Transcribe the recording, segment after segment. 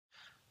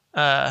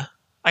I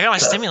got my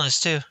stimulus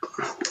too.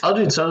 Oh,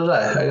 dude, so did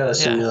I. I got a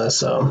stimulus,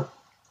 so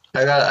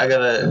I got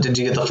a. Did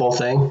you get the full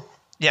thing?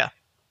 Yeah.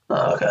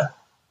 Oh, okay.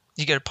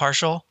 You get a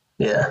partial?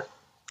 Yeah.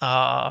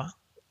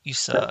 You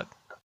suck.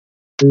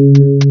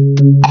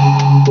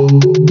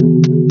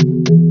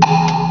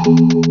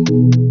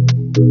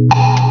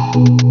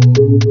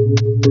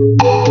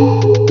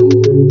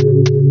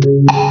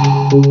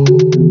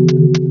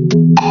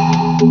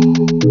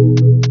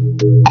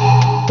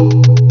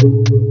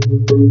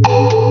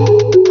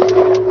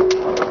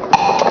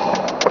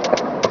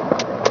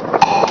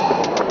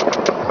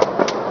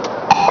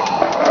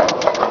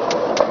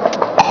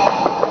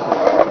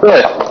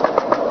 Good.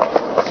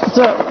 What's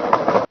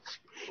up?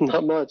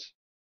 Not much.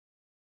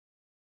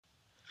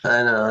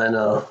 I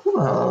know.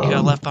 You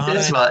got left behind?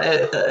 It's fine.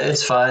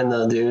 It's fine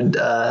though, dude.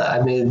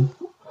 I mean,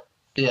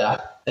 yeah,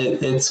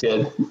 it's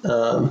good.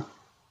 I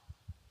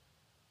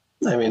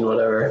mean,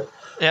 whatever.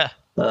 Yeah.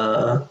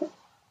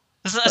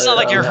 It's not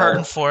like you're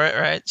hurting for it,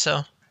 right?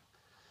 So.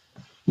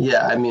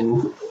 Yeah, I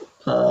mean,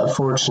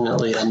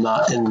 fortunately, I'm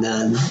not in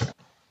the.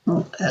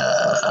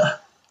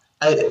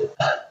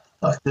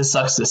 Fuck, this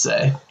sucks to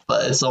say,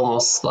 but it's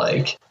almost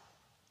like.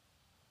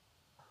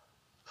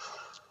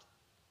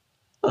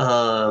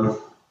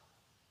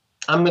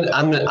 I'm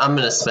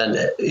gonna spend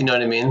it. You know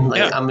what I mean? Like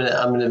yeah. I'm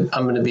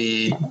gonna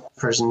be the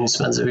person who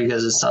spends it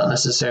because it's not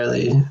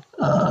necessarily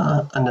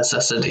a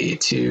necessity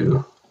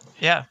to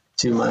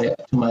my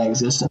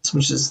existence,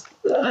 which is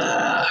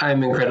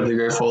I'm incredibly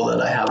grateful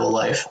that I have a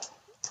life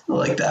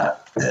like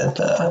that.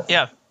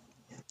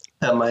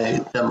 And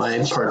that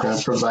my partner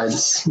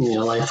provides me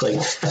a life like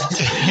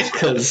that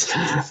because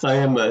I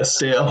am a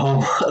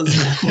stay-at-home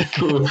husband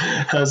who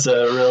has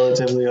a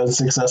relatively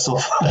unsuccessful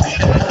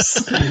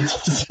podcast.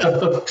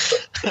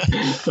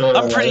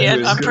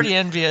 I'm pretty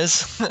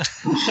envious.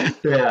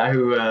 Yeah,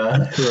 who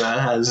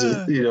has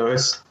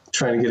is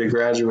trying to get a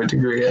graduate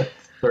degree at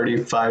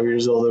 35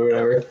 years old or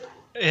whatever.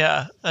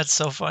 Yeah, that's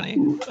so funny.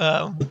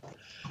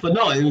 But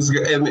no, it was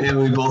good.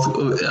 And we both,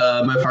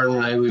 my partner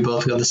and I, we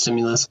both got the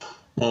stimulus,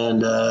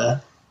 and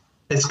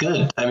it's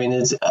good. I mean,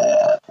 it's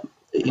her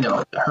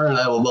and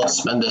I will both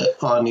spend it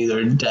on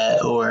either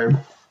debt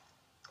or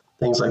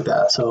things like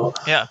that. So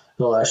yeah,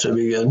 it'll actually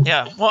be good.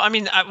 Yeah. Well, I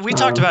mean, we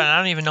talked about it. And I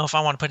don't even know if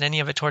I want to put any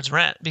of it towards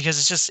rent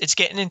because it's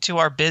getting into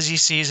our busy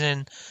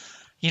season.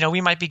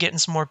 We might be getting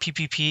some more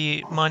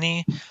PPP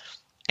money,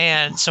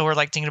 and so we're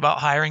like thinking about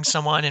hiring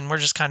someone, and we're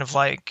just kind of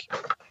like,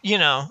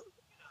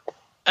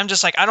 I'm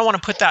just like, I don't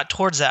want to put that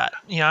towards that.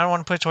 I don't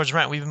want to put it towards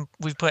rent. We've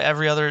put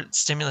every other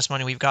stimulus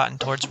money we've gotten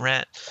towards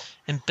rent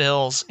and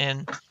bills,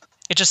 and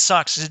it just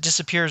sucks. It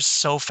disappears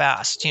so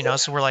fast,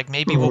 So we're like,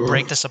 maybe we'll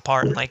break this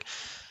apart and like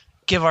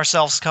give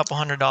ourselves a couple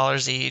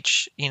 $100s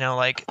each.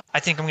 Like I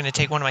think I'm gonna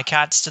take one of my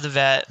cats to the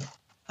vet,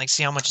 like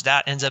see how much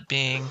that ends up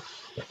being.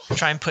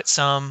 Try and put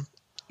some,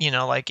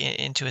 like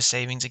into a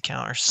savings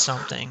account or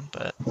something.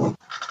 But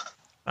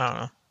I don't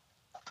know.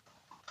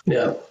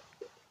 Yeah.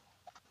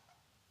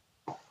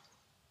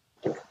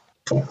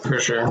 For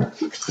sure.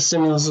 The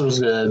stimulus was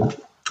good.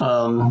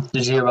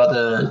 Did you hear about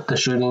the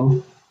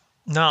shooting?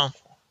 No.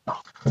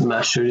 The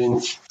mass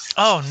shooting?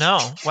 Oh, no.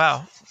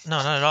 Wow.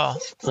 No, not at all.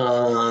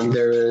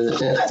 There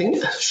was, I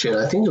think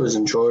it was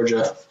in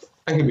Georgia.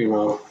 I could be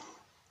wrong.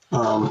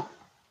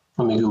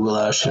 Let me Google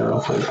that shit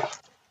real quick.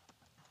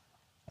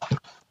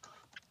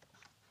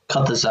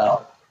 Cut this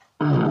out.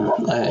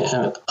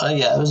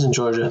 Yeah, it was in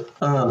Georgia.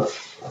 All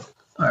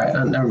right,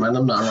 never mind.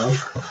 I'm not wrong.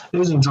 It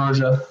was in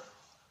Georgia.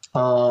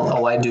 A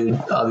white dude,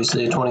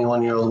 obviously a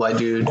 21-year-old white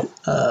dude,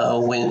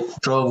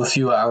 drove a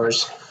few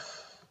hours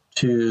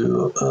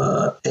to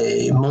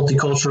a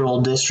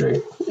multicultural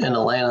district in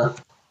Atlanta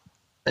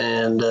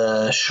and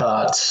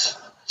shot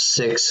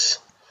 6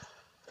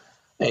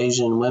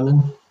 Asian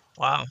women.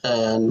 Wow.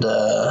 And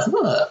I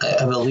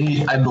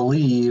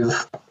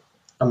believe,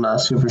 I'm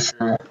not super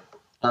sure,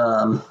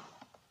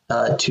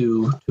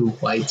 2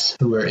 whites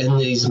who were in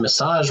these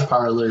massage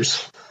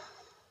parlors.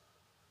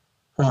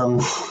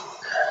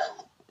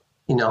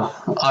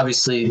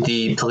 Obviously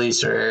the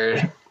police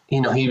are,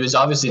 he was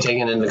obviously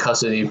taken into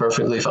custody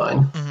perfectly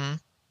fine. Mm-hmm.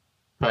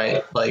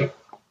 Right? Like,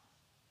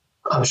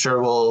 I'm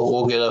sure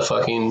we'll get a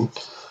fucking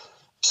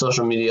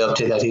social media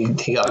update that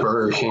he got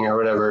Burger King or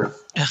whatever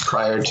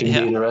prior to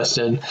being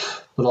arrested.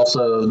 But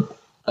also,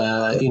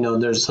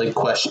 there's like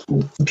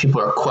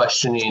people are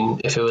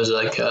questioning if it was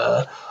like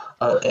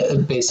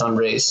based on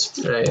race,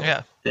 right?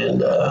 Yeah.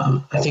 And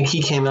I think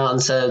he came out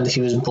and said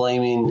he was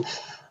blaming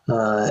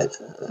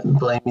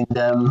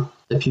them,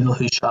 the people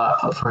who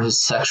shot, for his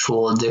sex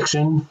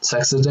addiction,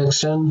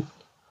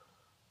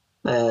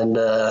 and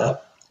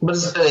but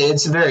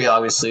it's very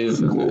obviously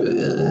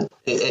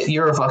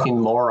you're a fucking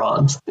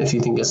moron if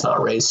you think it's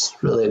not race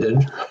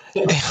related.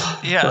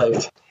 Yeah.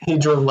 Like, he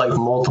drove like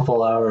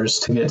multiple hours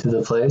to get to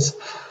the place,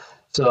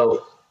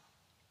 so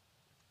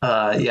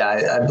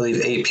I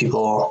believe 8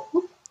 people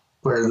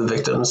were the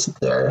victims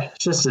there.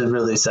 It's just a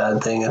really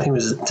sad thing. I think it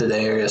was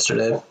today or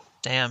yesterday.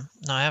 Damn.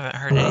 No, I haven't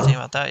heard anything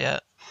about that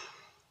yet.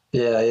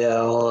 Yeah.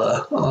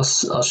 I'll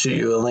shoot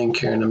you a link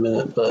here in a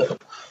minute,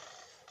 but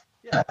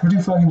Yeah,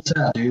 pretty fucking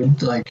sad,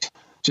 dude. Like,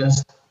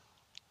 just,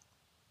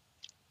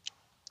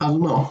 I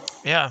don't know.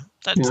 Yeah,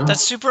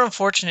 that's super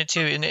unfortunate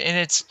too, and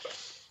it's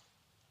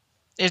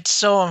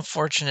so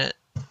unfortunate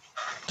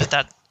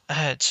that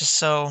it's just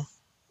so,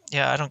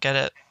 yeah, I don't get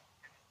it.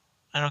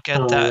 I don't get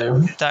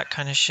that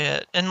kind of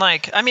shit. And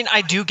like, I mean,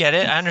 I do get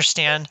it. I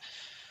understand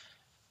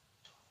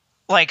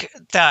like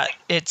that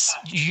it's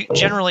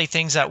generally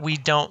things that we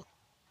don't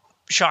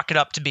chalk it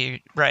up to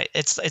be right.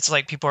 It's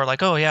like people are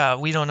like, oh yeah,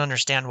 we don't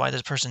understand why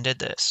this person did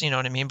this. You know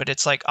what I mean? But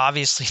it's like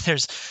obviously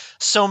there's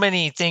so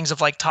many things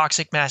of like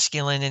toxic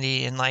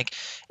masculinity and like,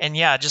 and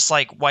yeah, just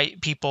like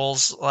white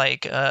people's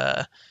like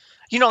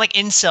like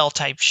incel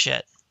type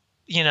shit,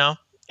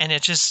 and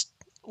it just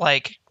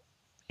like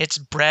it's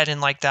bred in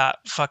like that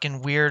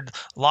fucking weird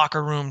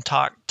locker room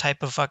talk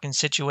type of fucking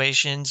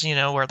situations,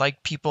 where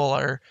like people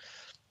are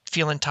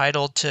feel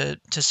entitled to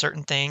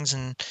certain things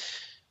and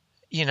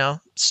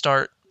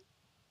start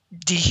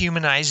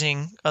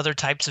dehumanizing other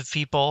types of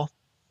people.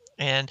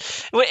 And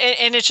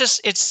it's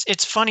just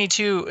it's funny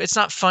too. It's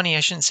not funny,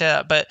 I shouldn't say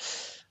that, but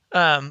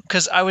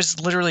because I was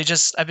literally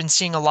I've been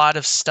seeing a lot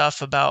of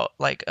stuff about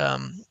like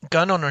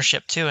gun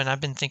ownership too, and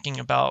I've been thinking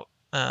about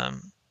I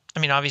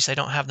mean, obviously I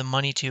don't have the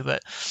money to,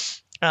 but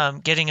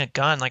getting a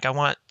gun. Like I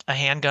want a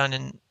handgun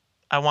and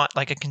I want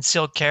like a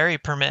concealed carry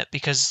permit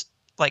because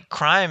like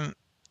crime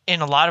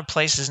in a lot of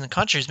places in the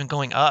country has been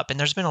going up, and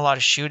there's been a lot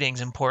of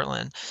shootings in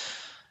Portland.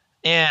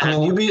 And I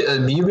mean, you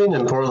being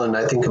in Portland,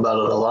 I think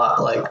about it a lot.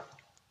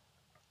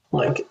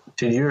 Like,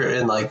 dude, you're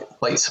in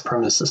like white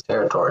supremacist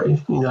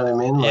territory. You know what I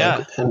mean? Like,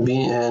 yeah. And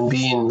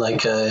being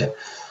like a,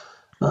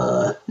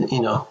 the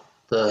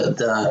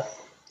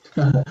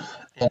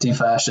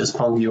anti-fascist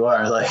punk you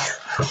are, like,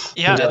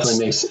 yeah, it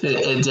definitely makes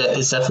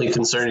it's definitely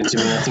concerning to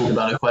me. I think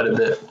about it quite a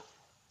bit.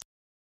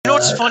 You know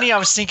what's funny? I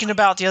was thinking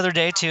about the other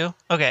day too.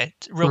 Okay,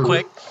 real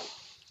quick.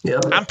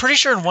 Yep. I'm pretty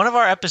sure in one of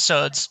our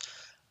episodes,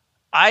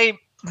 I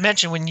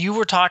mentioned when you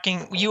were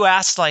talking, you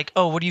asked like,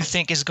 "Oh, what do you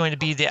think is going to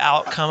be the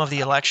outcome of the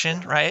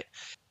election?" Right?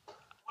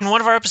 In one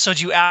of our episodes,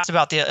 you asked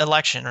about the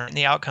election and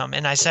the outcome,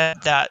 and I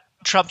said that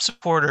Trump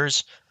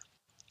supporters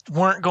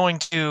were going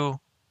to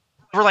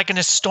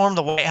storm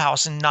the White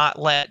House and not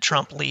let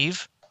Trump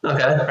leave.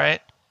 Okay.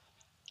 Right?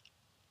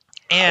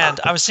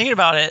 And I was thinking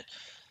about it,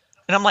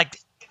 and I'm like,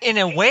 in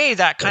a way,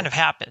 that kind of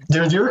happened.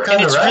 Dude, you were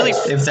kind of right. Really,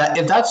 if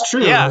that's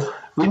true, yeah,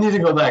 we need to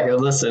go back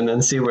and listen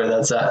and see where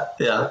that's at.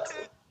 Yeah.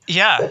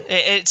 Yeah,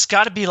 it's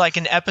got to be like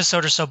an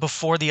episode or so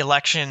before the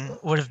election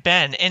would have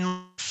been.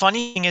 And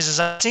funny thing is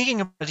I was thinking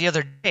about it the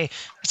other day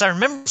because I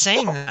remember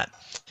saying that,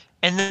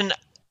 and then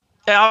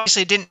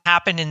obviously it didn't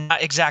happen in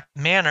that exact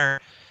manner.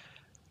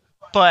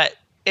 But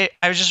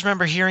I just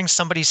remember hearing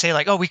somebody say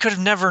like, "Oh, we could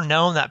have never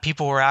known that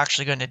people were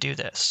actually going to do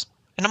this."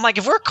 And I'm like,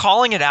 if we're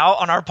calling it out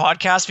on our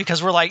podcast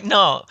because we're like,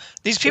 no,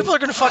 these people are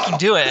going to fucking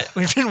do it.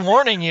 We've been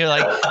warning you,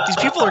 like these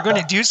people are going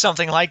to do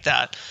something like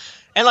that.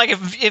 And like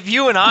if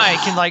you and I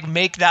can like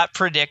make that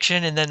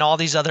prediction, and then all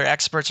these other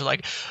experts are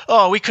like,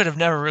 oh, we could have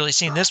never really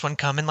seen this one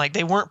coming. Like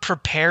they weren't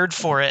prepared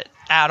for it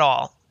at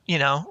all,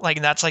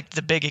 Like that's like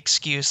the big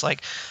excuse,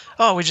 like,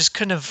 oh, we just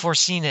couldn't have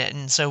foreseen it,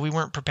 and so we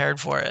weren't prepared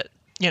for it,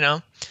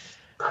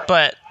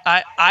 But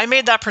I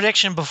made that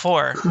prediction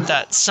before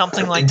that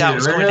something like that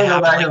was going to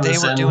happen. Like they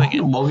were doing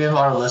it. We'll give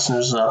our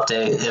listeners an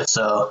update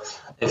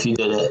if you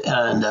did it,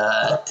 and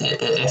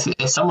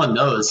if someone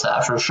knows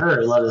that for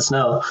sure, let us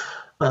know.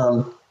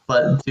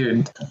 But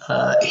dude,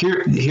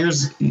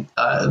 here's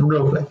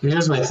real quick.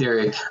 Here's my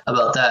theory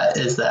about that: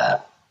 is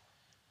that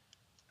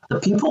the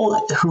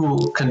people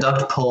who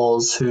conduct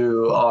polls,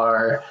 who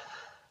are,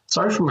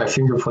 sorry for my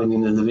finger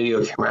pointing in the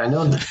video camera. I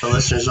know the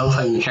listeners don't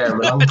fucking care,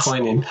 but I'm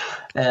pointing,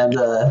 and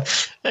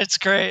it's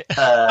great.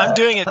 I'm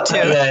doing it too.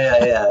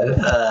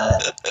 Yeah.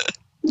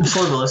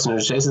 For the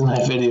listeners, Jason and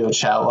I video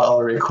chat while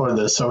we record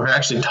this, so we're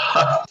actually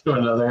talking to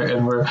another,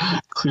 and we're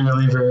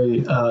clearly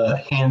very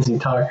handsy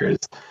talkers.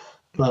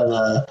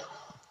 But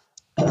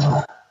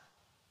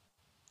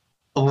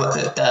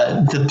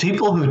the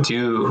people who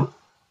do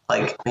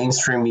like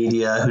mainstream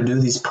media, who do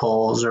these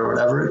polls or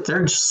whatever,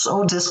 they're just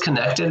so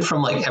disconnected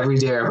from like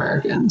everyday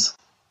Americans.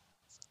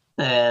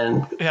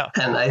 And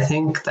I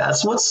think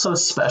that's what's so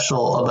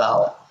special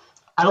about,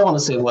 I don't want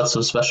to say what's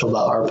so special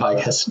about our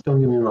podcast.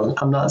 Don't get me wrong.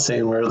 I'm not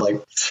saying we're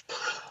like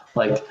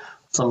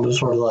some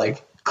sort of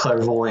like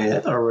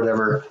clairvoyant or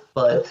whatever,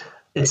 but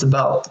it's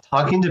about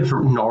talking to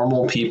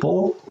normal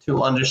people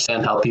to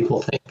understand how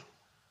people think.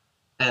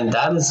 And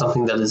that is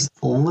something that is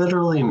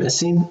literally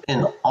missing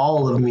in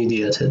all of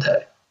media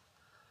today.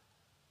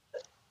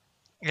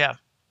 Yeah.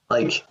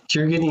 Like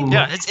you're getting.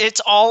 Yeah,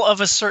 it's all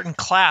of a certain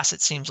class.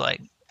 It seems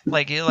like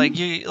you're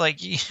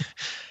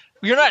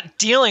not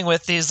dealing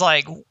with these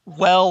like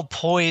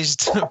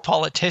well-poised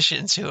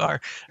politicians who are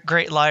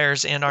great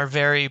liars and are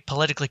very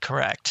politically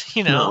correct.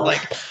 No.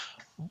 Like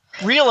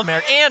real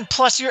America. And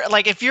plus, you're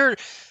like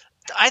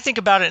I think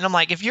about it, and I'm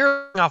like, if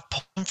you're off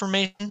poll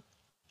information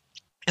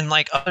and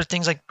like other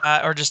things like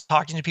that, or just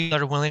talking to people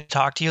that are willing to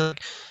talk to you,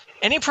 like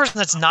any person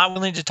that's not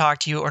willing to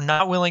talk to you or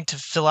not willing to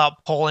fill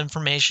out poll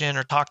information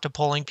or talk to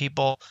polling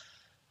people,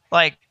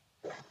 Like,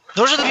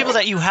 those are the people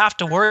that you have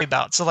to worry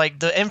about. So, like,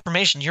 the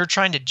information you're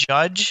trying to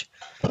judge,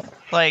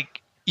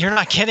 like, you're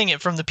not getting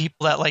it from the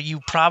people that, like, you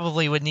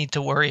probably would need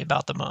to worry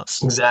about the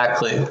most.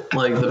 Exactly.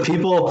 Like the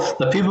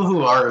people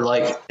who are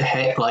like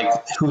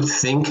who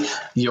think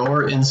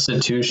your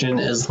institution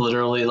is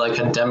literally like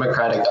a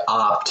democratic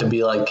op to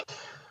be like,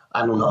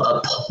 I don't know,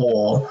 a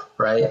poll,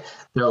 right?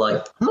 They're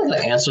like, I'm not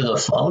going to answer the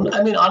phone.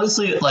 I mean,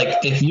 honestly,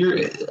 like if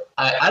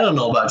I don't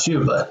know about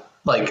you, but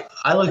like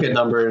I look at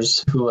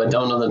numbers who I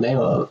don't know the name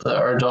of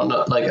or don't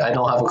know, like I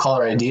don't have a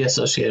caller ID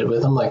associated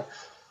with. I'm like,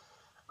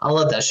 I'll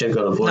let that shit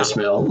go to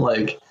voicemail. No.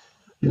 Like,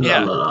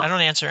 no. I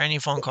don't answer any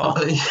phone call.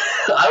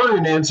 I don't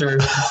even answer.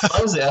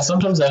 Honestly,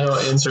 sometimes I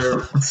don't answer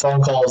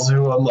phone calls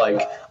who I'm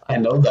like, I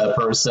know that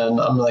person.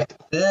 I'm like,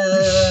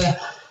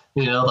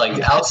 like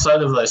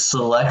outside of like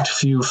select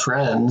few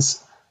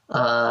friends,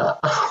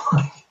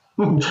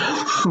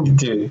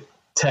 dude,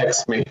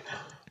 text me,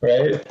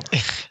 right?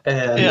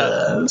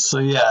 And so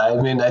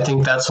I mean, I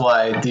think that's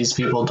why these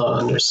people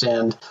don't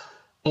understand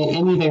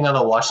anything out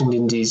of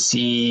Washington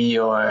D.C.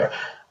 or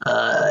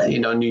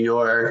New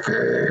York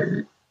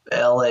or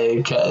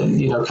LA,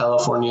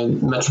 California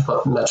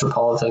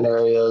metropolitan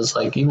areas,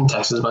 like even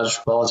Texas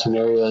metropolitan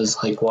areas,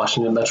 like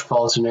Washington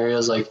metropolitan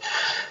areas, like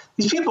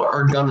these people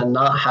are gonna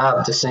not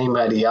have the same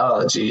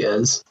ideology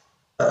as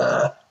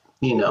the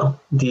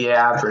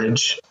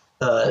average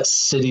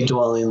city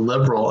dwelling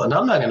liberal. And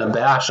I'm not gonna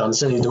bash on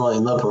city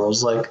dwelling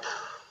liberals. Like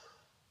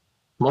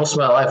most of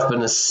my life I've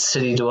been a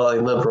city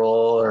dwelling liberal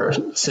or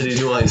city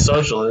dwelling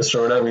socialist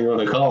or whatever you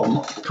want to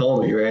call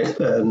me, right?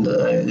 And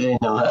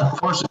of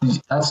course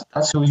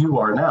that's who you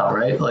are now,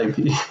 right? Like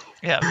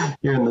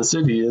you're in the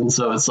city, and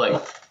so it's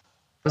like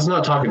it's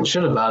not talking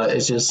shit about it.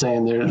 It's just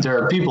saying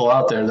there are people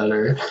out there that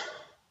are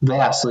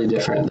vastly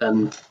different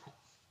than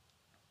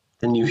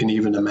you can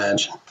even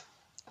imagine.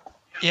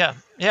 Yeah.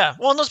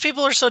 Well, and those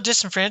people are so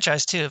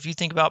disenfranchised too. If you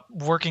think about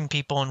working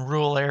people in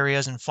rural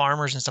areas and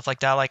farmers and stuff like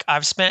that, like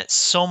I've spent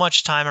so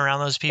much time around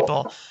those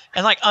people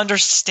and like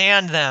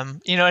understand them.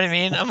 You know what I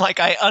mean? I'm like,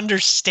 I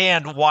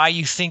understand why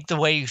you think the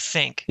way you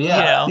think.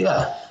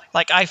 Yeah.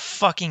 Like I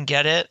fucking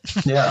get it.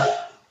 Yeah.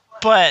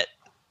 But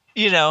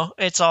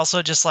it's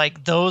also just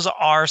like those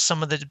are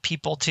some of the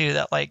people too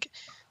that like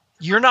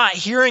you're not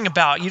hearing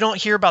about. You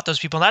don't hear about those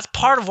people. And that's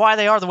part of why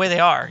they are the way they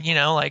are.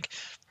 Like.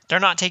 They're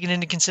not taken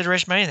into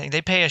consideration by anything.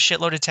 They pay a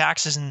shitload of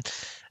taxes and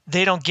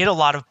they don't get a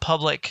lot of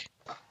public,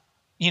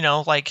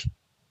 like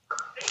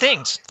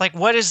things. Like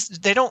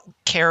they don't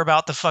care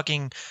about the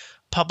fucking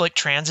public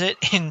transit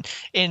in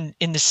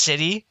the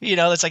city,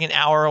 that's like an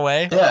hour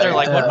away. They're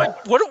like,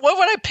 what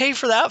would I pay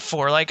for that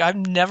for? Like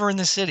I'm never in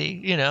the city,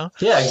 Yeah,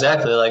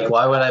 exactly. Like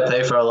why would I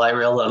pay for a light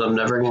rail that I'm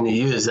never going to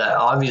use? That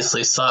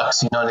obviously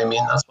sucks. You know what I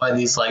mean? That's why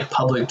these like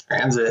public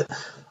transit,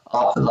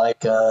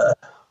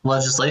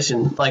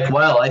 legislation,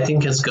 I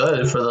think is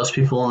good for those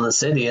people in the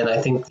city, and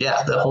I think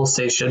the whole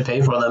state should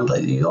pay for them,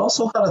 but you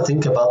also got to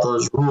think about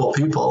those rural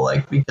people,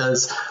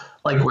 because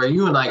where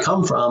you and I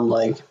come from,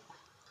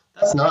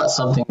 that's not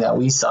something that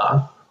we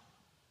saw.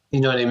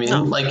 You know what I mean?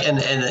 No.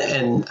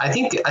 And I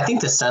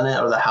think the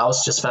Senate or the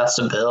House just passed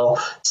a bill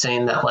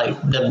saying that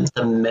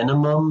the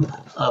minimum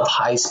of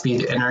high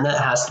speed internet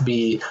has to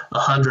be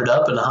 100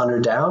 up and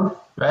 100 down,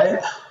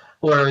 right?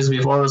 Whereas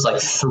before it was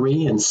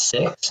 3 and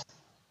 6.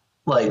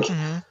 I'm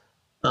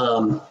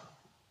talking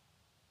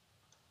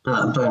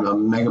about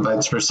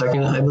megabytes per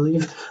second, I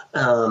believe.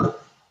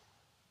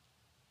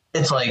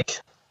 It's I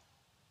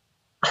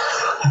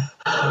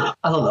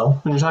don't know,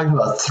 when you're talking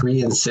about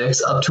 3 and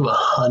 6 up to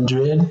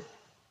 100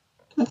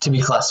 to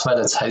be classified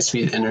as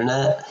high-speed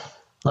internet,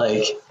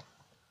 it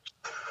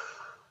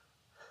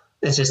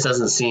just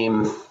doesn't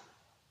seem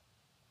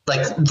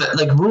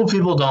rural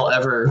people don't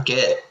ever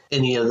get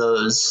any of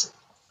those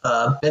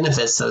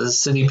benefits that the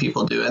city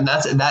people do, and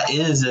that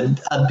is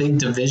a big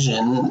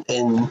division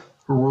in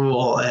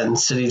rural and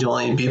city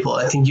dwelling people.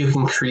 I think you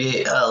can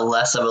create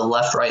less of a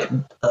left-right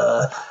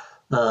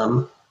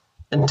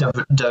and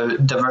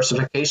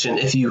diversification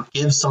if you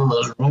give some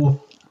of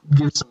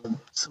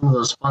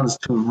those funds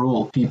to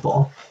rural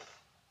people.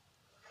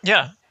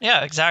 Yeah,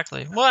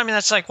 exactly. Well, I mean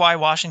that's why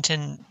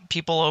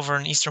people over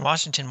in Eastern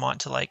Washington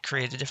want to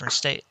create a different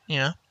state.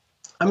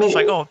 I mean,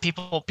 it's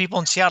people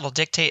in Seattle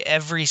dictate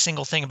every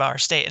single thing about our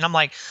state, and I'm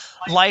like,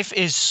 life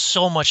is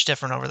so much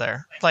different over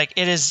there.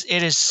 It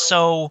is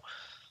so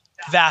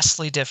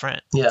vastly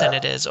different than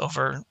it is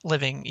over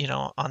living,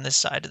 on this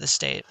side of the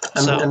state.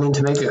 I mean,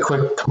 to make a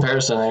quick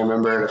comparison, I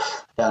remember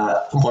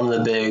that one of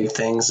the big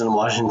things in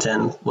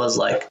Washington was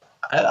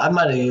I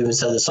might have even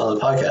said this on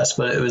the podcast,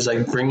 but it was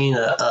bringing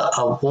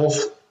a wolf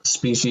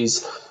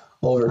species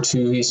over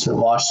to Eastern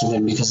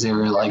Washington because they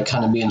were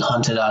kind of being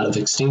hunted out of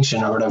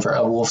extinction or whatever,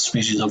 a wolf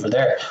species over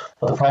there.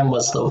 But the problem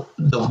was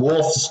the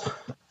wolves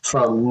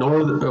from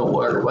northern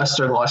or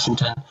western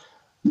Washington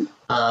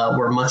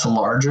were much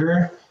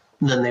larger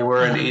than they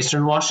were in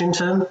Eastern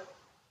Washington.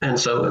 And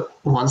so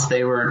once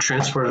they were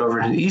transported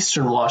over to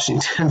Eastern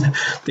Washington,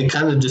 they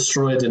kind of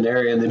destroyed an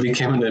area and they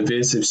became an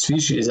invasive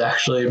species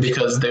actually,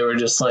 because they were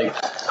just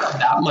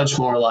that much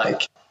more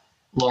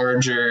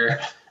larger,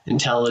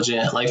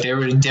 intelligent. Like they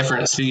were a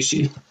different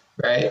species,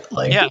 right?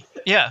 Like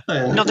yeah.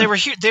 No, they were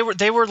huge.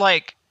 They were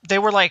like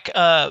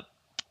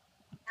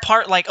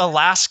part like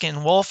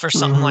Alaskan wolf or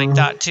something like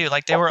that too.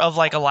 Like they were of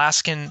like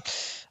Alaskan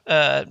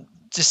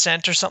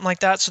descent or something like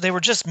that. So they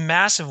were just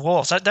massive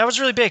wolves. That was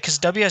really big because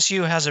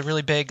WSU has a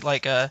really big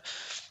like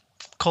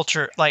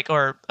culture like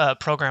or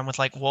program with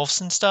like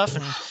wolves and stuff.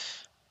 And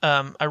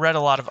I read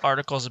a lot of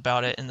articles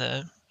about it in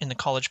the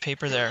college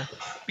paper there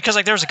because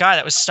like there was a guy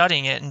that was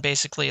studying it and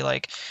basically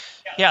like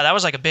yeah, that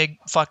was like a big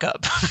fuck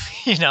up,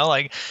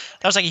 like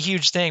that was like a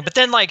huge thing. But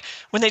then like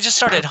when they just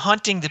started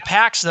hunting the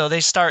packs though, they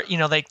start,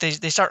 like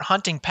they start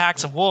hunting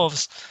packs of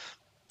wolves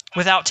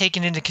without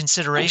taking into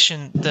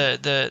consideration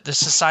the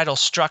societal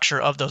structure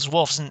of those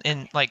wolves.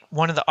 And like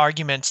one of the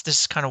arguments,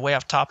 this is kind of way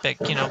off topic,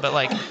 but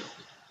like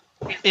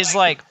is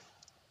like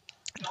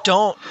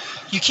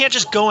you can't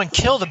just go and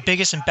kill the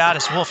biggest and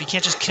baddest wolf. You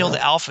can't just kill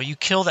the alpha. You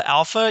kill the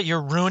alpha,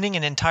 you're ruining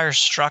an entire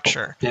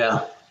structure.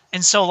 Yeah.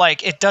 And so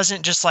like it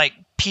doesn't just like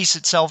piece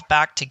itself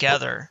back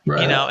together,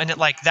 right. And it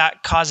like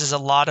that causes a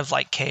lot of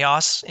like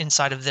chaos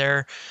inside of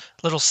their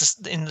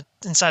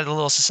inside of the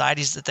little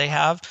societies that they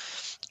have.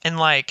 And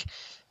like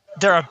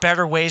there are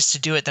better ways to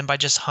do it than by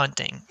just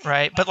hunting,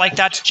 right? But like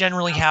that's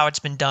generally how it's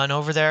been done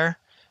over there.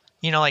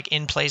 Like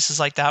in places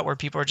like that where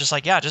people are just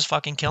like, yeah, just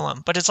fucking kill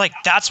them. But it's like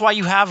that's why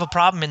you have a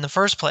problem in the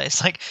first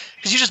place, like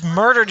because you just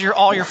murdered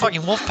all your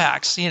fucking wolf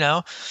packs,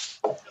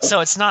 So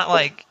it's not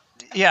like,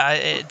 yeah,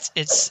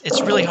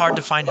 it's really hard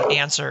to find an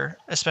answer,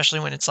 especially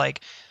when it's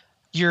like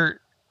you're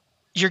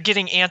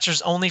getting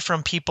answers only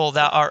from people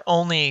that are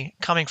only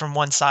coming from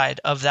one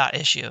side of that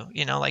issue.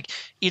 Like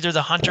either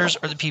the hunters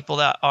or the people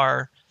that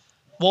are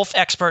wolf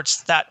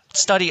experts that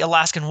study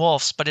Alaskan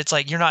wolves, but it's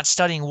like you're not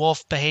studying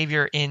wolf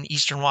behavior in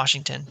Eastern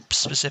Washington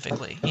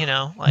specifically,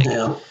 like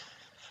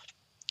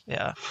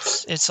yeah,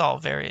 it's all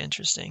very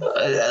interesting.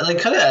 Like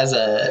kind of as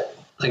a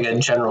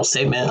general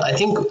statement, I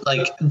think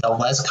like the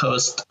West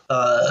Coast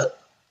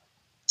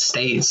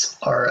states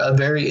are a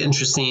very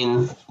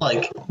interesting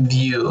like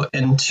view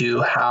into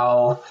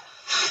how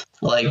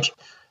like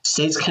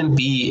states can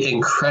be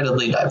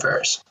incredibly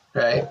diverse,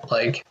 right?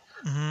 Like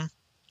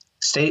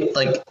state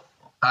like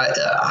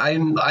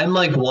I'm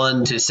like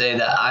one to say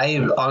that I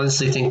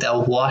honestly think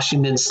that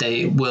Washington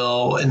State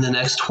will in the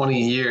next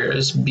 20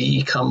 years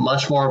become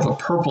much more of a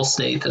purple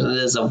state than it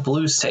is a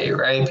blue state,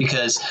 right?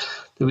 Because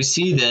we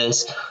see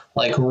this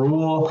like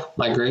rural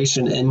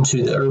migration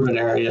into the urban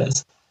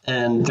areas,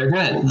 and they're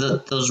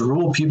those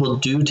rural people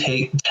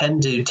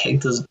tend to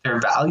take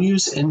their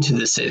values into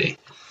the city.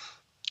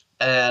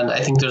 And I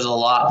think there's a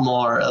lot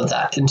more of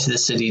that into the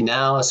city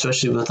now,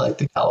 especially with like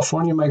the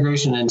California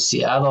migration in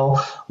Seattle,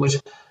 which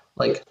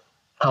like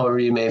however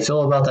you may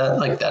feel about that,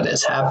 like that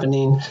is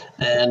happening.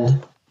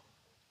 And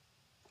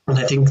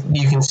I think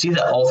you can see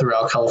that all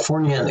throughout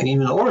California and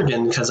even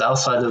Oregon, because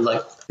outside of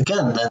like,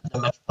 again, the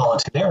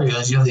metropolitan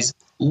areas, you have these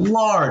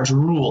large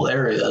rural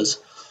areas,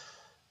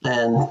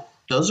 and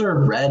those are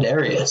red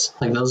areas.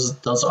 Like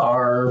those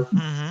are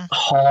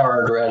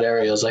hard red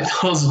areas. Like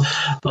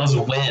those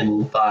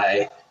win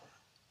by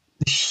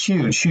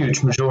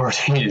huge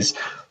majorities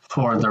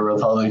for the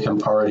Republican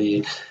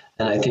Party.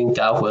 And I think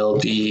that will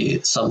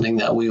be something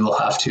that we will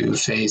have to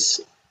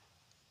face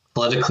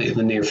politically in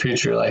the near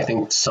future. I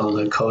think some of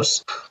the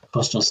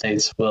coastal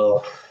states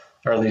will,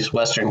 or at least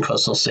Western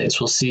coastal states,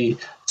 will see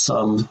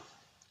some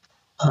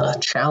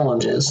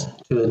challenges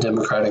to the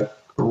Democratic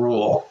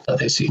rule that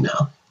they see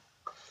now.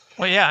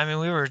 Well, yeah, I mean,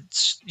 we were,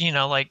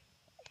 like,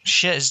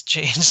 shit, is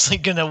Jay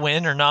Inslee going to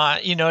win or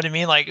not? You know what I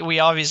mean? Like, we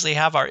obviously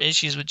have our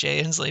issues with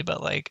Jay Inslee,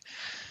 but, like,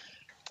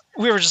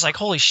 we were just like,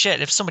 holy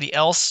shit, if somebody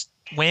else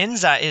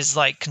wins that is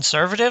like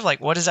conservative,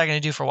 like what is that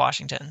going to do for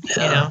Washington?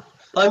 Yeah.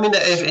 I mean,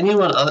 if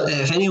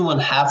anyone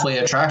halfway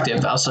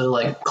attractive outside of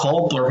like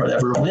Culp or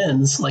whatever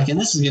wins, like, and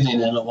this is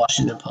getting into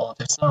Washington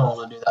politics, I don't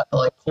want to do that, but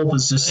like Culp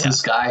is just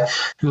this guy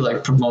who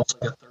like promotes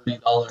like a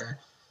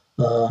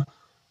 $30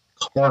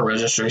 car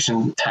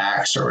registration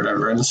tax or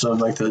whatever, and so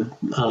like the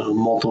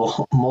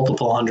multiple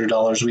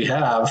 $100s we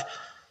have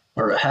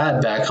or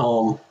had back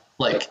home,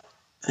 like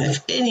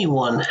if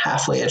anyone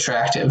halfway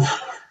attractive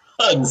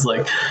runs,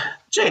 like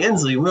Jay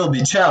Inslee will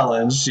be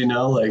challenged,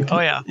 like, oh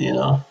yeah,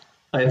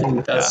 I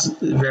think that's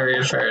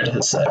very fair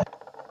to say.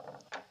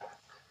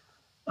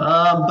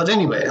 But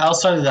anyway,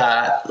 outside of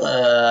that,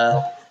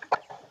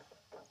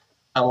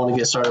 I want to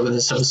get started with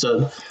this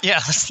episode.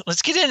 Yeah,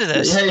 let's get into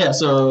this. Yeah.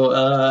 So,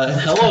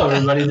 hello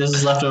everybody. This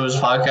is Leftovers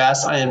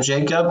Podcast. I am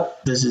Jacob.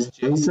 This is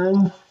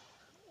Jason.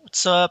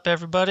 What's up,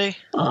 everybody?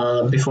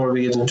 Before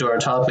we get into our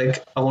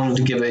topic, I wanted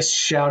to give a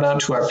shout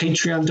out to our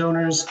Patreon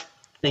donors.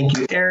 Thank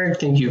you, Eric.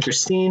 Thank you,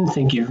 Christine.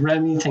 Thank you,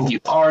 Remy. Thank you,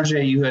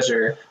 RJ. You guys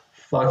are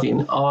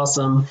fucking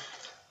awesome.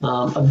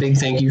 A big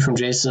thank you from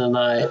Jason and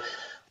I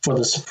for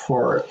the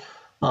support.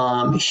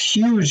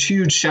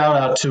 Huge shout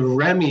out to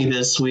Remy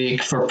this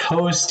week for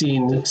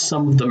posting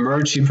some of the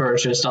merch he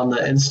purchased on the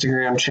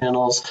Instagram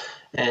channels.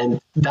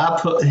 And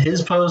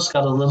his post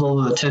got a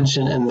little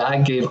attention, and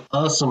that gave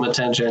us some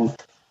attention.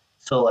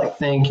 So like,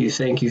 thank you,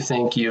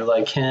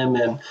 like him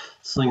and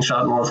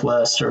Slingshot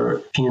Northwest or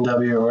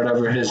P&W or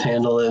whatever his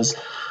handle is,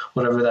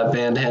 whatever that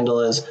band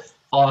handle is.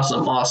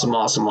 Awesome.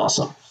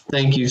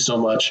 Thank you so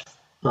much.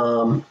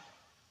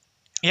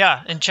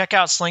 Yeah, and check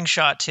out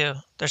Slingshot too.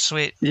 They're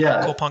sweet.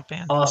 Yeah, Cool punk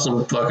band.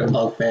 Awesome fucking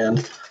punk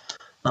band.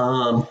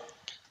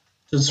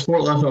 To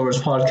support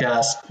Leftovers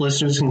podcast,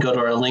 listeners can go to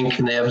our link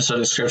in the episode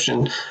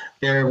description.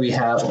 There we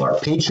have our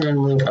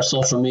Patreon link, our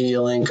social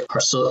media link, our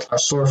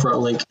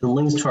storefront link, and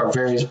links to our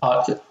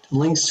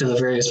links to the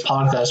various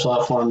podcast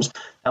platforms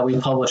that we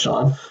publish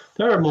on.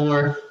 There are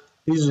more.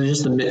 These are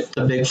just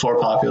the big four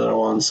popular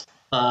ones.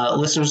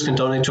 Listeners can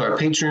donate to our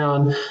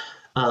Patreon.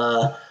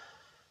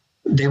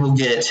 They will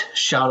get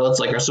shout outs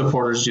like our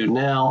supporters do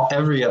now.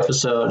 Every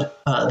episode,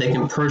 they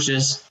can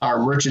purchase our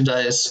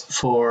merchandise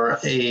for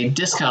a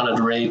discounted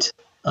rate.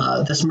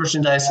 This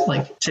merchandise,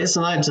 like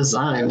Jason and I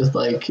designed,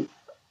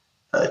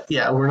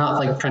 we're not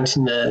like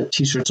printing the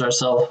t-shirts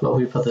ourselves, but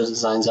we put the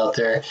designs out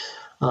there.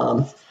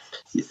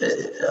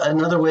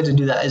 Another way to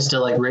do that is to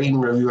like rate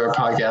and review our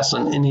podcast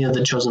on any of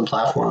the chosen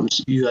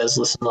platforms you guys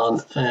listen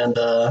on, and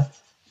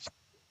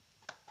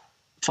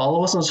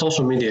follow us on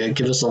social media.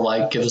 Give us a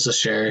like, give us a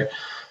share.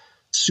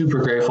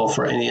 Super grateful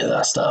for any of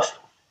that stuff.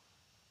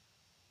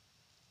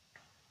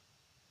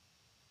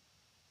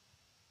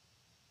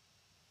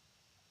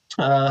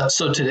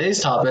 So today's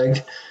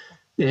topic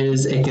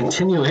is a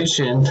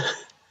continuation.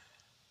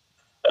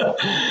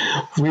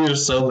 We are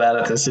so bad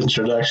at this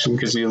introduction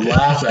because you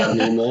laugh at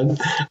me, man.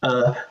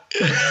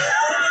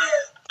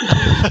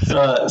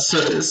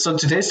 So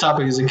today's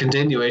topic is a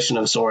continuation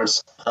of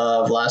sorts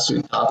of last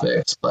week's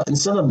topics, but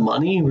instead of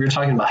money, we were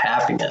talking about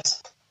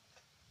happiness.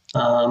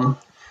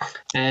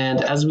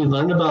 And as we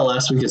learned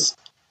last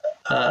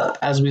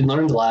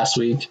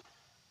week,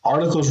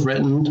 articles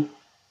written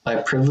by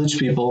privileged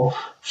people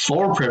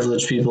for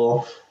privileged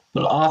people,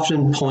 but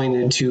often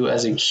pointed to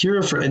as a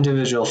cure for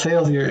individual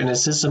failure in a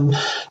system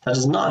that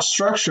is not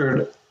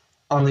structured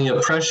on the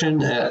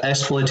oppression and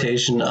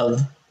exploitation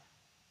of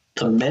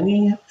the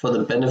many for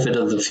the benefit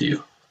of the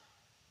few.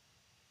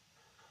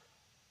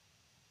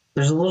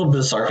 There's a little bit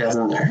of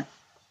sarcasm there.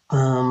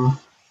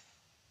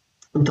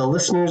 The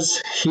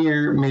listeners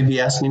here may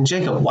be asking,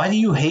 Jacob, why do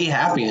you hate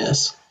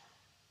happiness?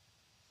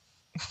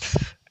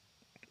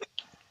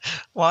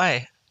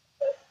 Why?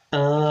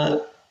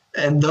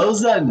 And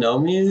those that know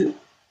me,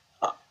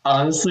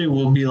 honestly,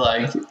 will be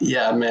like,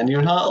 yeah, man,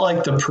 you're not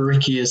like the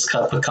perkiest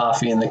cup of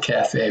coffee in the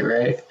cafe,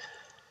 right?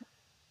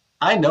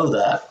 I know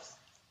that.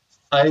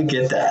 I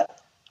get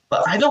that.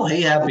 But I don't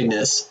hate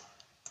happiness.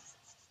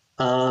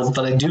 But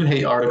I do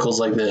hate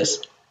articles like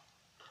this.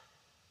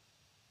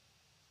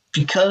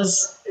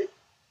 Because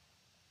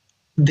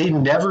they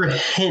never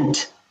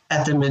hint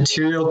at the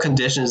material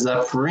conditions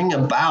that bring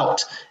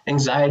about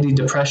anxiety,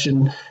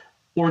 depression,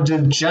 or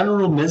the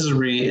general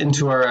misery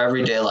into our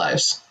everyday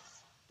lives.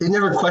 They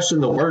never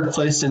question the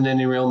workplace in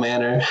any real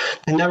manner.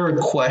 They never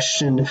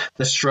question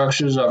the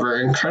structures of our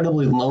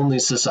incredibly lonely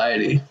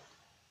society.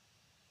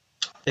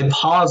 They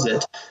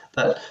posit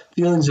that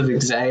feelings of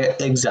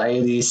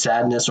anxiety,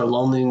 sadness, or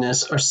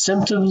loneliness are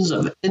symptoms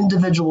of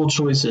individual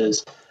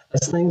choices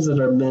as things that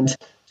are meant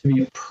to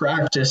be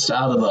practiced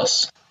out of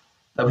us,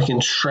 that we can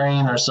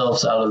train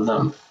ourselves out of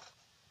them.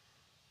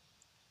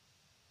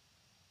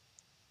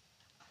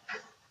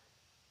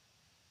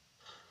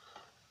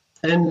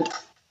 And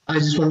I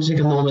just want to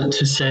take a moment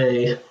to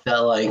say that,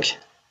 like,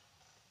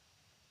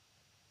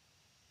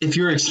 if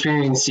you're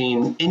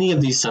experiencing any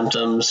of these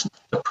symptoms,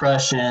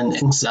 depression,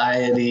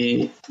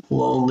 anxiety,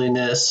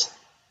 loneliness,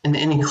 in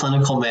any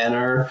clinical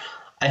manner,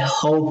 I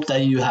hope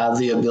that you have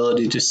the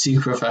ability to seek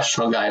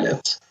professional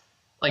guidance.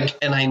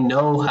 And I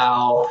know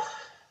how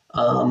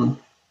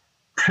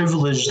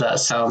privileged that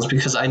sounds,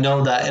 because I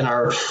know that in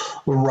our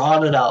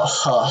rotted out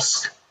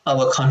husk of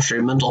a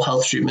country, mental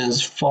health treatment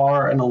is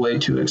far and away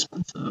too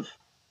expensive.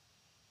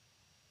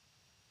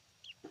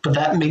 But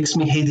that makes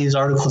me hate these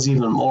articles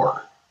even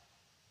more.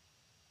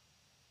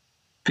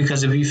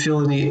 Because if you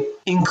feel any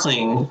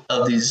inkling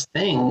of these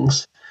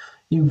things,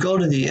 you go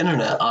to the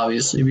internet,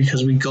 obviously,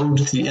 because we go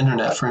to the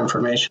internet for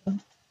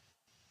information.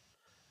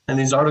 And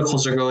these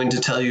articles are going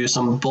to tell you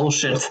some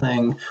bullshit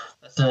thing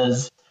that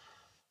says,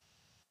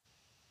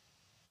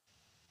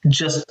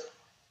 just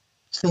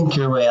think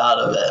your way out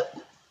of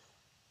it.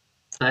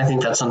 And I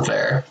think that's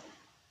unfair.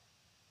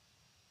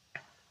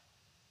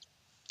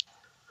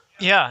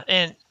 Yeah,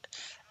 and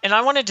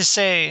I wanted to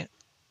say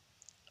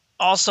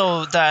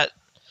also that,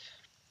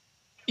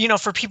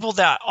 for people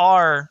that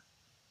are,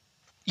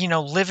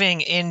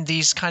 living in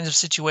these kinds of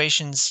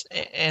situations,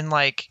 and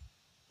like,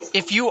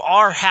 if you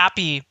are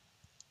happy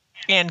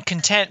and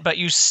content, but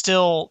you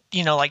still,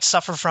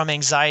 suffer from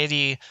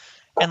anxiety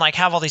and like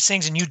have all these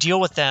things and you deal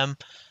with them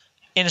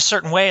in a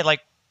certain way,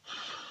 like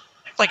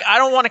I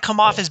don't want to come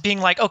off as being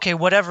like, okay,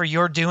 whatever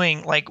you're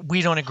doing, like,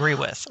 we don't agree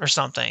with or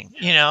something,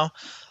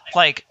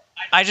 like,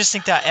 I just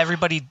think that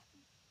everybody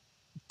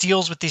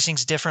deals with these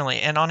things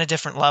differently and on a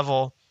different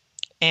level.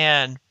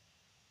 And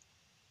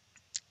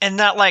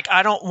that, like,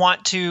 I don't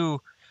want to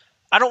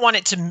I don't want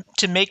it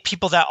to make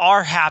people that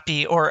are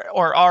happy or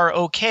are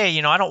okay,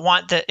 I don't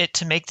want it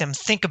to make them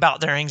think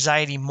about their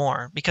anxiety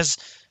more, because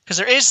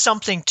there is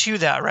something to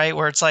that, right?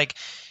 Where it's like,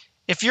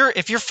 if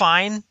you're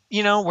fine,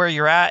 where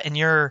you're at, and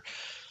you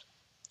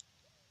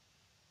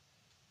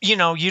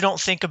don't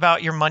think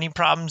about your money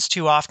problems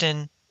too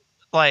often,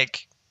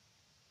 like,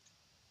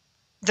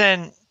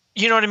 then,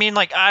 you know what I mean?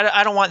 Like,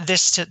 I don't want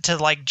this to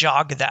like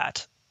jog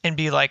that and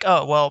be like,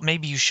 oh, well,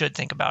 maybe you should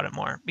think about it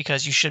more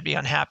because you should be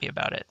unhappy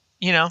about it.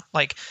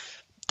 Like,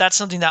 that's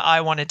something that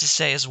I wanted to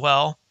say as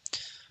well.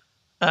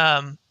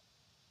 And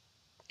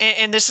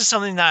this is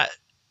something that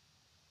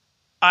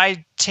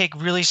I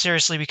take really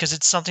seriously because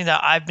it's something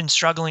that I've been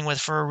struggling with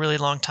for a really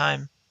long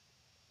time.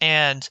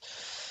 And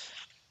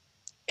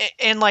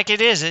like,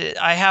 it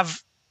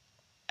hasn't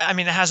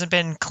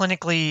been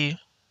clinically,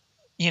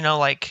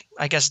 like,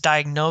 I guess,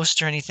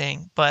 diagnosed or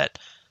anything, but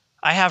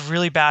I have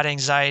really bad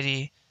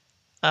anxiety,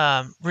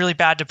 really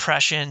bad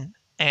depression,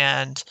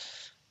 and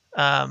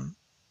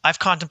I've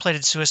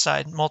contemplated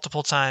suicide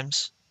multiple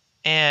times.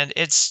 And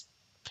it's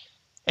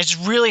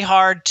really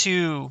hard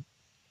to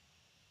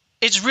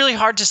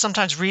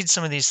sometimes read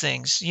some of these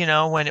things,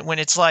 when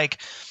it's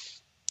like,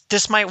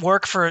 this might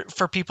work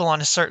for people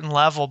on a certain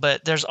level,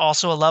 but there's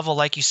also a level,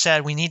 like you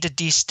said, we need to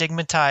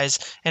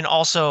destigmatize. And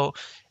also,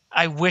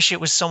 I wish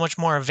it was so much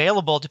more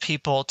available to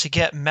people to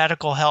get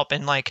medical help,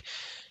 and like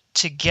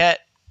to get,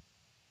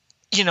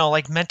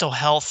 like, mental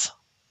health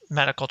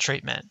medical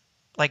treatment,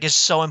 like, is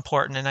so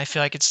important. And I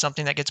feel like it's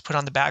something that gets put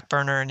on the back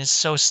burner and is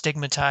so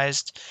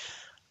stigmatized,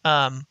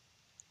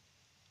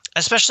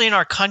 especially in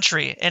our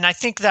country. And I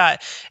think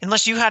that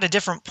unless you had a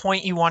different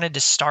point you wanted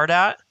to start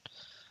at,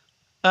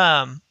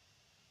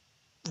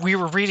 we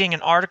were reading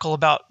an article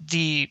about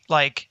the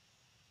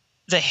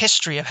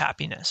history of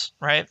happiness,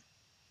 right?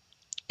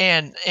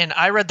 And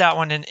I read that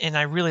one, and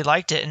I really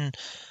liked it.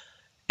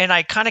 And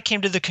I kind of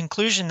came to the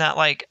conclusion that,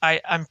 like,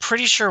 I'm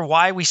pretty sure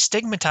why we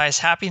stigmatize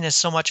happiness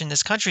so much in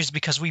this country is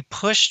because we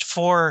pushed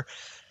for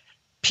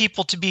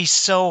people to be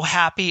so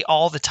happy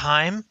all the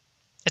time.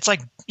 It's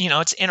like,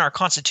 it's in our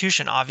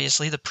Constitution,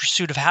 obviously, the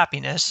pursuit of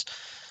happiness.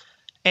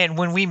 And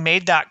when we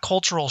made that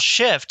cultural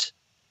shift,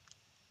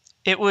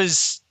 it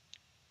was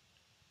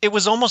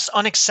almost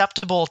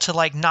unacceptable to,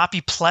 like, not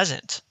be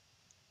pleasant.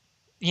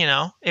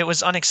 It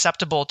was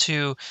unacceptable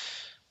to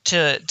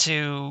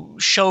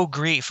show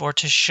grief or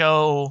to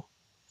show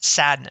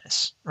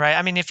sadness, right?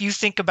 I mean, if you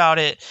think about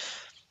it,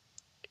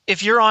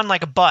 if you're on,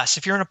 like, a bus,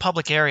 if you're in a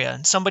public area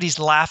and somebody's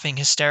laughing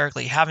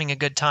hysterically, having a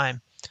good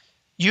time,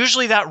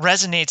 usually that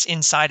resonates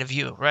inside of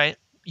you, right?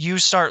 You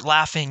start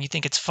laughing, you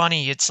think it's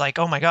funny, it's like,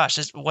 oh my gosh,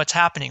 what's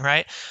happening,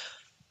 right?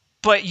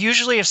 But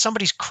usually if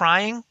somebody's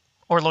crying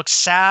or looks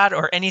sad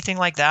or anything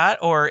like that,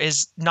 or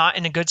is not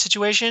in a good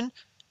situation,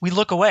 we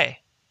look away.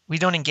 We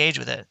don't engage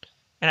with it.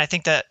 And I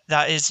think that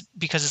is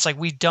because it's like,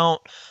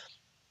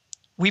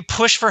 we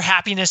push for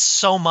happiness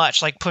so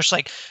much, like push,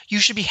 like, you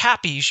should be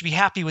happy. You should be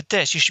happy with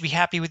this. You should be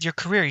happy with your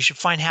career. You should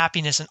find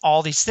happiness in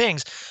all these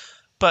things.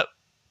 But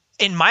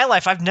in my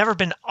life, I've never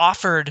been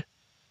offered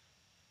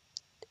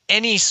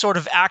any sort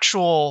of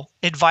actual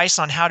advice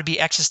on how to be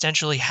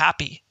existentially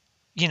happy,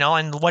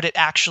 and what it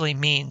actually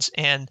means.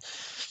 And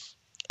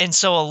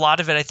so a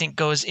lot of it, I think,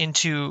 goes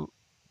into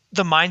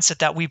the mindset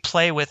that we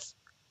play with,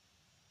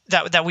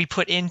 that we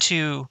put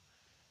into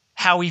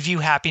how we view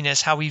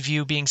happiness, how we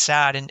view being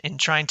sad, and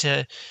trying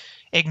to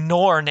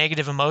ignore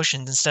negative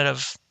emotions instead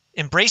of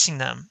embracing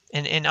them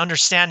and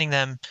understanding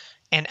them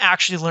and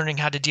actually learning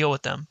how to deal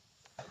with them.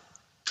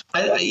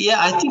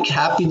 I think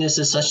happiness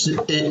is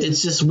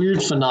it's this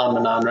weird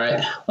phenomenon,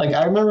 right? Like,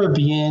 I remember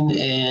being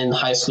in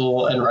high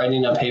school and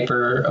writing a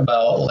paper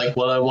about, like,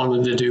 what I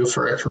wanted to do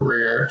for a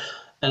career.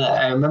 And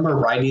I remember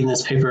writing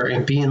this paper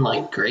and being,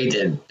 like,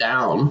 graded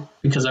down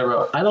because I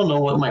wrote, I don't know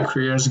what my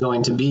career is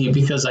going to be,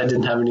 because I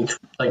didn't have any,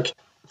 like,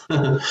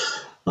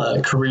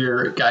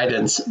 career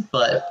guidance.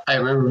 But I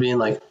remember being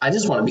like, I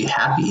just want to be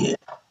happy.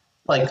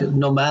 Like,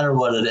 no matter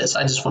what it is,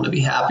 I just want to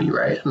be happy,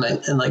 right?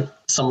 And like,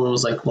 someone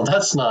was like, well,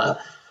 that's not,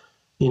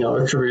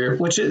 a career,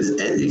 which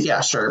is,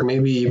 yeah, sure,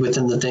 maybe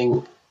within the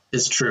thing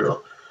is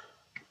true.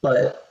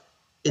 But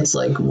it's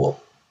like,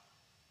 well,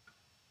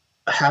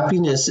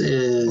 happiness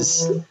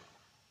is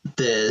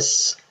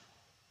this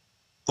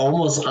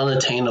almost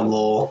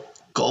unattainable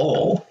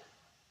goal,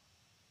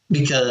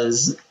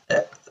 because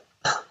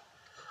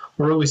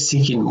we're always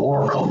seeking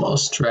more,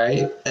 almost,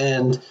 right?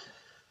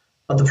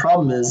 But the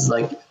problem is,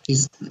 like,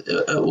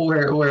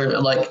 where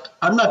like,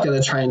 I'm not going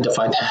to try and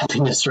define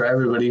happiness for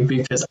everybody,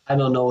 because I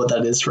don't know what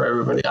that is for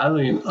everybody. I don't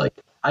even, like,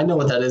 I know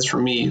what that is for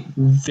me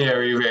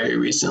very, very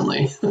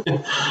recently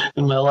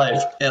in my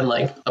life. And,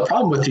 like, the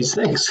problem with these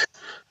things,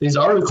 these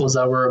articles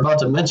that we're about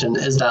to mention,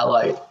 is that,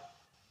 like,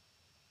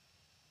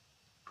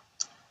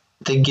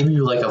 they give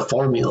you, like, a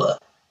formula.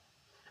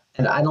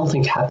 And I don't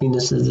think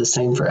happiness is the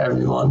same for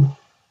everyone.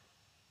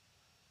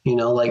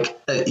 Like,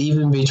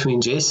 even between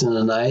Jason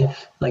and I,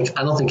 like,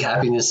 I don't think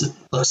happiness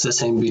looks the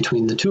same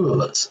between the two of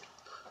us.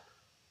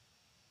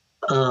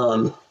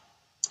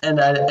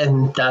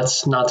 and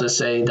that's not to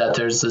say that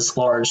there's this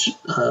large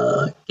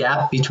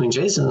gap between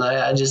Jason and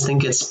I just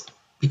think it's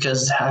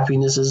because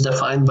happiness is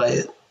defined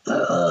by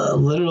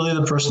literally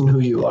the person who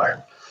you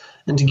are.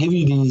 And to give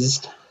you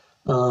these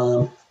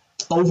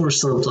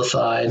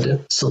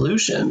oversimplified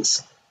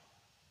solutions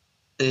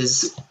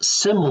is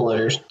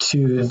similar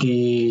to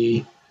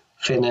the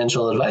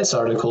financial advice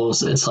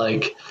articles. It's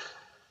like,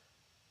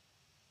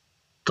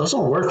 those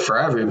don't work for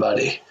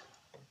everybody.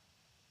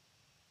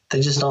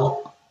 They just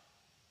don't.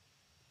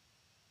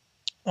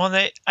 Well,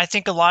 I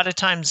think a lot of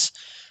times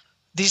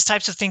these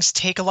types of things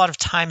take a lot of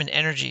time and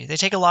energy. They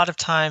take a lot of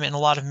time and a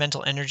lot of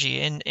mental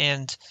energy.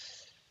 And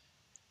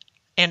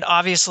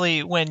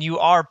obviously when you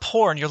are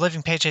poor and you're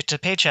living paycheck to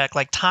paycheck,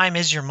 like time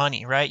is your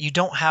money, right? You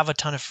don't have a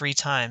ton of free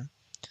time.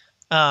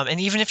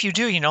 And even if you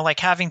do, like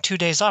having 2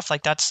 days off,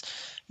 like that's,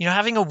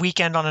 having a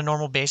weekend on a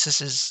normal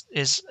basis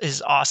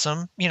is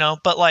awesome,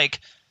 but like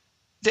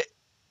that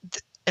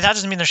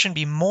doesn't mean there shouldn't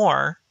be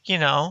more,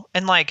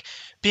 and like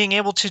being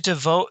able to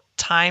devote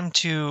time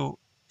to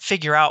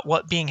figure out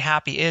what being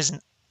happy is.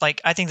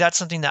 Like, I think that's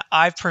something that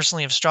I've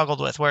personally have struggled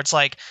with, where it's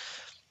like,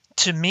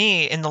 to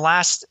me in the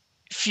last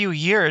few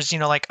years,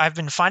 like I've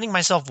been finding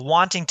myself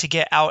wanting to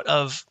get out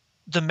of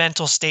the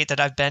mental state that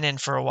I've been in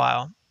for a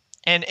while.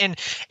 And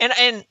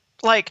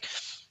like,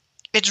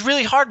 it's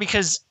really hard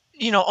because,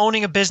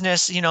 owning a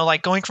business,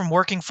 like going from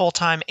working full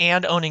time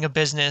and owning a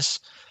business,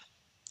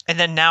 and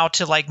then now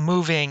to like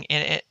moving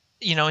in,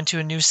 into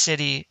a new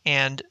city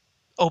and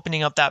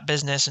opening up that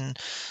business. And,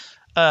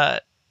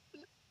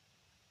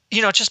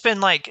 it's just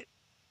been like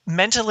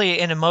mentally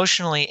and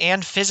emotionally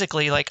and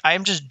physically, like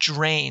I'm just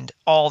drained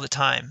all the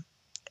time.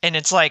 And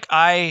it's like,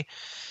 I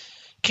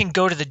can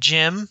go to the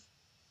gym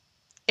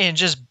and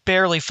just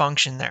barely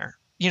function there.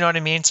 You know what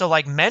I mean? So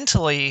like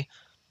mentally,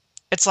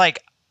 it's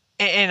like,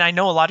 and I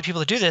know a lot of people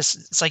that do this,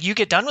 it's like you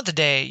get done with the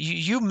day,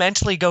 you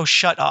mentally go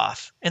shut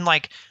off. And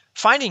like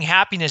finding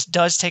happiness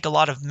does take a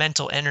lot of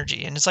mental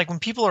energy. And it's like when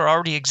people are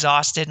already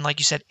exhausted and, like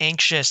you said,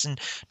 anxious and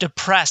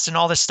depressed and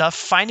all this stuff,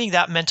 finding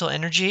that mental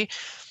energy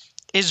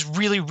is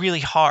really, really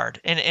hard.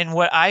 And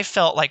what I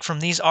felt like from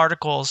these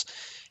articles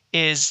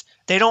is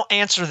they don't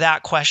answer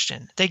that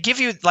question. They give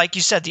you, like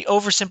you said, the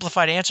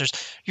oversimplified answers.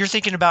 You're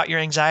thinking about your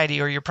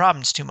anxiety or your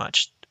problems too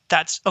much.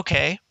 That's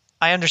okay.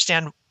 I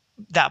understand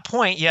that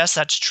point. Yes,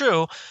 that's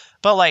true.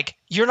 But like,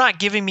 you're not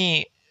giving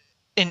me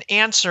an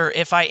answer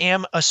if I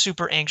am a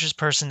super anxious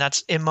person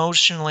that's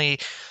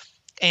emotionally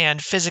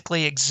and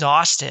physically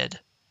exhausted.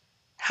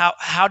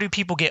 How do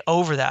people get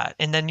over that?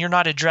 And then you're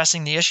not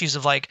addressing the issues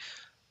of like,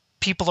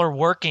 people are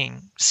working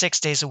 6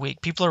 days a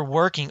week. People are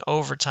working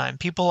overtime.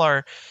 People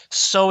are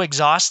so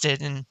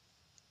exhausted, and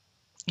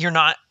you're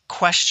not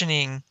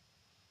questioning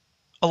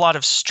a lot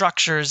of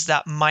structures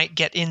that might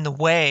get in the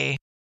way.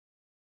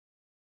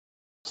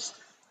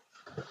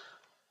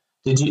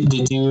 Do you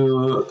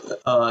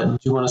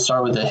want to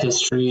start with the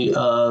history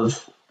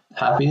of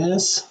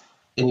happiness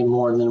any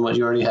more than what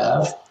you already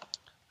have?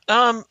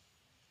 Yeah,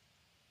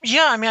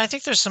 I mean, I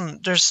think there's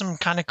some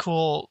kind of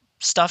cool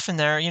stuff in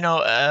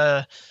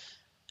there.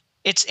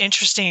 It's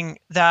interesting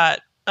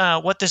that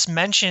what this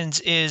mentions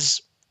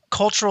is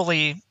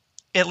culturally,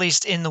 at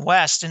least in the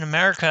West, in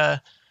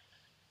America,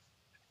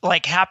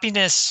 like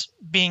happiness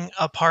being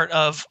a part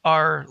of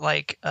our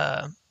like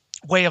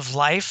way of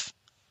life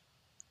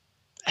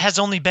has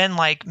only been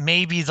like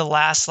maybe the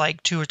last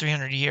like 200 or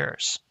 300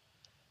 years.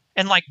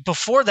 And like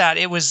before that,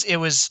 it was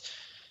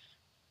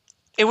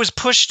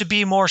pushed to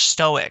be more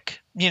stoic.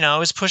 It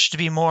was pushed to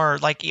be more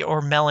like,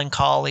 or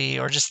melancholy,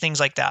 or just things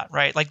like that,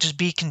 right? Like just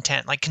be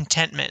content. Like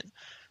contentment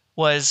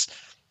was,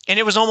 and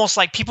it was almost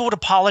like people would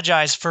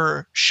apologize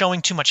for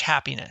showing too much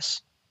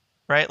happiness,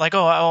 right? Like,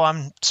 oh,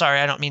 I'm sorry,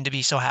 I don't mean to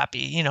be so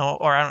happy,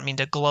 or I don't mean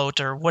to gloat,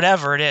 or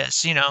whatever it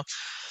is.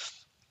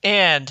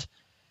 And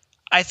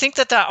I think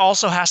that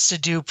also has to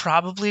do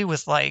probably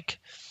with like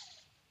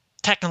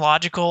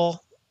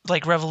technological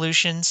like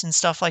revolutions and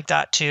stuff like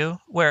that too,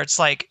 where it's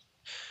like,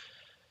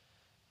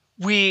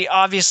 we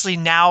obviously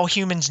now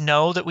humans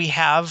know that we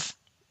have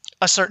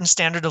a certain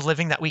standard of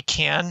living that we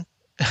can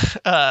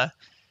uh,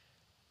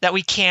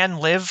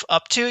 live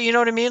up to, you know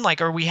what I mean?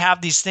 Like, or we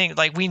have these things,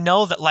 like we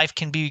know that life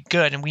can be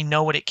good and we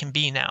know what it can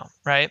be now,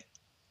 right?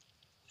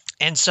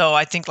 And so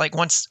I think like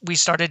once we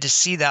started to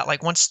see that,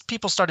 like once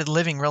people started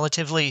living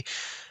relatively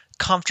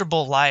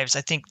comfortable lives,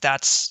 I think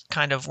that's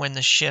kind of when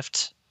the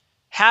shift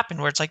happened,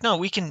 where it's like, no,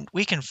 we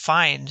can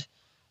find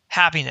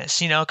happiness,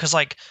 because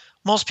like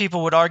most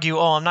people would argue,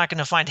 oh, I'm not going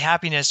to find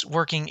happiness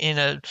working in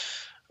a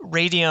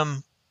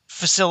radium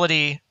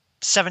facility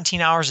 17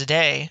 hours a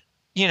day,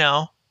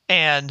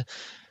 and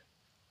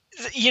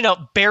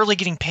barely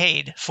getting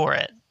paid for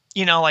it.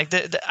 Like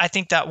I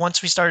think that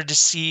once we started to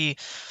see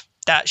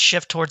that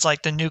shift towards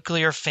like the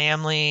nuclear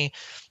family,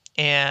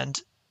 and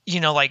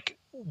like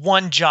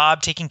one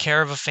job taking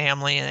care of a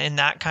family, and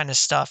that kind of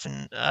stuff,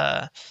 and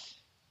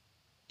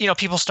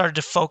people started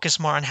to focus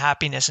more on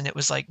happiness, and it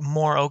was like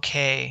more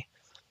okay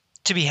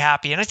to be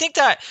happy. And I think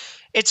that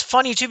it's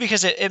funny too,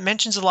 because it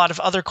mentions a lot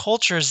of other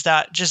cultures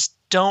that just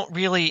don't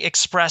really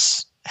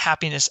express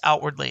happiness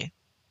outwardly.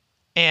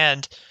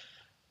 And,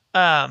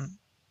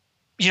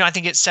 I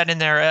think it said in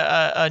there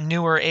a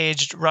newer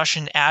aged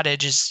Russian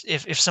adage is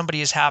if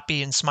somebody is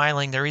happy and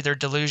smiling, they're either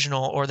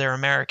delusional or they're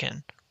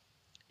American.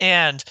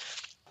 And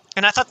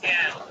I thought,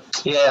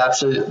 yeah,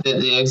 absolutely.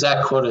 The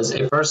exact quote is,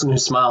 a person who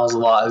smiles a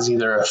lot is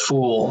either a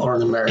fool or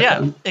an American.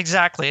 Yeah,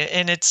 exactly.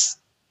 And it's,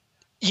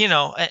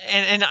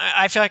 and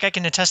I feel like I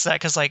can attest to that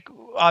because, like,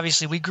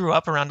 obviously we grew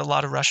up around a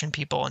lot of Russian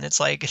people, and it's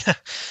like,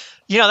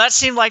 that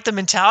seemed like the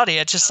mentality.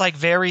 It's just like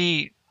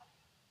very,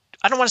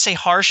 I don't want to say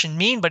harsh and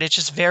mean, but it's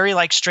just very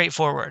like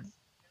straightforward.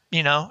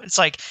 It's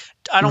like,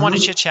 I don't want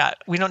to chit chat.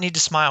 We don't need to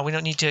smile. We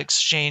don't need to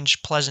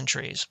exchange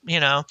pleasantries,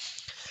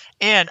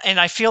 And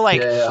I feel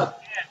like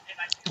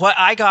what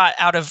I got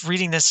out of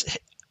reading this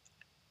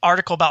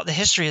article about the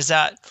history is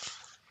that,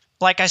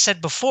 like I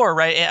said before,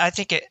 right, I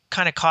think it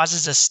kind of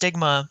causes a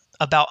stigma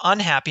about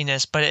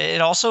unhappiness, but it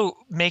also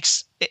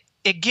makes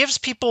it gives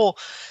people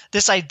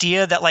this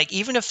idea that, like,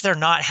 even if they're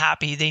not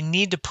happy, they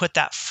need to put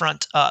that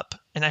front up.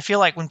 And I feel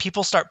like when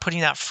people start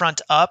putting that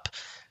front up,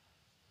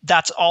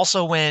 that's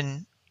also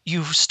when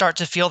you start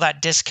to feel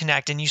that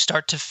disconnect and you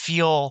start to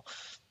feel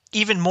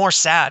even more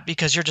sad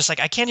because you're just like,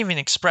 I can't even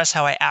express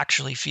how I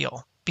actually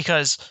feel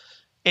because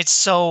it's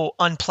so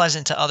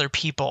unpleasant to other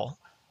people,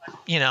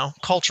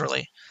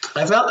 culturally.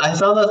 I found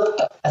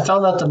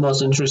that the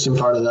most interesting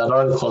part of that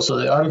article. So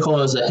the article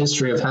is A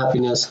History of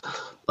Happiness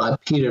by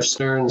Peter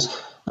Stearns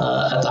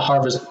at the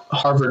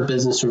Harvard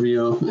Business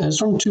Review. It's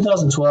from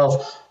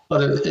 2012,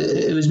 but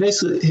it was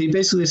he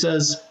basically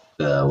says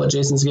what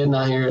Jason's getting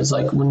at here is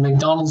like, when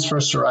McDonald's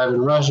first arrived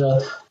in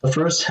Russia, the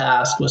first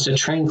task was to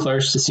train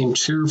clerks to seem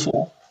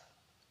cheerful.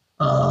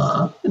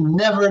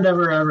 Never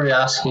ever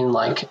asking,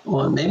 like,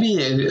 well,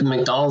 maybe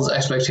McDonald's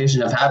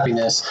expectation of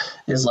happiness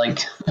is like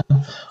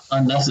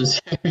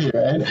unnecessary,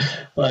 right?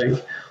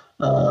 Like,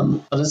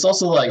 but it's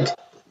also like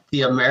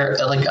the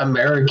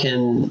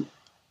American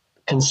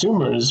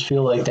consumers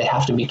feel like they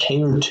have to be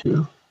catered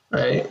to,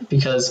 right?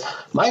 Because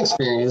my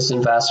experience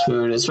in fast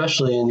food,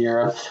 especially in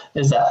Europe,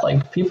 is that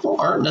like people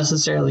aren't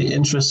necessarily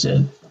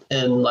interested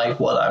in like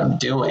what I'm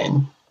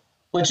doing.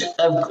 Which,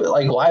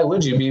 like, why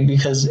would you be?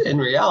 Because in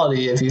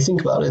reality, if you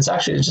think about it, it's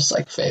actually just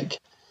like fake.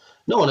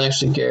 No one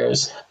actually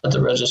cares at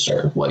the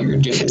register what you're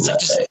doing that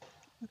day.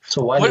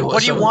 So what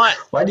do you want?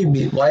 Why do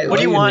you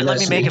want? Let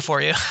me make it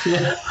for you.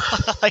 Yeah.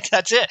 Like,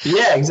 that's it.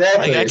 Yeah,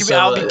 exactly. Like,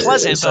 I'll be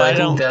pleasant, but I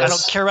don't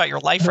care about your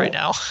life right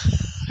now.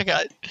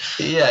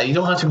 Yeah, you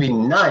don't have to be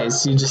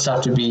nice. You just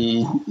have to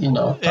be,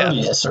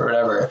 courteous or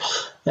whatever.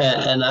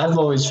 And I've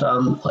always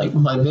found, like,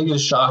 my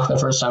biggest shock the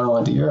first time I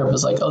went to Europe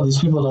was like, oh, these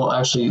people don't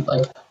actually,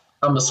 like,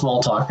 I'm a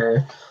small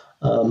talker.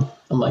 I'm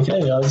like,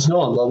 hey, how's it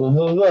going? Blah, blah,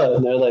 blah, blah.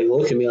 And they're like,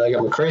 look at me like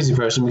I'm a crazy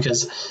person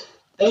because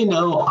they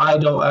know I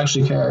don't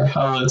actually care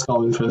how it's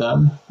going for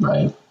them,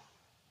 right?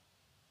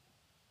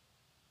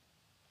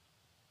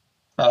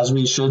 As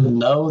we should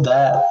know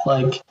that,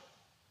 like,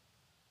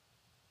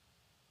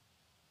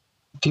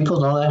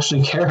 people don't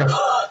actually care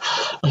about,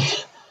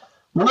 like,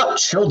 we're not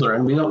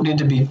children. We don't need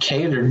to be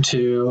catered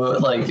to.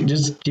 Like,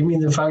 just give me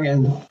the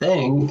fucking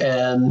thing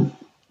and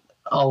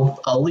I'll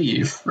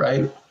leave,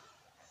 right?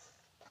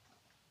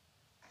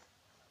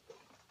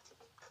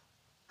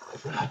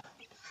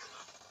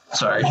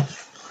 Sorry,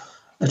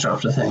 I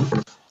dropped a thing.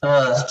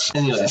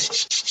 Anyway,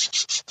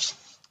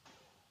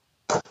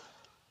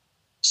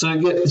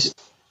 so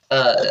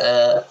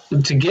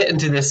to get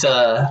into this,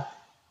 to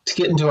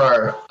get into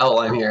our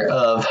outline here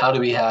of how to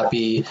be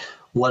happy,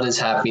 what is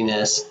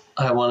happiness,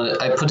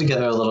 I put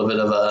together a little bit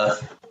of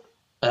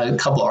a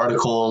couple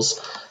articles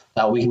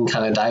that we can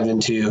kind of dive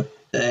into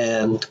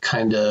and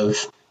kind of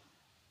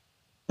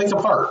think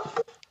apart.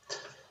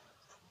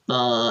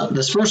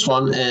 This first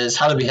one is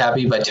How to Be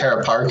Happy by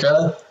Tara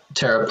Parker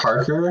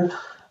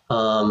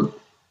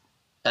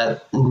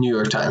at New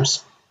York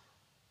Times.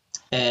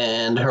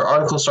 And her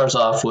article starts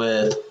off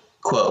with,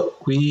 quote,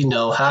 "We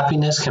know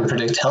happiness can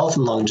predict health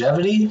and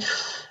longevity,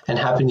 and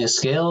happiness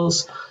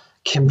scales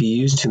can be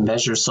used to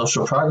measure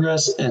social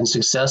progress and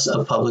success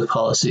of public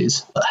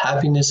policies. But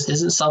happiness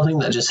isn't something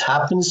that just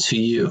happens to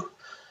you.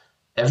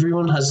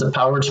 Everyone has the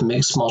power to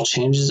make small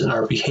changes in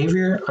our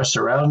behavior, our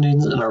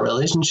surroundings, and our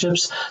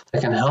relationships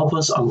that can help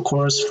us on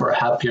course for a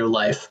happier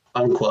life,"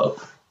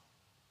 unquote.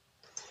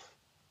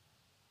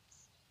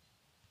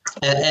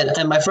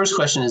 And my first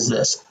question is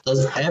this: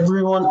 does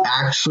everyone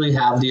actually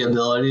have the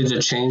ability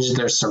to change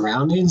their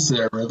surroundings,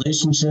 their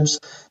relationships,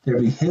 their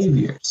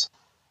behaviors?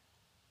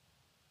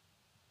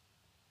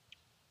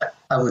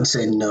 I would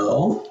say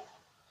no.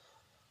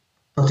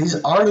 But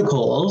these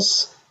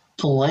articles,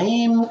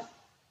 blame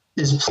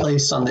is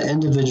placed on the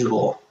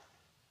individual.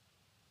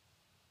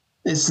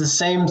 It's the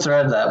same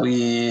thread that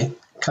we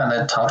kind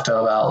of talked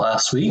about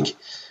last week,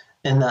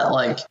 in that,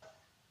 like,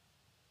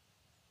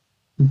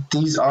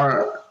 these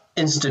aren't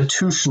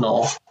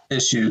institutional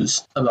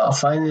issues about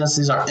finance.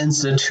 These are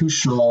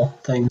institutional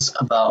things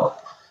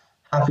about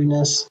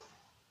happiness,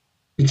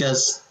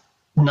 because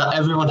not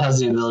everyone has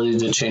the ability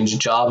to change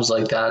jobs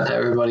like that. Not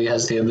everybody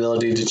has the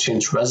ability to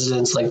change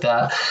residence like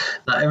that.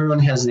 Not everyone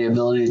has the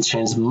ability to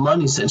change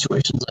money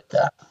situations like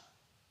that.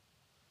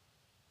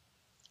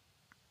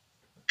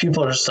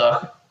 People are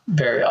stuck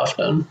very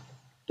often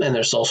in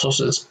their social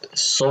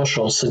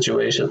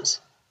situations.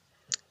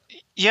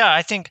 Yeah,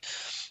 I think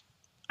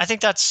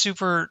that's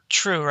super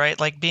true, right?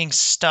 Like being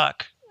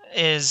stuck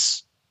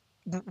is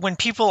when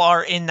people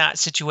are in that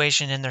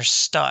situation and they're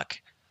stuck,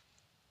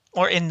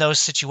 or in those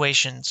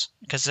situations,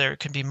 because there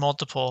could be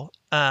multiple,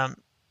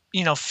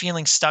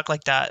 feeling stuck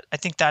like that. I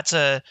think that's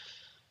a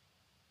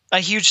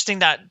huge thing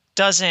that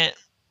doesn't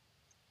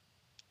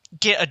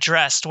get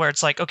addressed, where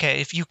it's like, okay,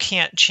 if you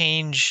can't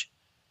change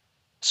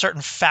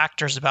certain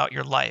factors about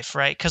your life,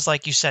 right? Because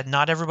like you said,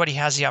 not everybody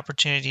has the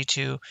opportunity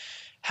to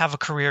have a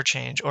career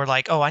change, or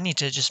like, oh, I need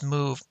to just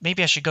move.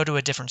 Maybe I should go to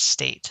a different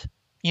state.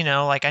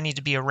 Like I need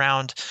to be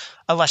around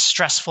a less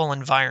stressful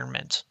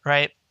environment,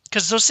 right?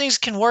 Because those things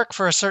can work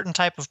for a certain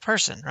type of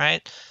person,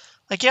 right?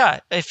 Like, yeah,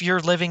 if you're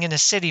living in a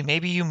city,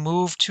 maybe you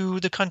move to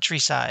the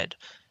countryside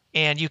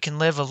and you can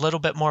live a little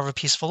bit more of a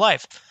peaceful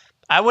life.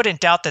 I wouldn't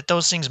doubt that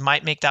those things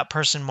might make that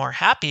person more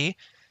happy,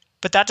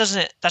 but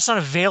that's not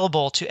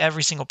available to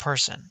every single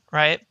person,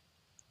 right?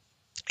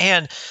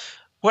 And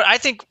what I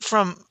think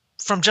from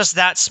just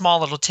that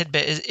small little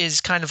tidbit is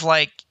kind of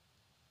like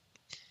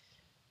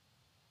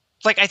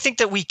I think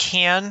that we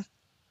can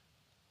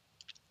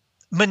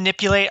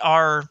manipulate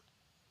our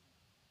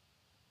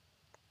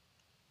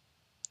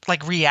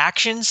like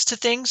reactions to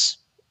things,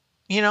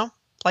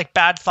 like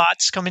bad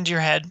thoughts come into your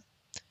head,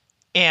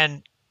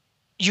 and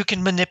you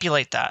can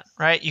manipulate that,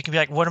 right? You can be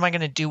like, what am I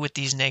going to do with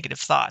these negative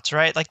thoughts,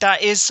 right? Like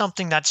that is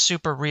something that's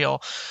super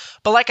real.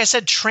 But like I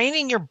said,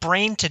 training your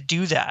brain to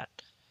do that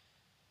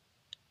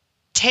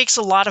takes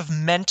a lot of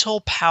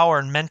mental power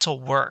and mental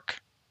work.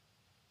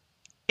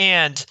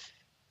 And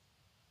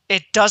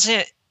it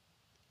doesn't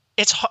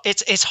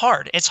it's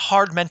hard. It's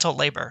hard mental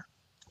labor.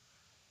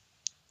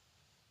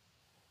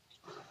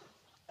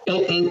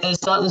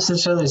 It's not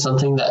necessarily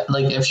something that,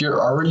 like, if you're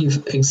already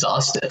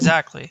exhausted,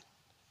 Exactly.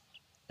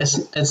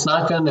 it's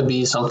not going to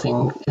be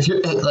something. If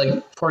you're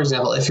like, for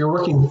example, if you're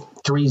working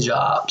 3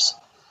 jobs,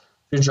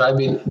 you're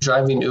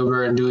driving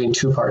Uber and doing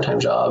 2 part-time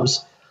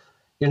jobs,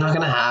 you're not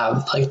going to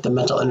have like the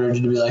mental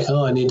energy to be like,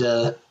 oh, I need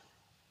to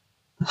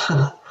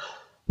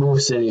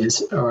move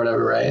cities or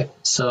whatever, right?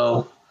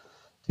 So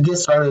to get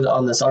started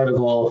on this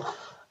article,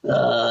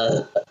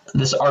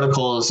 this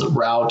article's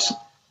route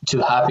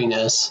to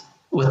happiness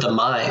with the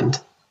mind.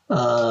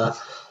 Parker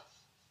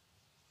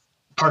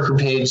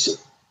Page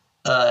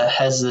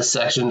has this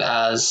section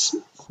as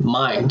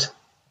mind,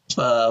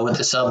 with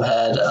the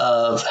subhead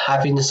of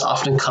happiness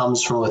often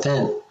comes from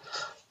within.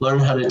 Learn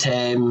how to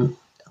tame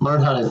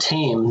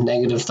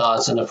negative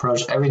thoughts and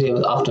approach every day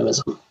with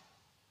optimism.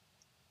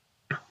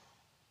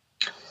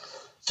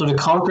 So to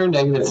conquer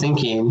negative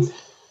thinking,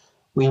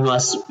 we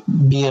must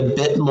be a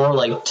bit more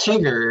like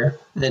Tigger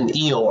than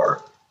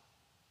Eeyore,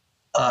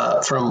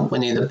 from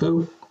Winnie the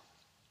Pooh,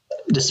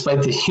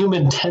 despite the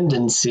human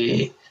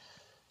tendency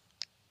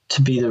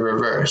to be the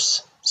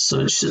reverse.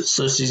 So she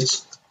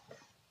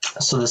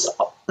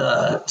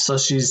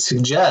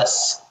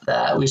suggests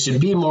that we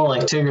should be more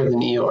like Tigger than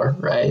Eeyore,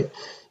 right?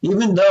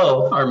 Even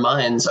though our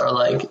minds are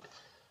like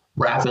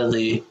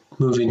rapidly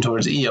moving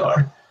towards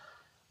Eeyore,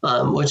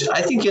 which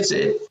I think this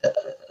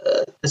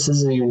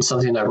isn't even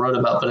something I wrote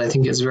about, but I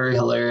think it's very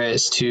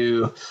hilarious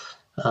to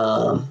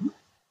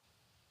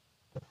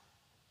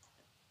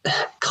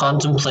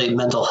contemplate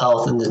mental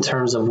health in the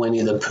terms of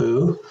Winnie the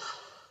Pooh.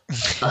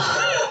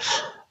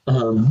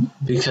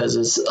 Because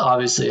it's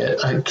obviously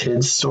a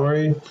kid's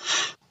story.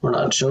 We're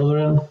not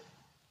children.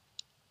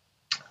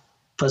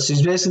 But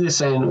she's basically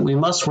saying we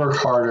must work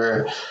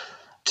harder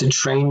to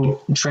train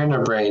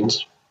our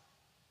brains.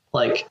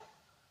 Like,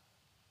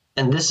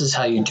 and this is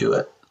how you do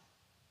it.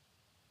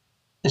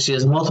 And she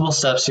has multiple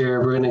steps here.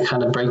 We're going to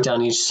kind of break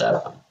down each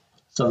step.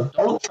 So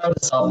don't try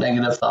to stop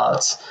negative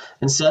thoughts.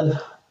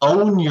 Instead,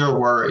 own your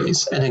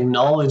worries and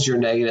acknowledge your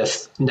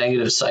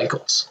negative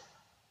cycles.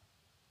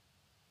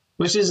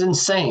 Which is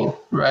insane,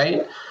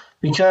 right?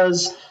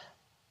 Because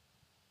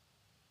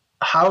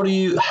how do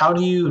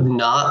you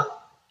not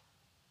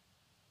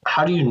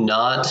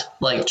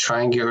like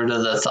try and get rid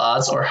of the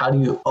thoughts, or how do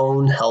you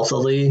own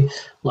healthily,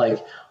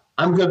 like,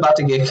 I'm about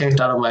to get kicked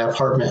out of my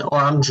apartment, or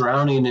I'm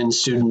drowning in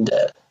student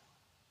debt?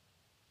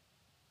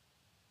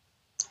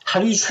 How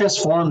do you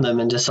transform them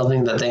into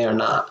something that they are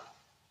not?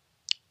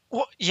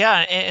 Well, yeah,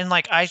 and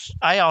like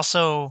I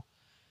also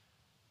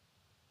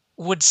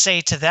would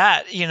say to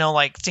that,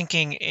 like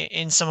thinking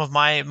in some of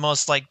my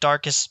most like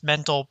darkest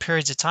mental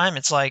periods of time,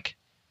 it's like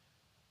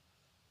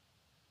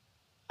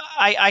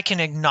I can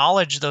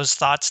acknowledge those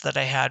thoughts that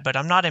I had, but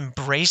I'm not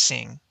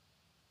embracing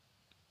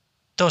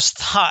those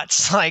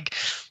thoughts. Like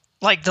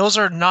those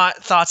are not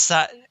thoughts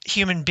that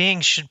human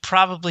beings should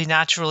probably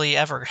naturally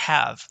ever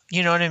have.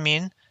 You know what I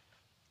mean?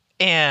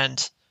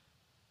 And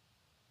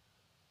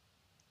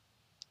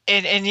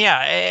yeah,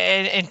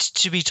 and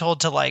to be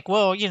told to like,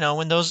 well,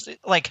 when those,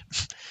 like,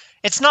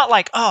 it's not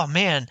like, oh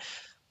man,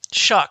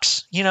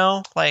 shucks,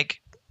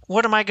 like,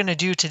 what am I going to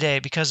do today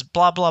because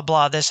blah, blah,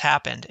 blah, this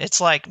happened.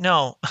 It's like,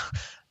 no,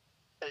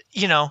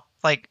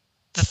 like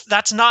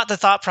that's not the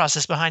thought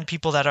process behind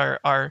people that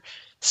are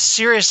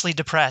seriously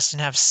depressed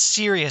and have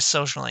serious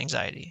social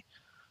anxiety.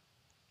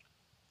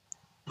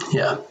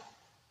 Yeah.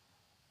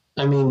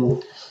 I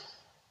mean,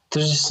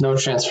 there's just no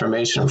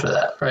transformation for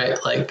that,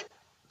 right? Like,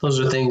 those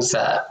are things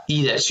that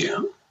eat at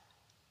you.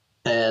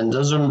 And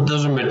those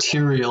are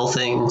material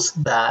things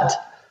that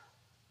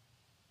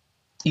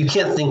you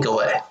can't think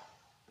away.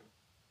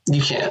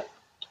 You can't.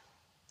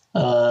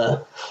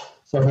 So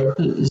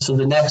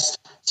the next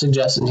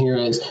suggestion here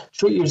is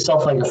treat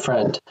yourself like a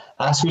friend.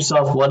 Ask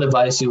yourself what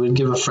advice you would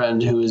give a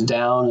friend who is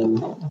down,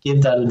 and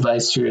give that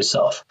advice to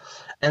yourself.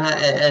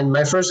 And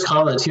my first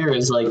comment here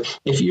is, like,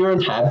 if you're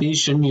unhappy,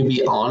 shouldn't you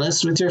be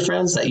honest with your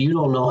friends that you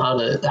don't know how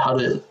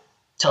to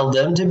tell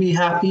them to be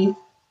happy,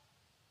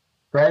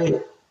 right?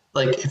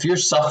 Like, if you're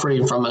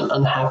suffering from an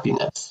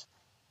unhappiness,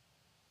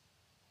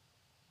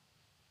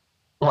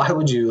 why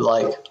would you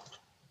lie?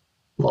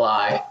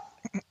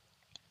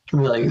 Be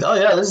like, oh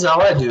yeah, this is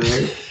how I do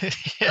it.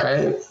 Yeah.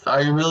 Right?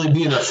 Are you really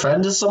being a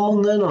friend to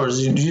someone then, or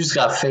you just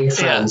got fake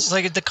friends? Yeah,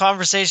 like the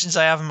conversations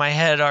I have in my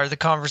head are the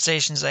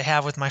conversations I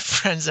have with my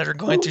friends that are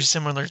going through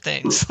similar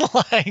things.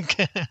 Like,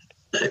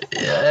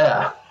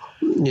 yeah,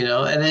 and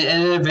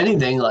if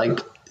anything,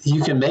 like,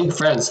 you can make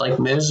friends. Like,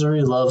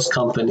 misery loves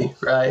company,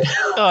 right?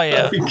 Oh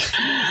yeah.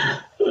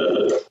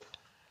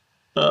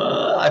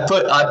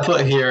 I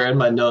put here in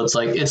my notes,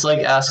 like, it's like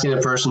asking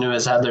a person who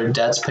has had their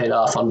debts paid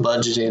off on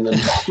budgeting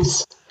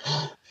advice.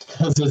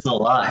 Because it's a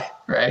lie,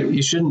 right?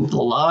 You shouldn't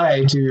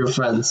lie to your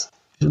friends.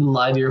 You shouldn't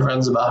lie to your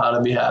friends about how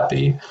to be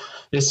happy.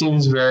 It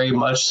seems very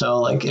much so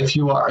like, if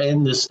you are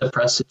in this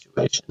depressed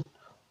situation,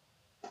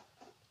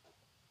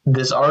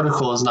 this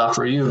article is not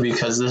for you,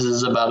 because this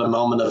is about a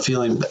moment of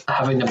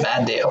having a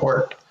bad day at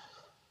work,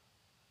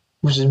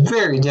 which is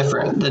very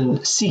different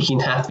than seeking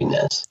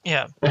happiness.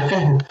 Yeah.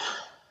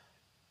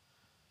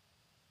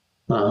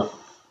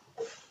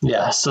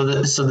 Yeah, so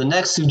the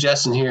next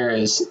suggestion here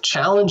is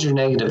challenge your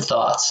negative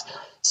thoughts.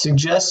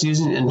 Suggest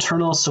using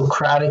internal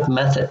Socratic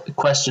method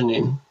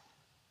questioning,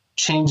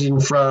 changing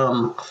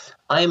from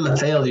I am a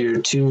failure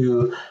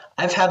to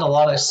I've had a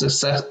lot of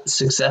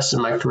success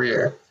in my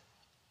career.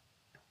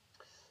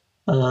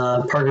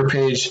 Parker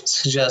Page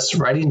suggests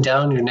writing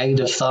down your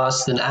negative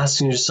thoughts, then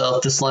asking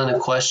yourself this line of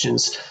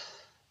questions,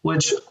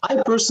 which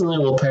I personally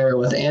will pair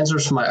with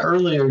answers from my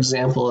earlier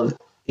example of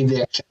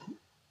eviction.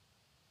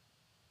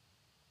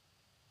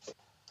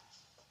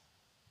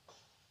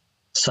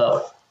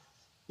 So,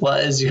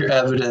 what is your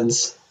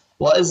evidence?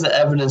 What is the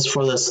evidence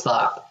for this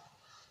thought?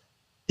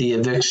 The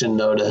eviction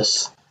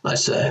notice, I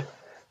say.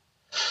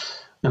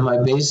 Am I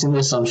basing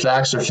this on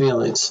facts or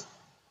feelings?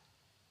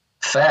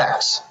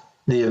 Facts.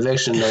 The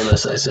eviction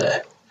notice, I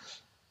say.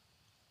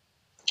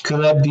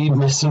 Could I be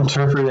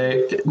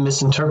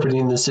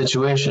misinterpreting the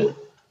situation?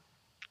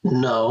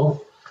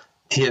 No.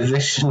 The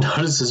eviction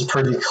notice is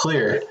pretty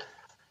clear.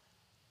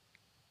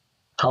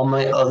 How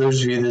might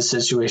others view this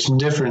situation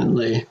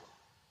differently?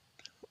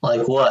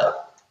 Like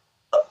what?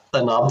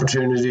 An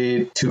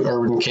opportunity to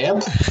urban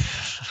camp?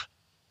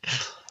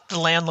 The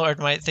landlord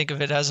might think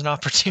of it as an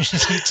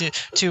opportunity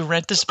to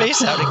rent the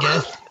space out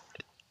again.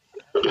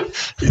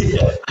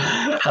 Yeah.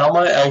 How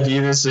might I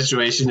view this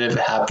situation if it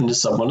happened to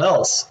someone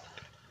else?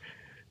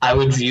 I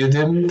would view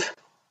them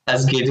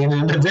as getting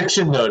an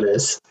eviction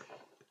notice.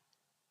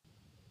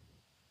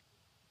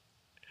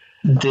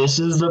 This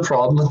is the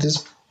problem with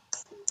these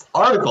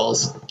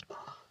articles,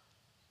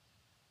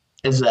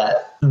 is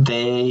that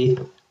they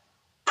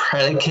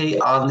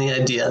predicate on the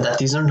idea that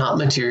these are not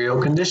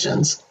material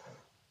conditions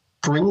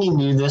bringing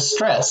you this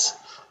stress.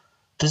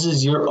 This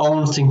is your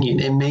own thinking.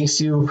 It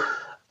makes you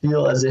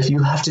feel as if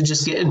you have to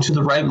just get into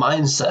the right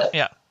mindset.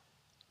 Yeah.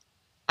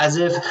 As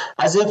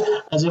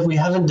if we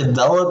haven't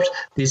developed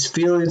these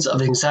feelings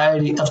of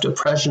anxiety, of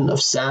depression,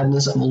 of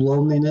sadness, of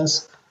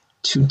loneliness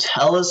to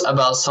tell us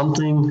about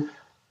something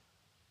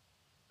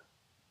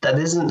that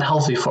isn't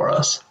healthy for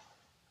us.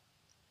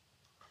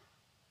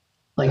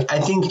 Like, I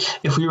think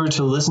if we were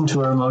to listen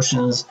to our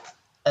emotions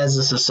as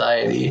a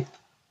society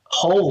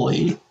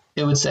wholly,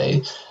 it would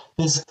say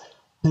this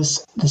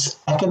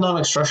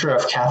economic structure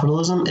of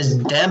capitalism is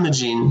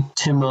damaging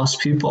to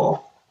most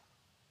people.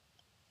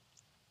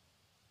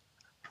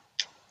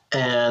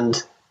 And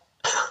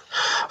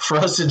for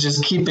us to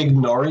just keep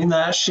ignoring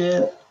that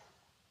shit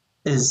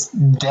is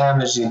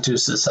damaging to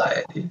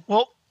society.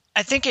 Well,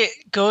 I think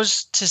it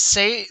goes to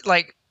say,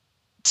 like,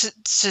 to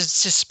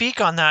speak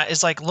on that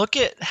is like, look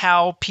at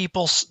how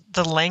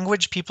the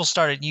language people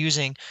started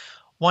using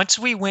once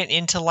we went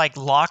into like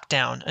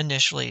lockdown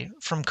initially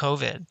from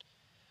COVID.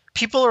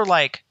 People are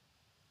like,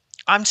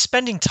 I'm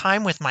spending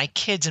time with my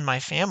kids and my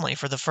family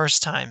for the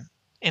first time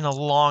in a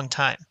long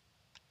time.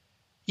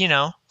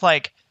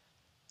 Like,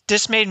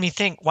 this made me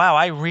think, wow,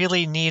 I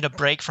really need a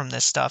break from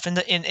this stuff. And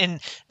in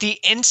the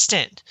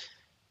instant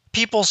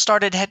people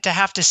started to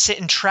have to sit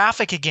in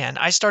traffic again,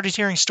 I started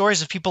hearing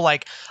stories of people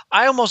like,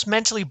 I almost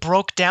mentally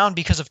broke down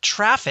because of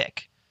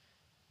traffic.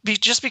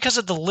 just because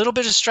of the little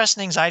bit of stress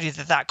and anxiety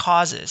that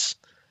causes,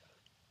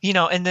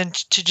 and then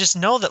to just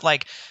know that,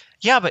 like,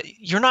 yeah, but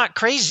you're not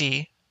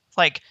crazy.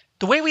 Like,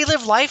 the way we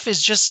live life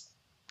is just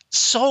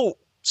so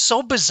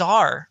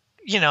bizarre,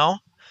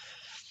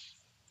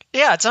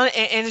 Yeah,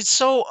 and it's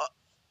so,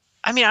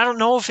 I mean, I don't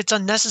know if it's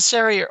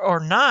unnecessary or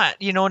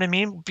not, you know what I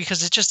mean?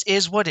 Because it just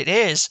is what it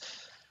is.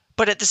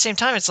 But at the same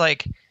time, it's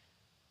like,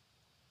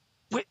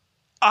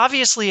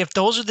 obviously, if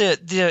those are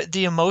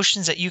the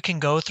emotions that you can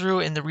go through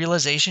and the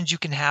realizations you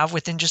can have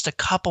within just a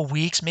couple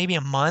weeks, maybe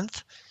a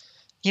month,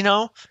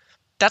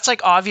 that's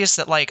like obvious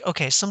that, like,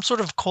 okay, some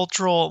sort of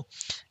cultural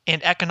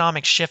and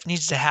economic shift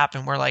needs to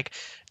happen where, like,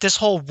 this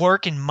whole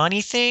work and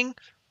money thing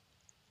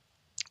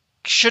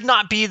should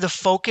not be the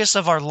focus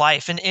of our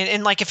life.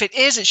 And like, if it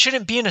is, it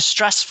shouldn't be in a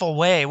stressful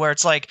way where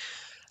it's like,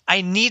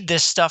 I need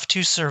this stuff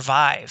to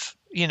survive,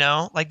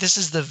 like, this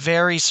is the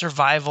very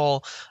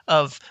survival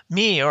of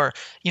me, or,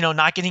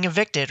 not getting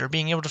evicted, or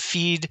being able to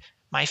feed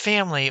my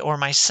family or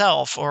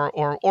myself,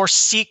 or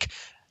seek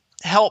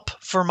help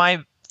for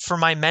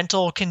my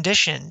mental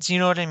conditions. You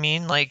know what I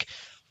mean? Like,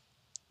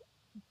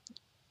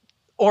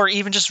 or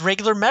even just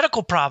regular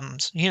medical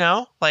problems,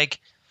 like,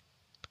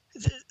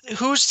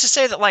 who's to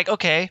say that, like,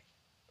 okay,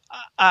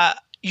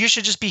 you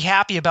should just be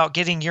happy about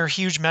getting your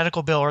huge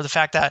medical bill, or the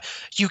fact that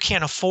you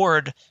can't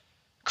afford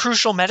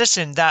crucial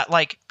medicine that,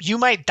 like, you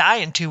might die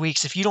in 2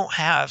 weeks if you don't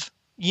have,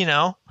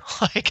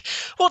 like,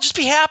 well, just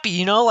be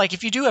happy, like,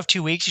 if you do have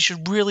 2 weeks, you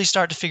should really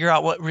start to figure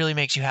out what really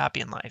makes you happy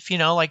in life,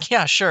 like,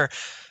 yeah, sure,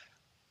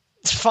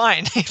 it's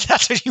fine if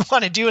that's what you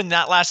want to do in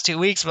that last 2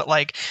 weeks. But,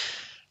 like,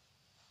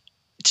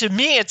 to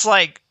me, it's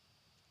like,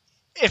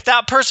 if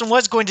that person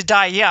was going to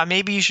die, yeah,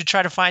 maybe you should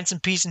try to find some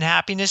peace and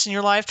happiness in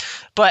your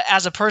life. But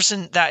as a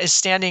person that is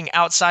standing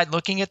outside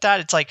looking at that,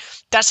 it's like,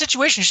 that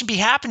situation shouldn't be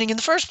happening in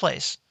the first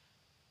place.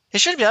 It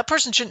shouldn't be. That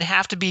person shouldn't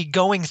have to be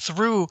going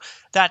through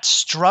that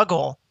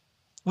struggle.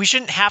 We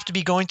shouldn't have to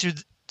be going through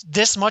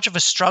this much of a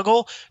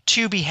struggle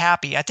to be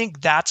happy. I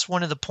think that's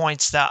one of the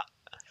points that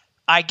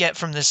I get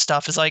from this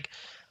stuff, is like,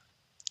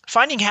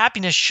 finding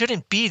happiness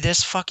shouldn't be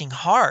this fucking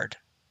hard.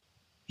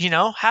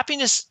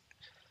 Happiness,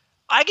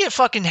 I get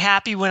fucking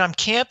happy when I'm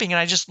camping and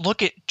I just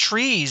look at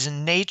trees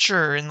and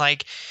nature and,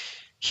 like,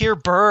 hear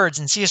birds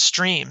and see a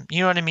stream.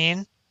 You know what I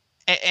mean?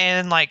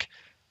 And like,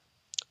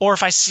 or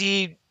if I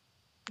see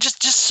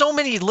just so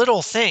many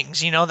little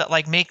things, that,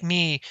 like, make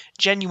me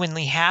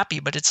genuinely happy.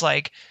 But it's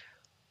like,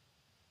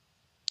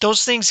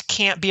 those things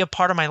can't be a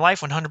part of my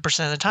life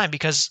 100% of the time,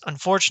 because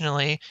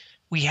unfortunately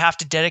we have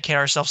to dedicate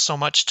ourselves so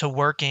much to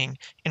working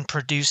and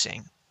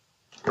producing.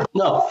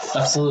 No,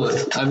 absolutely.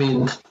 I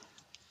mean,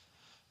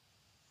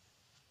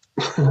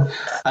 I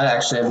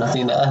actually have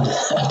nothing to add to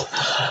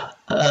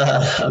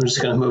that. I'm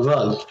just going to move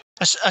on.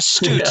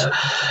 Astute. Yeah.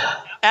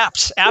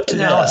 Apt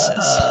analysis.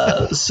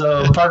 Yeah.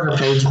 So Parker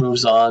Page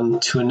moves on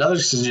to another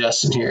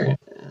suggestion here,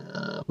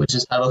 which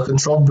is titled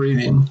Controlled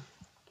Breathing.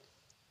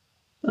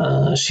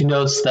 She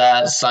notes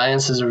that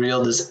science has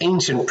revealed this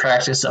ancient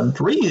practice of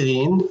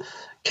breathing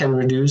can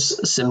reduce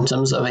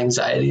symptoms of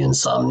anxiety,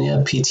 insomnia,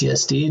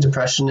 PTSD,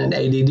 depression, and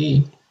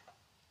ADD.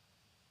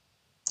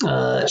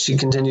 She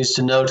continues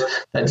to note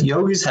that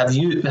yogis have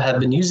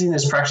been using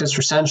this practice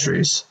for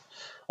centuries.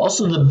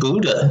 Also, the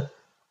Buddha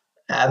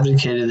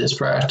advocated this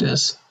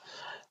practice.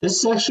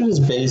 This section is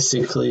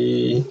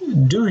basically,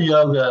 do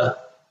yoga,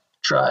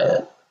 try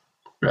it,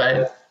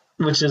 right?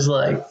 Which is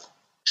like,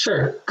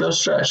 sure, go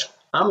stretch.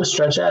 I'm a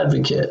stretch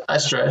advocate. I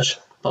stretch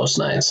most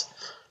nights.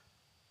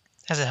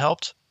 Has it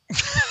helped?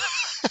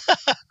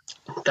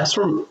 That's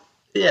from,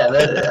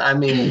 yeah, I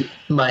mean,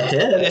 my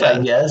hip, yeah. I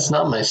guess,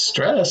 not my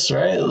stress,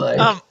 right? Like,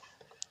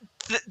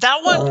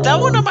 that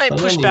one I might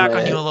push back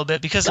on you a little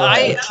bit, because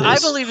I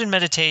believe in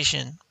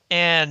meditation,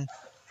 and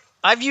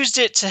I've used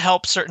it to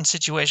help certain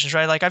situations,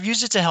 right? Like, I've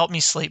used it to help me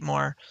sleep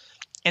more,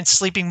 and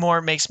sleeping more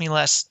makes me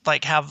less,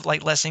 like, have,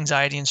 like, less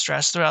anxiety and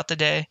stress throughout the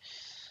day.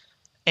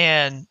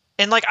 And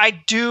like,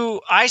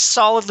 I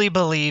solidly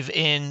believe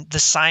in the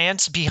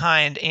science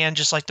behind, and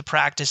just, like, the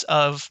practice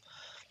of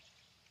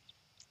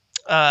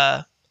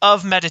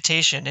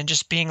meditation, and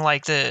just being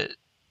like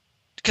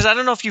because I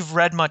don't know if you've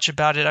read much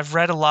about it. I've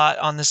read a lot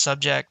on the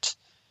subject,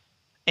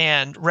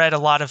 and read a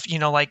lot of,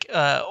 like,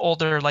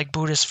 older, like,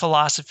 Buddhist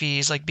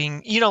philosophies, like,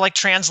 being, like,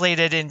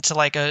 translated into,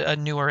 like, a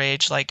newer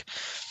age, like,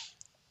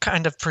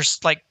 kind of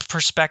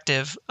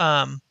perspective.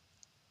 And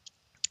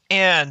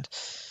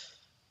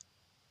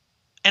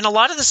a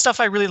lot of the stuff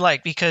I really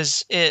like,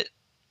 because it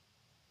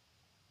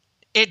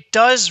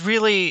does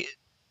really,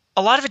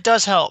 a lot of it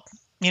does help,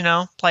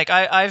 like,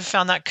 I've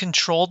found that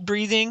controlled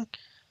breathing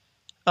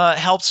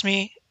helps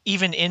me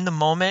even in the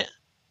moment.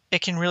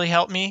 It can really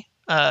help me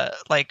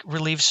like,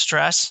 relieve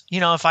stress.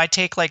 If I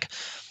take, like,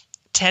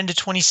 10 to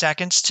 20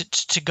 seconds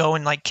to go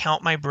and, like,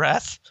 count my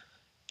breath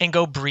and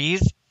go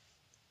breathe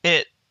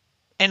it,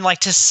 and, like,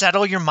 to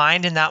settle your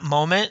mind in that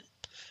moment.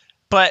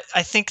 But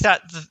I think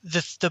that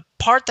the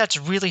part that's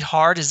really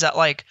hard is that,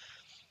 like,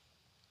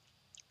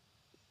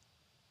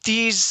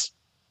 these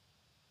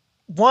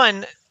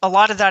one, a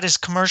lot of that is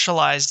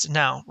commercialized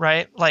now,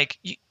 right? Like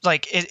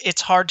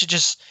it's hard to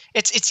just,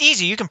 it's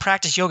easy. You can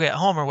practice yoga at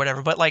home or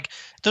whatever, but like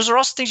those are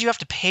also things you have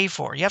to pay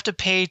for. You have to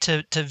pay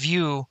to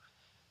view,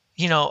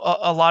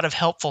 a lot of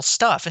helpful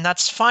stuff. And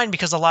that's fine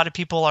because a lot of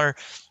people are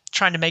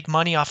trying to make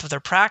money off of their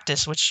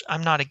practice, which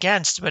I'm not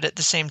against, but at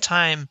the same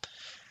time,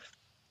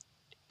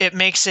 it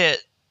makes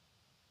it,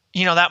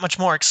 that much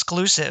more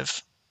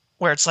exclusive,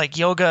 where it's like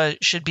yoga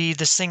should be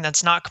this thing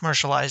that's not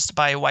commercialized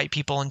by white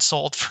people and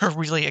sold for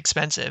really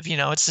expensive.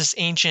 It's this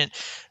ancient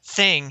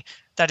thing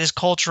that is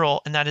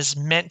cultural and that is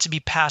meant to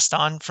be passed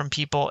on from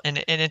people. And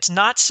it's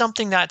not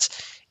something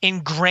that's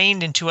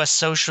ingrained into us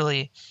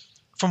socially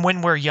from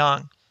when we're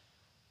young.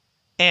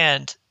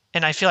 And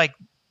I feel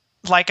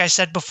like I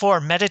said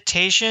before,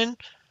 meditation,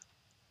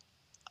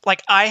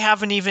 like I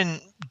haven't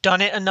even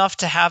done it enough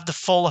to have the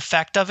full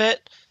effect of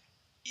it.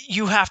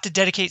 You have to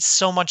dedicate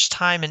so much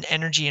time and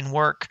energy and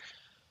work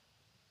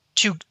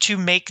to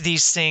make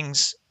these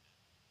things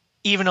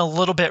even a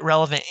little bit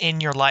relevant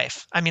in your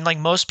life. I mean, like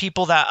most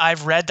people that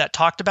I've read that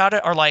talked about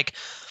it are like,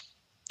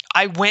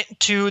 I went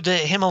to the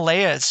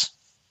Himalayas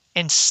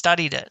and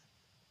studied it,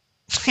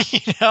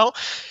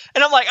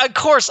 And I'm like, of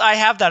course I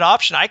have that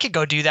option. I could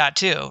go do that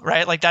too,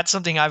 right? Like that's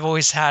something I've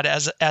always had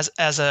as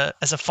a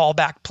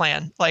fallback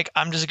plan. Like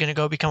I'm just gonna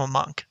go become a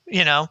monk,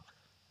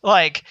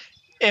 Like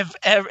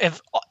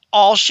if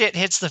all shit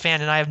hits the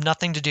fan and I have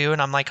nothing to do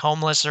and I'm like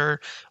homeless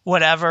or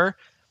whatever,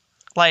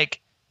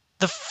 like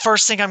the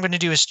first thing I'm going to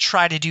do is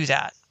try to do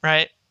that,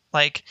 right?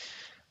 Like,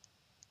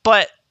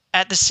 but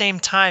at the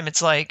same time,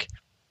 it's like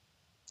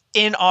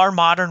in our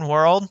modern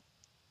world,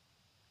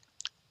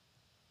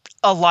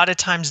 a lot of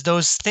times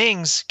those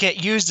things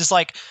get used as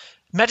like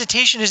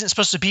meditation isn't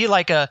supposed to be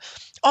like do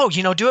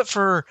it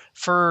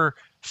for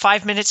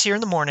 5 minutes here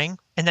in the morning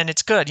and then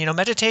it's good.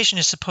 Meditation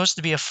is supposed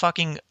to be a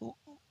fucking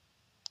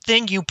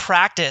thing you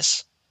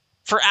practice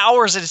for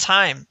hours at a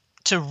time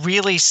to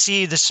really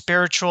see the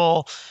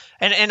spiritual,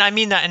 and I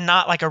mean that in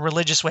not like a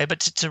religious way, but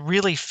to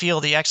really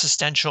feel the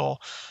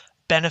existential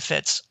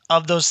benefits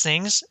of those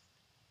things.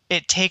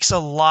 It takes a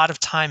lot of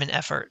time and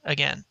effort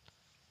again.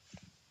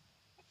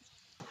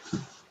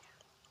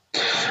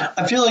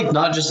 I feel like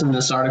not just in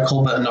this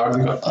article, but in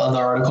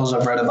other articles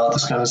I've read about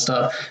this kind of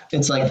stuff,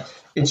 it's like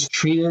it's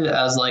treated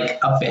as like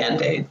a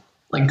Band-Aid.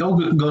 Like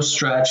go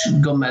stretch,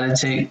 go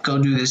meditate,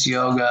 go do this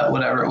yoga,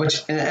 whatever.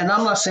 Which, and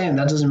I'm not saying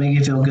that doesn't make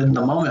you feel good in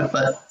the moment,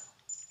 but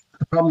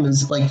the problem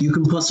is like you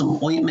can put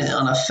some ointment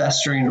on a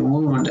festering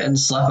wound and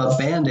slap a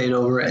Band-Aid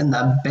over it, and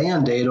that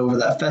Band-Aid over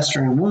that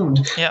festering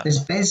wound is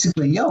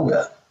basically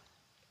yoga.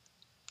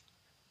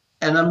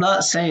 And I'm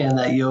not saying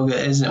that yoga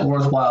isn't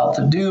worthwhile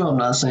to do. I'm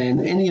not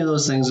saying any of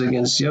those things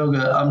against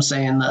yoga. I'm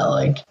saying that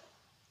like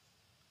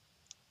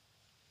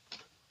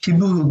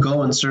people who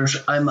go and search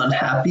 "I'm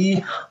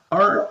unhappy"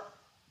 aren't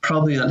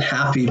probably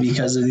unhappy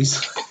because of these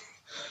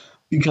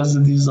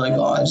like,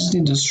 oh, I just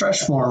need to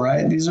stretch more,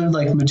 right? These are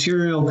like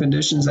material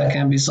conditions that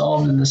can be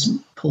solved in this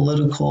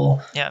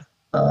political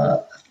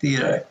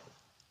theater,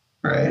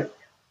 right?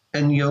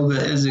 And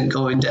yoga isn't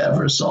going to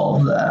ever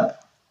solve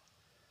that.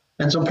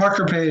 And so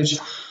Parker Page,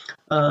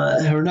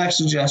 her next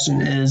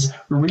suggestion is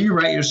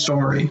rewrite your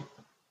story.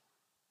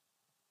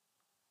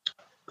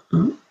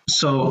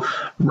 So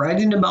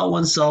writing about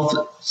oneself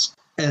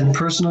and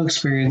personal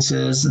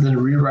experiences, and then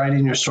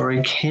rewriting your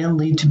story can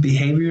lead to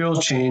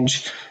behavioral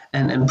change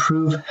and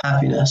improve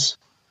happiness.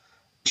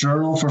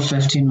 Journal for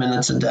 15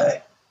 minutes a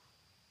day.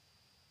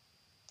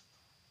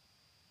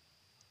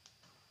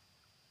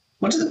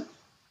 What is it?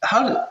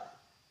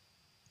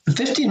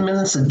 15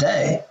 minutes a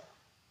day?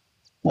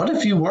 What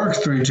if you work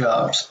 3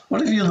 jobs?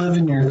 What if you live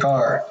in your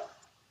car?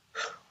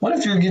 What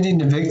if you're getting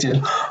evicted?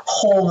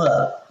 Hold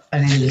up. I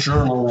need to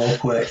journal real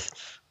quick.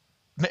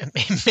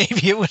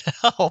 Maybe it would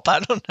help. I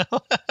don't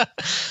know.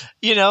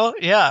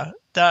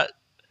 That.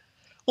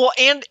 Well,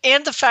 and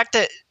the fact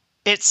that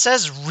it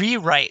says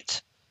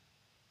rewrite.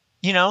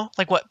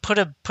 Like what? Put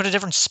a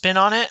different spin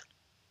on it.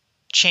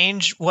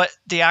 Change what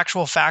the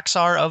actual facts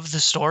are of the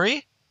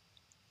story,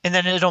 and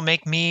then it'll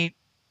make me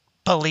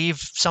believe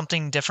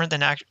something different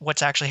than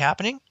what's actually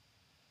happening.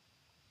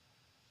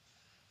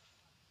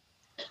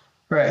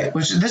 Right,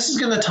 which this is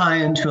going to tie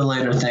into a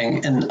later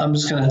thing, and I'm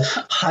just going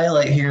to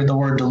highlight here the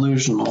word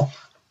delusional,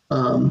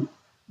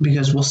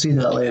 because we'll see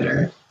that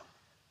later.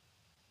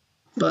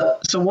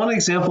 But so one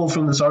example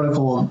from this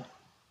article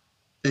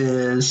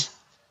is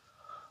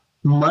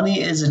money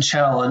is a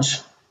challenge,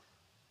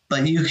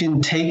 but you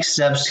can take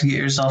steps to get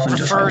yourself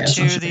into financial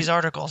shape. Refer to these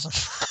articles.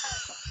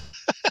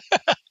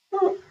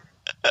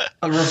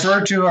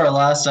 Refer to our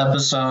last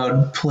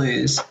episode,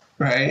 please.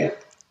 Right.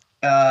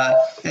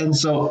 And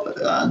so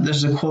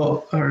there's a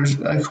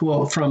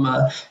quote from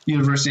a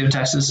University of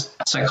Texas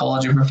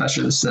psychology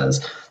professor that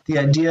says, the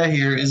idea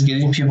here is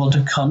getting people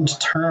to come to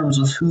terms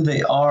with who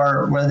they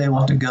are, where they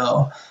want to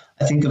go.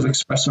 I think of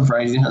expressive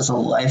writing as a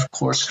life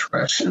course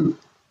correction.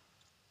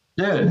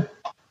 Dude,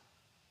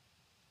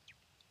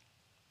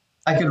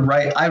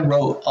 I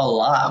wrote a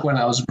lot when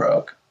I was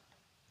broke,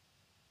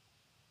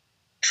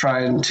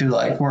 trying to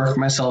like work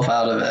myself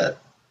out of it.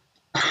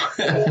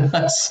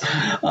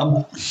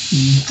 I'm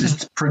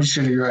just a pretty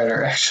shitty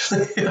writer,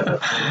 actually,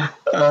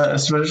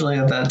 especially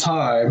at that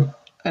time.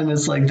 And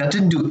it's like, that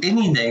didn't do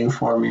anything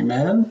for me,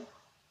 man.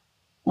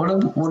 What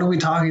are we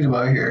talking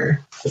about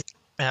here?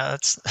 Yeah,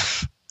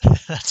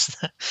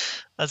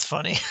 that's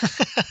funny.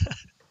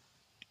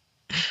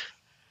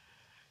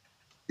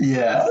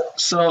 Yeah.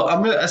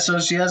 So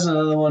she has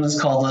another one. It's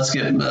called "Let's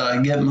Get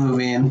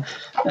Moving,"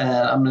 and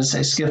I'm gonna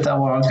say skip that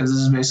one because this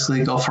is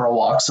basically go for a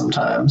walk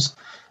sometimes.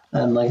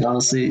 And like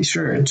honestly,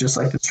 sure, just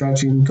like the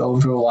stretching, go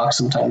for a walk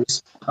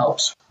sometimes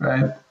helps,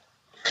 right?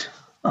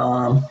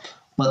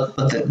 But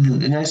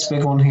the next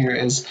big one here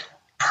is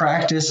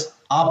practice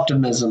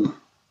optimism.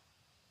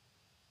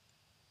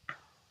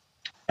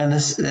 And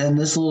this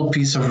little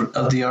piece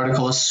of the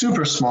article is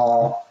super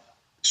small,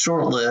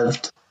 short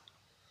lived.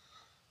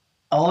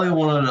 All I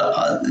wanted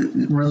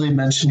to really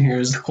mention here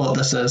is the quote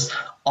that says,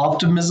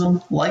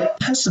 "Optimism, like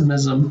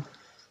pessimism,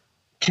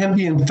 can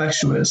be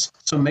infectious.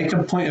 So make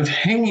a point of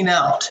hanging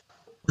out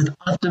with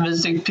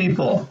optimistic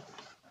people,"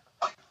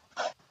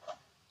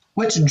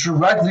 which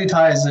directly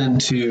ties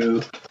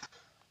into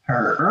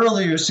her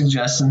earlier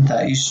suggestion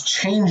that you should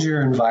change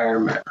your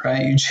environment,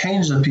 right? You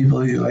change the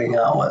people you hang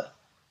out with.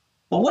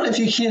 But what if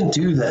you can't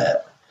do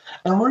that?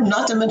 And we're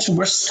not to mention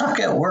we're stuck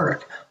at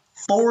work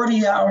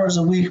 40 hours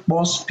a week,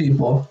 most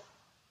people.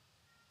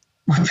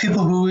 With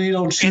people who we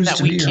don't choose and that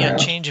to we be can't around.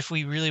 change if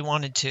we really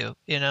wanted to,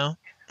 you know?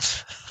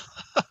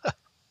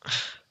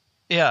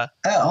 Yeah.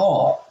 At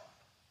all.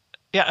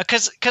 Yeah,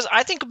 because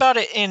I think about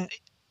it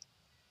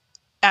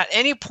at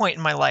any point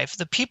in my life,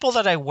 the people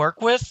that I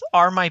work with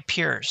are my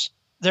peers.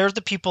 They're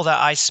the people that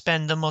I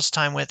spend the most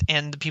time with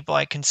and the people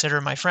I consider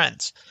my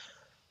friends.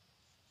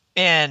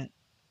 And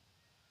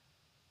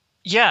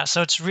yeah,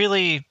 so it's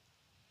really,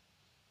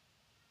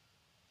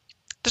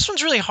 this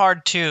one's really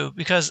hard too,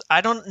 because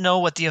I don't know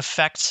what the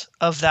effect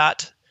of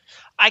that.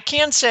 I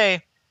can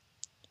say,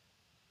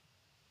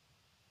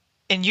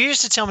 and you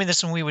used to tell me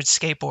this when we would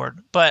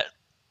skateboard, but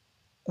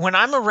when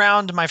I'm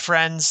around my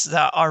friends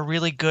that are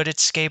really good at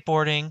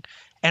skateboarding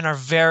and are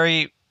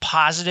very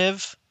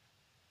positive,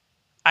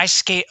 I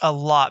skate a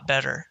lot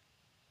better.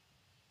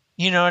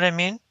 You know what I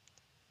mean?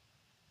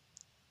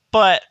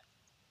 But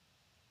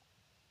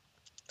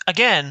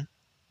again,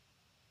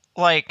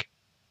 like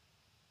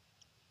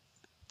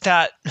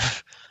that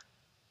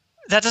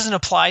that doesn't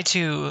apply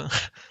to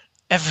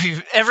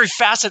every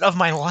facet of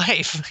my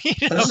life.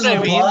 You know what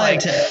I mean?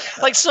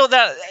 Like so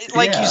that,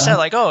 like you said,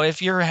 like, oh,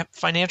 if you're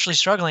financially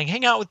struggling,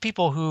 hang out with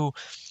people who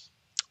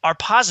are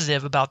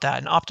positive about that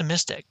and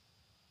optimistic.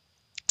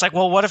 It's like,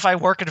 well, what if I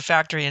work at a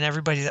factory and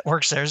everybody that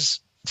works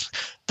there's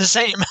the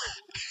same?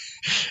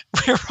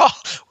 we're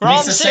all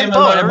in the same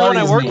boat. Everyone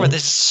I work with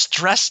is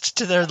stressed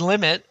to their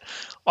limit,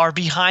 are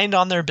behind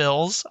on their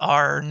bills,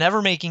 are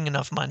never making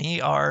enough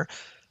money, are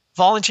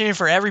volunteering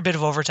for every bit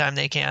of overtime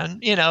they can.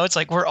 You know, it's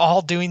like we're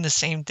all doing the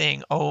same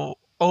thing over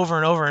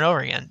and over and over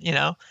again, you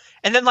know?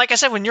 And then, like I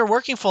said, when you're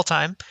working full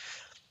time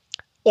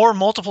or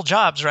multiple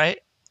jobs, right?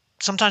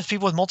 Sometimes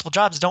people with multiple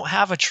jobs don't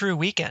have a true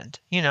weekend,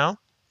 you know?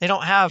 They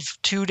don't have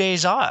 2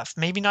 days off,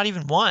 maybe not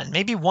even one.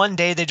 Maybe one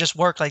day they just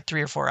work like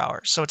 3 or 4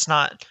 hours. So it's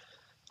not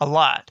a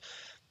lot.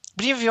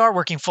 But even if you are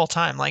working full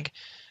time, like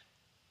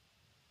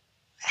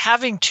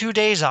having 2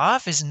 days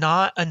off is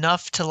not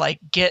enough to like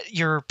get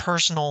your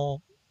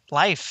personal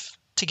life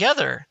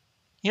together.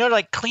 You know, to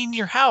like clean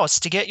your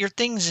house, to get your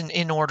things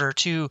in order,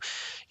 to, you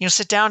know,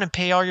 sit down and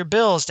pay all your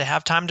bills, to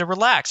have time to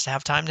relax, to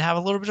have time to have a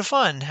little bit of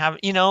fun, have,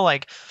 you know,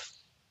 like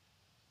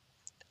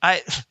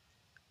I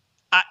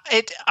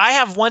I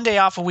have one day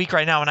off a week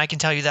right now, and I can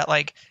tell you that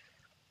like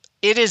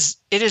it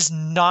is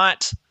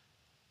not.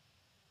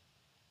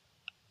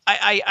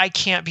 I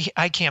can't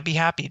be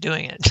happy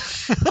doing it.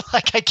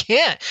 Like I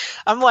can't.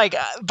 I'm like,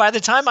 by the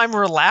time I'm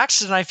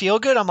relaxed and I feel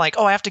good, I'm like,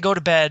 oh, I have to go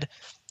to bed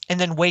and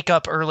then wake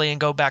up early and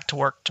go back to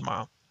work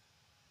tomorrow.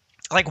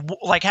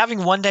 Like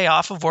having one day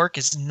off of work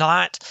is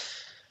not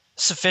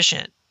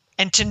sufficient.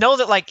 And to know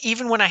that like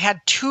even when I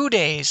had 2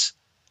 days,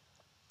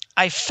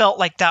 I felt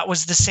like that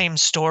was the same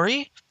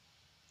story.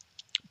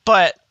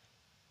 But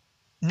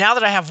now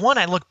that I have one,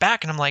 I look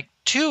back and I'm like,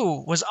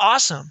 2 was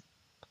awesome.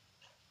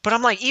 But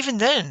I'm like, even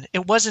then,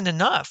 it wasn't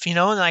enough, you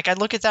know? And like, I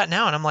look at that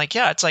now and I'm like,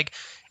 yeah, it's like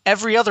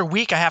every other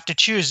week I have to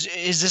choose,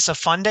 is this a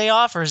fun day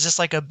off or is this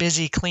like a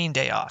busy, clean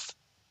day off?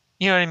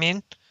 You know what I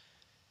mean?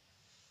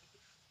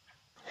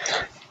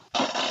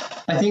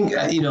 I think,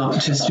 you know,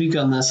 to speak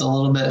on this a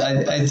little bit,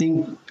 I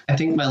think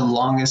my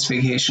longest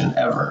vacation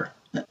ever,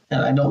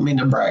 and I don't mean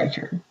to brag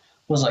here,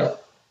 was like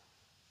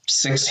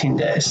 16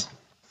 days.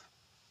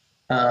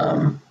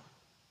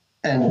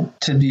 And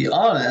to be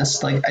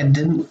honest, like I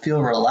didn't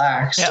feel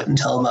relaxed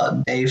until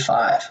about day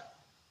 5.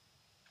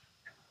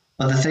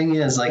 But the thing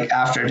is, like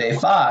after day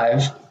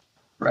 5,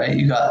 right,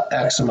 you got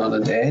X amount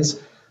of days,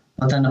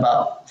 but then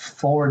about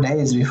 4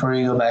 days before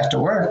you go back to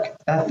work,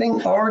 that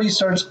thing already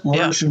starts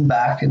lurching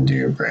back into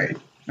your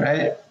brain,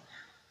 right?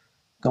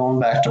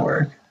 Going back to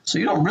work. So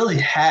you don't really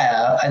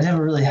have, I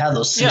never really had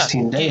those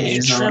 16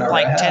 days. You trim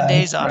like 10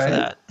 days off of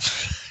that.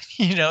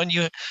 You know, and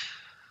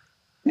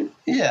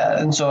Yeah,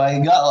 and so I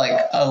got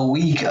like a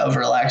week of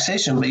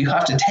relaxation, but you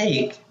have to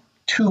take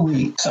 2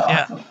 weeks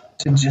off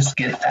to just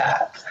get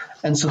that.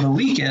 And so the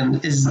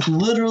weekend is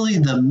literally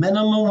the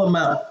minimum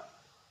amount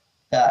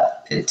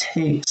that it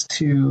takes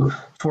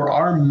for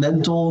our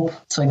mental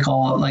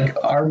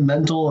our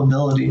mental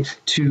ability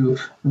to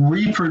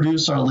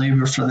reproduce our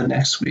labor for the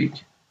next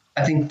week.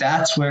 I think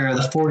that's where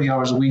the 40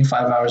 hours a week,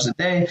 5 hours a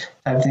day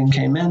type thing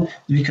came in,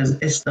 because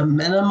it's the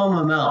minimum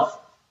amount.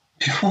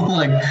 People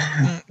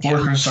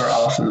workers are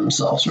off of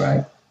themselves,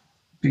 right?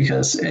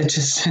 Because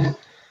it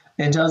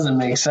doesn't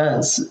make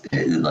sense.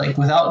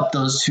 Without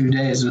those 2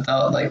 days,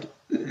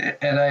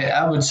 and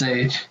I would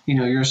say,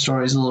 your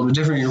story is a little bit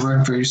different. You're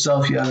working for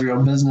yourself. You have your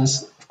own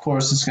business. Of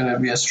course, it's going to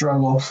be a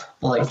struggle.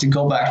 But to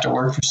go back to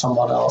work for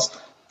someone else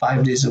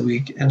 5 days a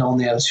week and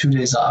only have 2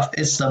 days off,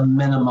 it's the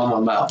minimum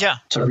amount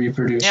to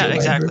reproduce your labor.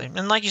 Exactly.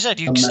 And like you said,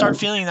 you start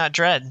feeling that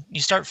dread.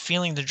 You start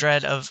feeling the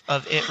dread of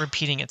it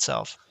repeating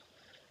itself.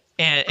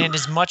 And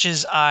as much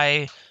as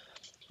I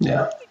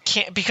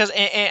can't, because,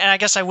 and I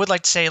guess I would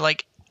like to say,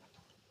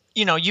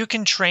 you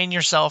can train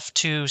yourself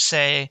to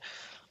say,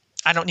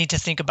 I don't need to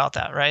think about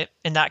that, right?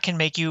 And that can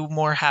make you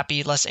more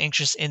happy, less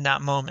anxious in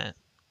that moment,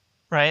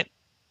 right?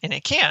 And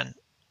it can,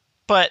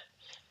 but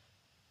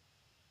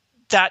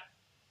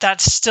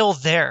that's still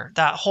there.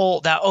 That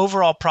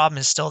overall problem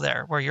is still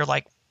there, where you're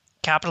like,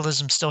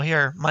 capitalism's still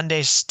here.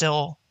 Monday's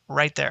still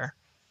right there.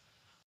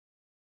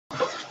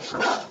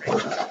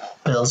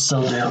 Bills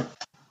still do.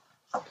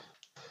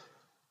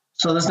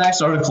 So this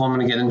next article I'm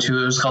going to get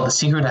into is called "The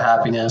Secret to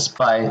Happiness"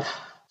 by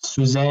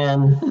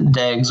Suzanne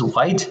Deggs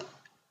White.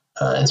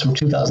 It's from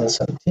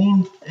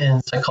 2017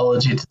 in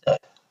Psychology Today.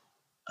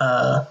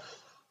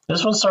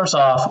 This one starts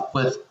off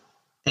with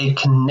a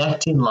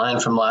connecting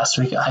line from last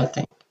week, I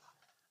think.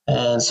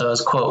 And so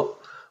it's,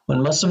 quote,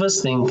 "When most of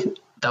us think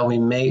that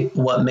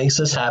what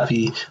makes us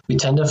happy, we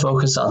tend to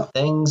focus on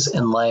things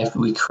in life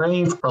we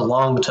crave or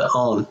long to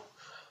own.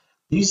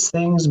 These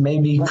things may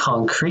be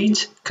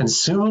concrete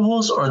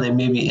consumables, or they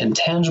may be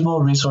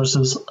intangible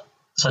resources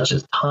such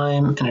as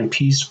time and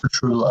peace for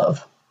true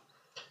love."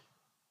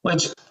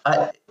 Which,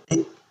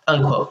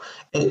 unquote,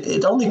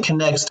 it only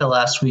connects to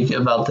last week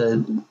about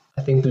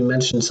I think we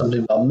mentioned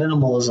something about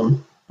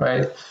minimalism,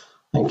 right?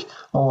 I'm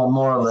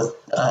more of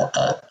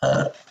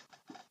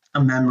a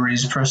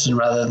memories person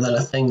rather than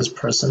a things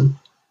person.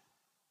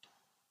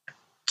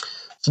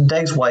 So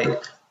Deggs White,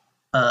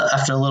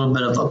 after a little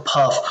bit of a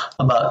puff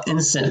about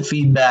instant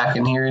feedback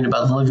and hearing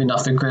about living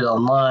off the grid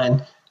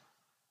online,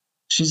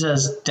 she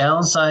says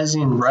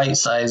downsizing,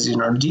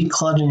 right-sizing, or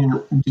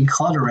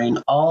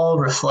decluttering all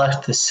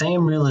reflect the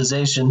same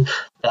realization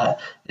that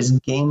is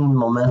gaining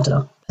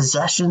momentum.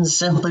 Possessions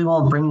simply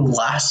won't bring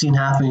lasting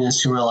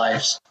happiness to our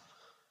lives.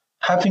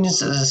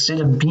 Happiness is a state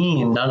of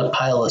being, not a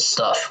pile of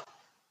stuff.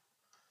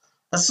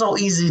 That's so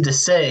easy to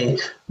say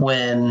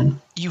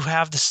when you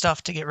have the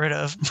stuff to get rid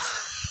of.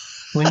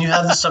 When you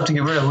have the stuff to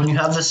get rid of, when you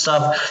have the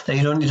stuff that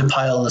you don't need to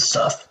pile the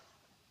stuff.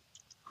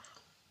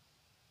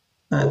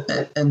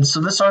 And so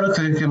this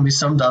article can be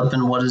summed up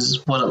in what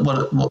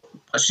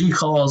she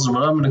calls, and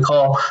what I'm going to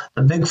call,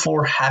 the big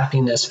 4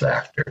 happiness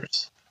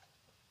factors.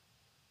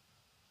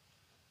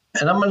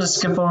 And I'm going to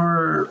skip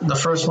over the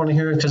first one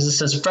here because it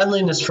says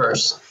friendliness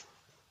first,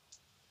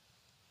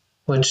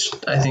 which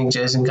I think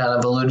Jason kind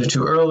of alluded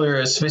to earlier.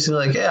 It's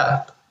basically like,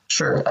 yeah,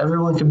 sure,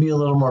 everyone can be a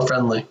little more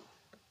friendly.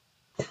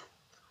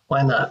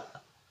 Why not?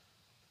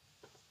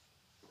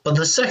 But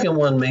the second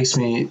one makes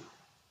me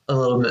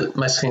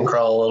my skin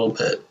crawl a little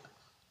bit.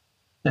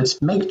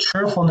 It's make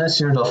cheerfulness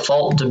your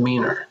default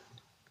demeanor.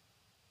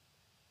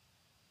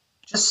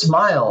 Just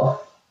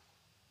smile.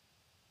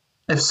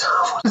 If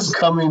someone is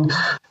coming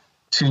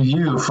to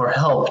you for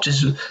help,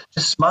 just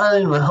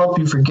smiling will help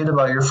you forget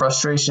about your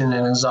frustration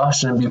and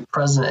exhaustion and be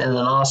present in an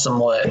awesome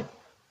way.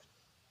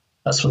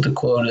 That's what the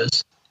quote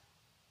is.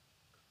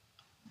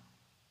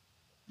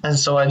 And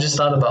so I just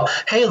thought about,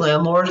 hey,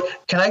 landlord,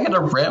 can I get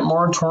a rent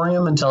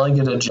moratorium until I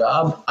get a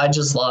job? I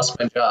just lost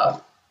my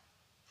job.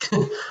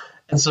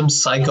 And some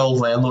psycho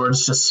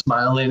landlord's just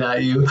smiling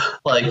at you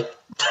like,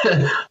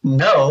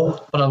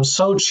 no, but I'm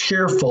so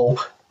cheerful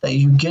that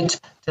you get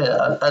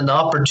an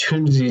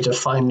opportunity to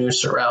find new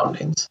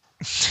surroundings.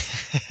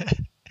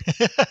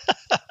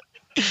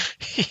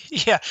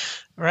 Yeah,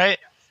 right.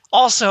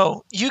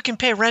 Also, you can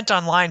pay rent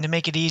online to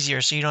make it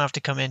easier so you don't have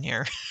to come in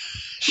here.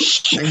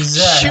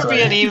 Exactly. Shoot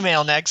me an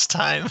email next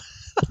time.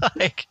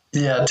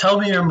 Yeah, tell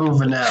me you're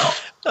moving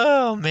out.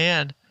 Oh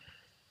man,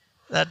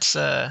 that's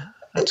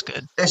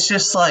good. It's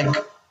just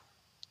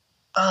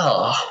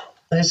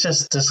it's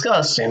just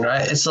disgusting,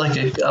 right? It's like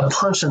a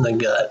punch in the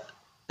gut.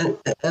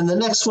 And the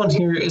next one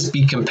here is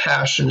be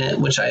compassionate,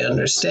 which I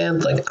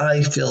understand.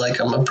 I feel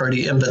like I'm a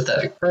pretty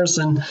empathetic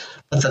person.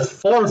 But the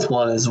fourth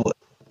one is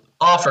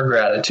offer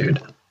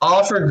gratitude.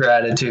 Offer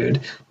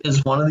gratitude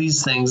is one of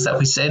these things that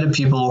we say to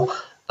people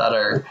that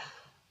are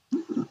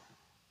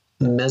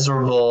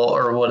miserable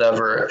or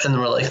whatever, and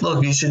we're like,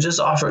 look, you should just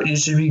offer. You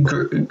should be,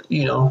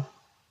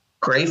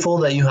 grateful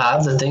that you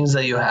have the things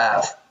that you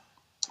have.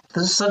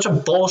 This is such a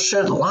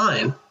bullshit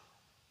line.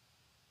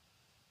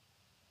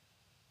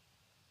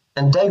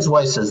 And Deggs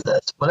White says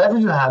this: whatever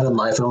you have in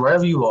life and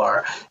wherever you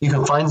are, you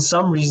can find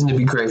some reason to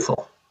be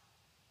grateful.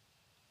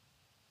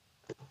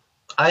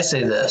 I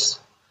say this: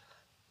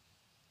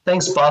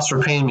 thanks, boss,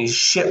 for paying me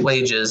shit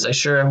wages. I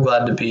sure am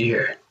glad to be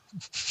here.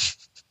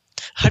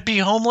 I'd be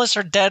homeless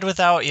or dead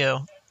without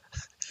you.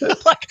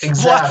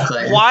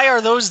 Exactly. Why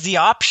are those the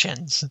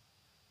options?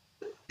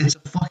 It's a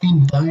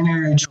fucking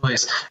binary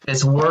choice.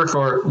 It's work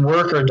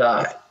or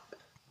die.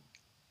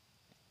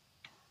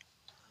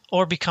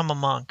 Or become a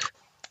monk.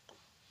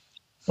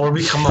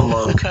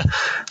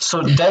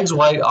 So Deggs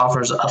White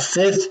offers a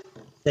fifth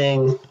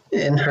thing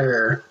in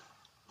her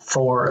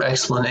 4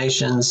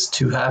 explanations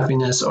to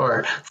happiness,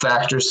 or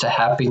factors to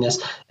happiness.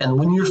 And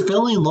when you're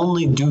feeling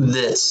lonely, do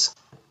this.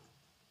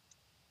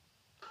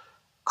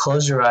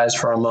 Close your eyes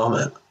for a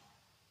moment.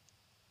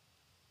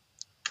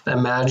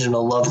 Imagine a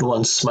loved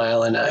one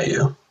smiling at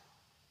you.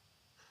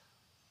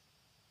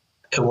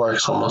 It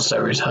works almost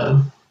every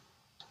time.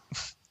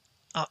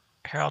 Oh,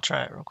 here, I'll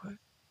try it real quick.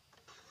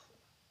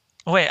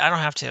 Wait, I don't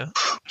have to.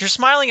 You're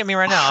smiling at me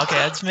right now.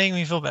 Okay, it's making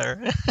me feel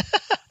better.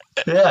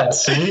 Yeah,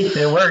 see?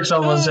 It works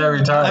almost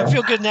every time. I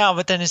feel good now,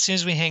 but then as soon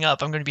as we hang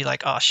up, I'm going to be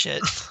like, oh,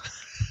 shit.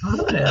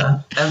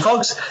 Yeah. And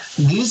folks,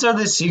 these are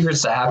the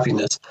secrets to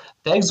happiness.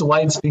 Deggs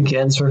White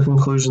begins her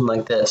conclusion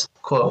like this,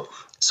 quote,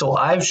 "So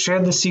I've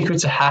shared the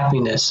secrets of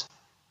happiness.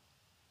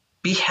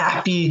 Be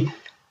happy.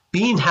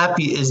 Being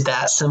happy is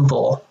that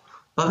simple.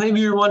 But maybe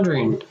you're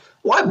wondering,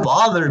 why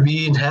bother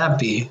being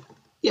happy?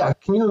 Yeah,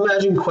 can you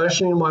imagine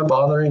questioning why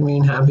bothering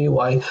being happy,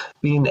 why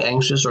being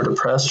anxious or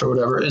depressed or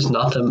whatever is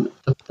not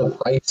the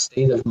right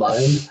state of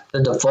mind,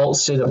 the default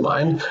state of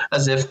mind,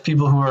 as if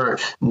people who are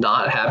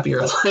not happy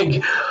are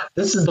like,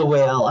 this is the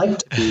way I like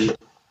to be."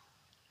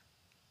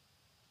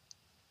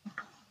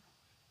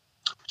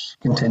 She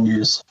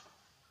continues,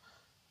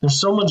 "There's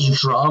so much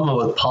drama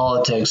with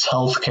politics,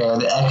 healthcare,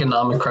 the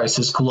economic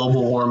crisis,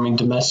 global warming,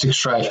 domestic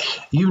strife,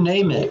 you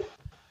name it.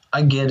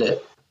 I get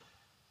it.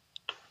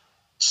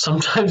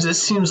 Sometimes it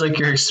seems like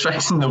you're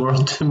expecting the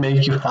world to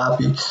make you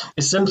happy.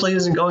 It simply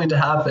isn't going to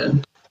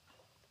happen.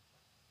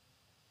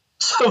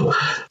 So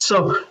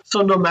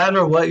no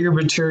matter what your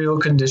material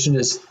condition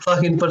is,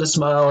 fucking put a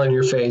smile on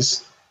your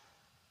face,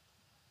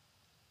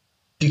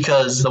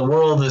 because the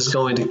world is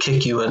going to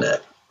kick you in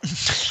it."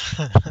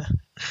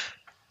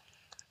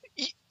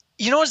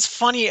 You know what's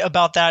funny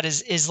about that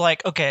is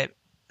like, okay,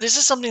 this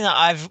is something that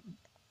I've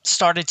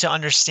started to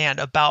understand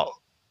about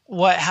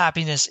what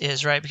happiness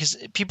is, right? Because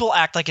people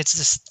act like it's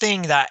this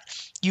thing that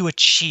you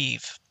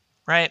achieve,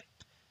 right?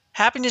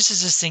 Happiness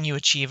is this thing you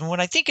achieve. And what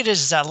I think it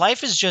is that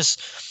life is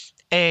just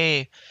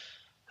a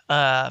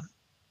timeline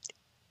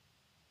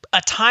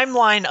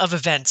of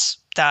events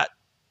that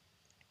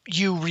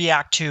you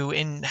react to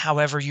in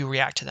however you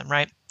react to them,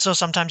 right? So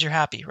sometimes you're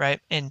happy, right?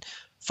 And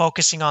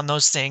focusing on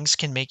those things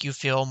can make you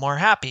feel more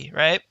happy,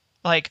 right?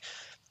 Like,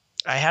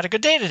 I had a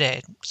good day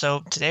today,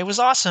 so today was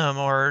awesome.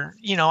 Or,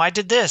 I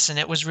did this and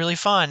it was really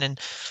fun, and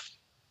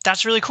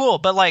that's really cool.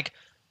 But like,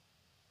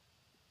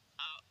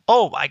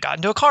 oh, I got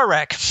into a car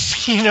wreck.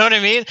 You know what I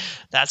mean?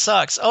 That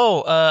sucks.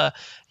 Oh,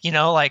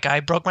 like I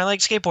broke my leg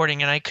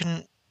skateboarding and I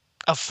couldn't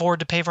afford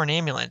to pay for an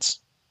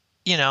ambulance,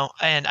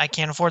 and I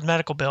can't afford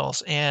medical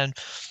bills, and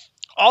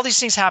all these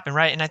things happen,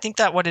 right? And I think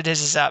that what it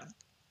is that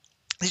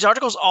these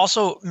articles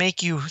also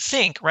make you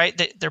think, right?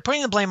 That they're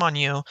putting the blame on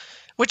you,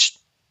 which,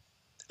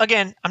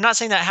 again, I'm not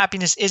saying that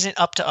happiness isn't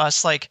up to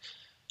us. Like,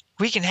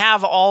 we can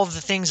have all of the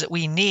things that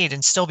we need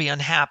and still be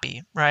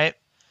unhappy, right?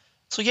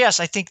 So yes,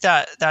 I think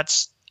that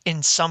that's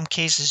in some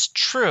cases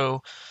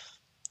true,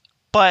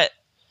 but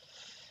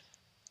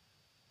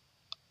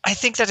I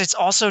think that it's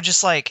also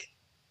just like,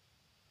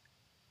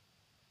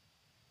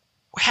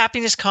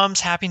 happiness comes,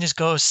 happiness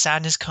goes,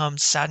 sadness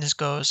comes, sadness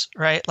goes,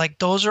 right? Like,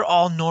 those are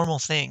all normal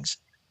things.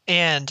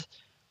 And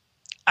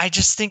I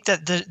just think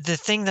that the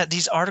thing that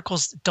these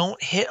articles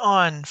don't hit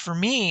on for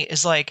me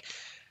is like,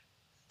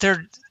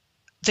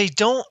 they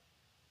don't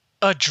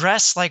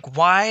address like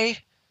why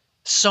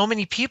so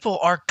many people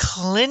are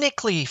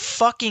clinically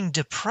fucking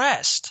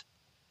depressed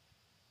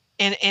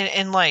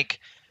and like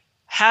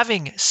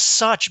having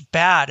such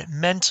bad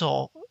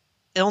mental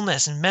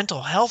illness and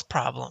mental health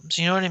problems.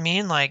 You know what I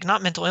mean? Like,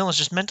 not mental illness,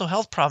 just mental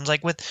health problems,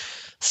 like with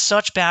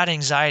such bad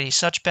anxiety,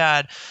 such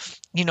bad,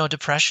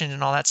 depression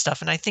and all that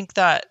stuff. And I think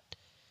that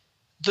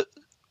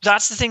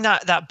that's the thing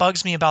that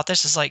bugs me about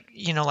this is like,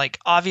 like,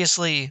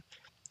 obviously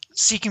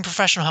seeking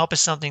professional help is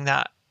something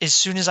that as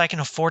soon as I can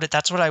afford it,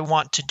 that's what I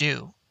want to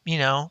do,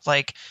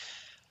 like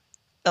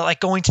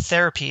going to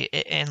therapy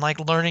and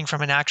like learning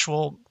from an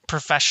actual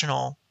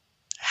professional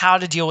how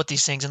to deal with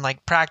these things and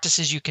like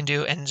practices you can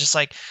do, and just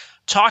like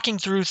talking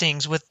through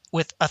things with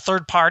a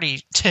third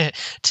party to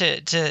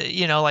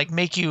like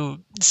make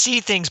you see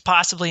things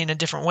possibly in a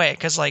different way.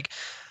 Because like,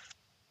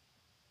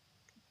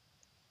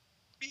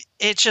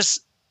 it's just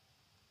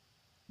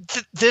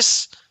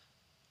this,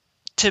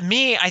 to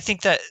me, I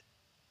think that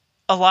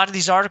a lot of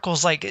these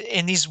articles, like,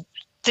 in these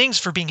things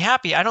for being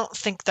happy, I don't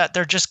think that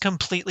they're just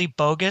completely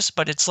bogus,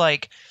 but it's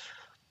like,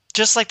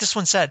 just like this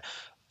one said,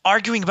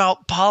 arguing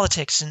about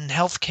politics and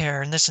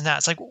healthcare and this and that.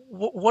 It's like,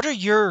 what are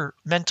your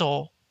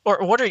mental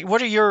or what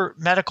are your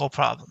medical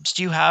problems?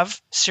 Do you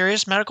have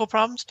serious medical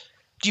problems?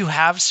 Do you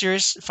have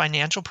serious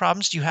financial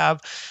problems? Do you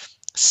have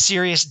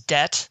serious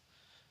debt,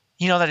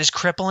 that is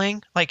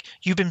crippling? Like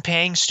you've been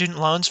paying student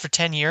loans for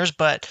 10 years,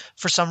 but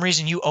for some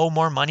reason you owe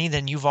more money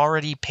than you've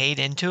already paid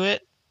into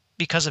it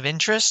because of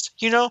interest,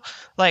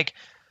 like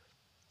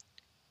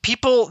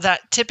people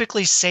that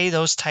typically say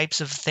those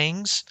types of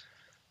things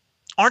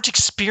aren't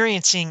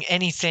experiencing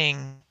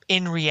anything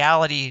in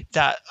reality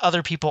that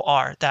other people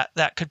are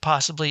that could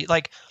possibly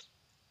like,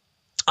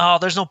 oh,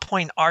 there's no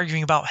point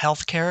arguing about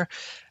healthcare.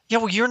 Yeah,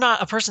 well, you're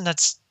not a person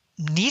that's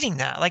needing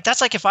that. Like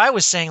that's like if I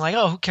was saying like,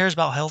 oh, who cares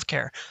about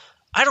healthcare?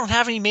 I don't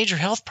have any major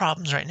health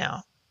problems right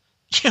now.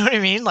 You know what I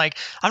mean? Like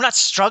I'm not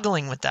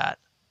struggling with that.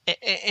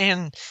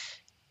 And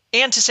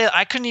and to say that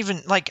I couldn't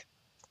even like,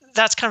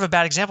 that's kind of a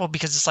bad example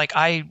because it's like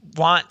I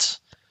want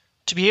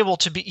to be able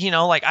to be,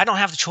 like I don't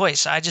have the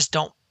choice. I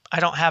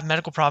don't have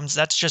medical problems.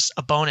 That's just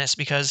a bonus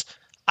because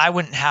I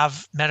wouldn't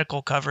have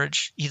medical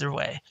coverage either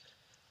way.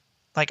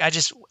 Like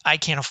I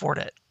can't afford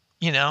it,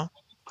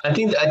 I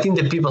think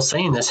that people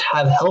saying this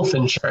have health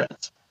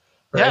insurance,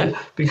 right? Yeah.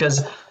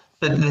 Because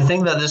the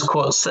thing that this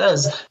quote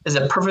says is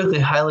it perfectly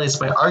highlights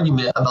my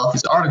argument about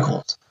these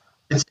articles.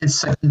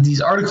 It's like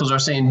these articles are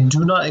saying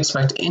do not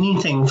expect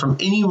anything from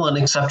anyone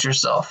except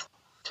yourself.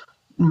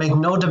 Make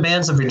no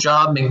demands of your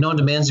job, make no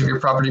demands of your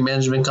property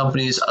management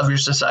companies, of your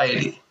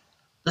society.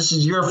 This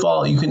is your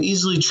fault. You can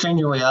easily train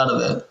your way out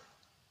of it.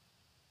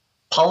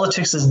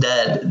 Politics is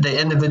dead. The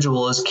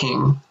individual is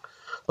king.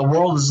 The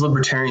world is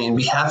libertarian.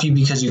 Be happy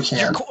because you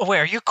can. Wait,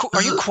 are you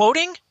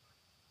quoting?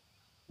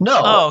 No.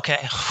 Oh,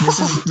 okay.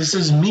 This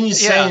is me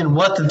saying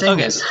what the thing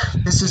is.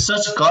 This is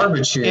such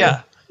garbage here.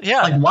 Yeah.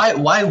 Yeah. Like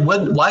why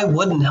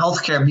wouldn't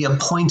healthcare be a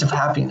point of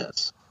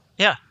happiness?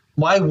 Yeah.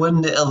 Why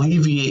wouldn't it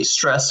alleviate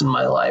stress in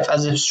my life?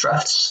 As if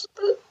stress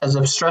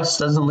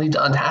doesn't lead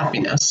to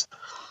unhappiness.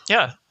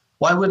 Yeah.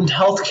 Why wouldn't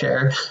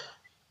healthcare,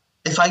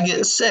 if I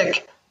get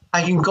sick,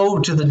 I can go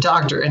to the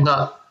doctor and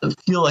not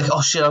feel like,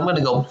 oh shit, I'm going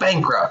to go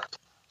bankrupt.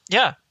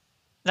 Yeah.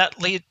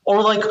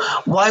 Or like,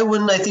 why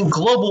wouldn't I think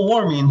global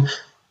warming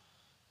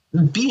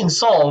being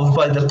solved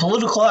by the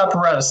political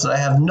apparatus that I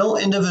have no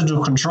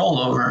individual control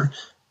over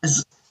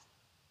is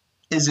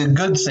a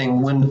good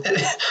thing when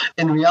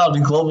in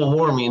reality global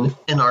warming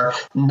and our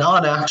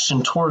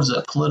non-action towards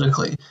it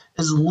politically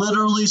is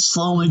literally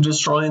slowly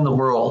destroying the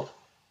world.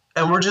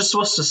 And we're just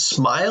supposed to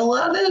smile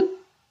at it?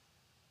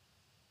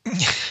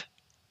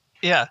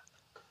 Yeah.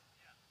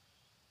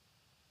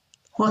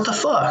 What the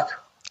fuck?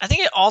 I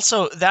think it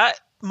also, that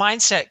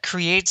mindset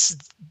creates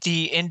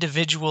the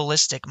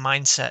individualistic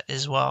mindset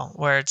as well,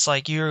 where it's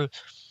like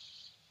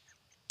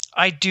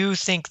I do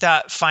think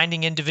that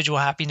finding individual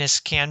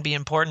happiness can be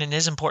important and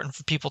is important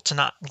for people to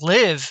not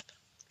live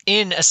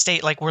in a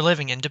state like we're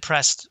living in,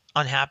 depressed,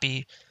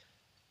 unhappy,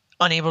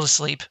 unable to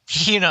sleep,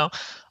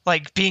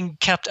 like being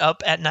kept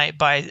up at night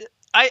by,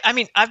 I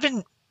mean,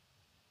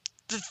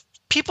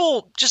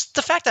 just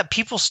the fact that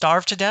people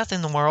starve to death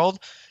in the world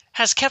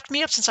has kept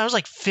me up since I was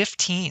like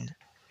 15.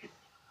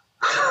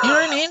 You know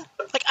what I mean?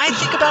 Like I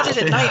think about it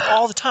at night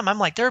all the time. I'm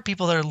like, there are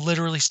people that are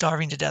literally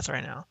starving to death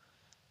right now.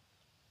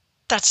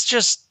 That's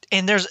just,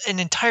 and there's an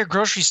entire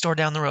grocery store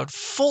down the road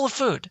full of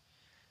food.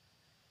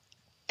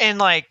 And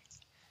like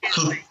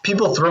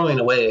people throwing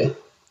away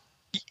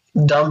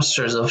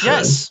dumpsters of food.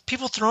 Yes,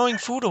 people throwing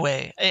food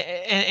away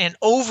and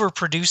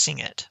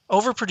overproducing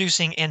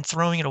and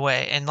throwing it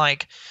away. And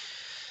like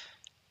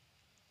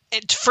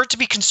for it to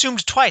be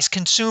consumed twice,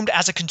 consumed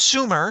as a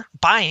consumer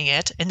buying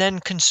it and then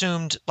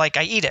consumed like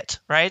I eat it,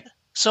 right?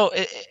 So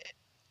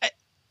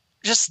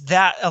just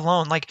that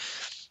alone, like,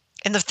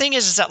 and the thing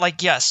is that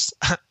like, yes,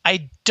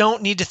 I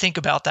don't need to think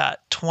about that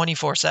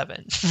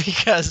 24/7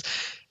 because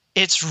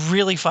it's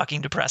really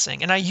fucking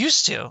depressing. And I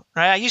used to,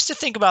 right? I used to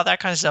think about that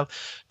kind of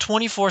stuff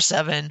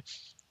 24/7,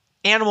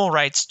 animal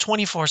rights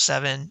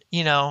 24/7,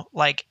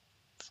 like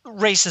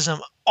racism,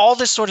 all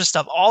this sort of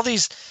stuff, all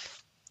these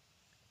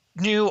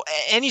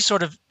any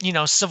sort of,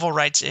 civil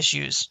rights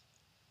issues.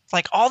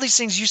 Like all these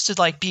things used to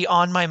like be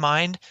on my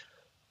mind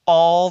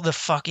all the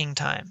fucking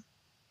time.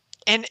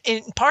 And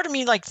part of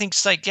me like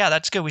thinks like, yeah,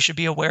 that's good. We should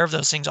be aware of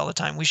those things all the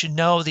time. We should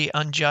know the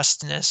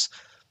unjustness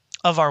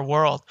of our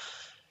world.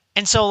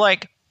 And so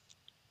like,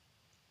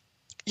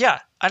 yeah,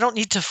 I don't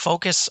need to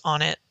focus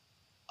on it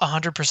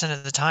 100%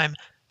 of the time,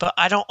 but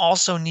I don't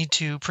also need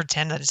to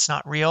pretend that it's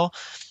not real.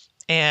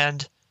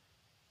 And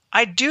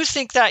I do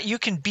think that you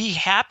can be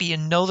happy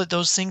and know that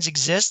those things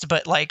exist,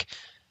 but like,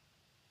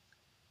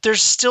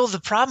 there's still the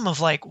problem of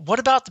like, what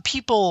about the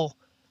people?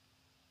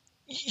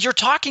 You're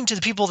talking to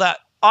the people that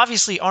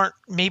obviously aren't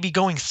maybe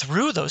going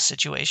through those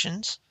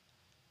situations.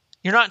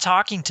 You're not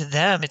talking to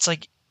them. It's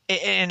like,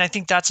 and I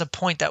think that's a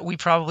point that we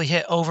probably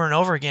hit over and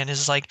over again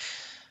is like,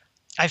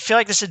 I feel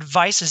like this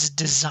advice is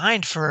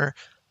designed for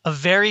a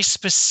very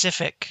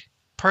specific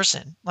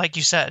person. Like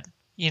you said,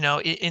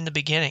 in the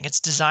beginning, it's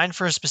designed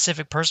for a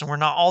specific person. We're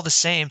not all the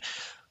same.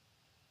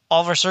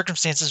 All of our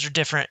circumstances are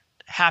different.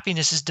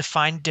 happiness is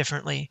defined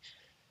differently,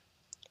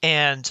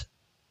 and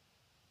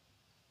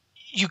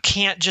you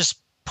can't just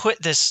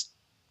put this,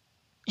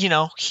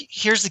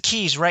 here's the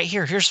keys right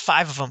here. Here's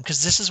 5 of them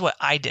because this is what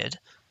I did.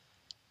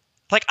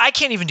 Like, I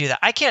can't even do that.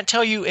 I can't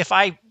tell you if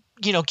I,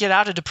 get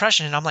out of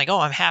depression and I'm like, oh,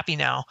 I'm happy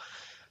now.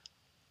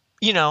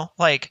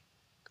 Like,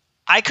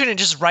 I couldn't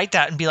just write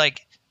that and be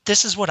like,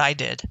 this is what I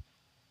did,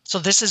 so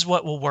this is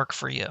what will work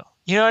for you.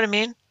 You know what I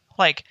mean?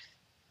 Like,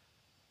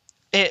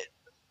 it.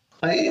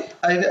 I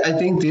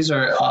think these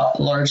are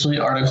largely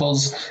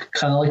articles,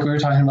 kind of like we were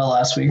talking about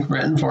last week,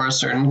 written for a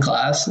certain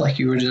class, like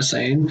you were just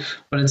saying.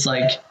 But it's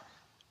like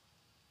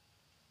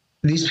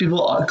these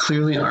people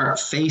clearly aren't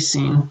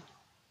facing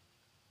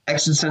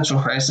existential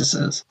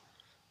crises.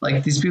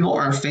 Like, these people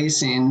aren't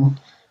facing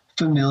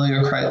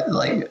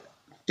like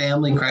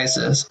family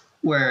crisis,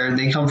 where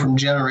they come from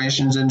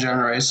generations and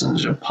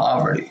generations of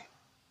poverty.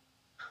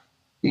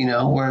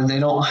 Where they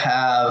don't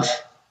have.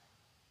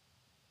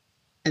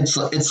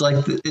 It's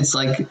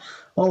like,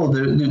 oh,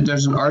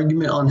 there's an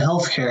argument on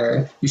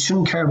healthcare. You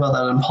shouldn't care about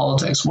that in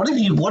politics. What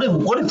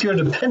if you're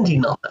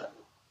depending on that?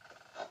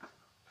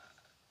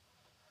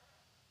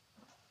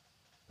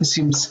 It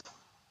seems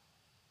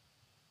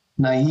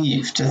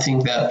naive to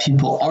think that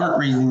people aren't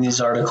reading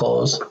these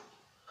articles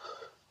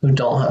who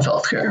don't have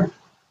healthcare.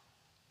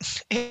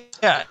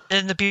 Yeah,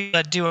 and the people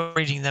that do are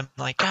reading them,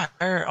 like, God,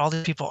 why are all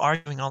these people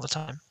arguing all the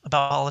time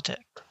about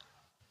politics?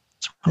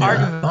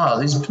 Yeah. Wow,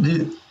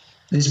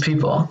 these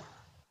people.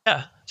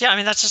 Yeah. I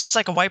mean, that's just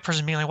like a white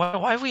person being like,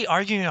 why are we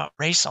arguing about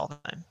race all the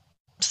time?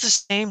 It's the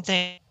same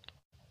thing.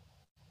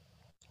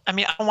 I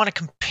mean, I don't want to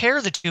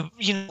compare the two.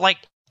 Like,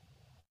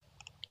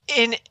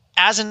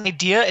 as an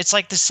idea, it's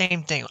like the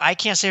same thing. I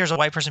can't say there's a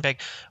white person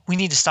like, we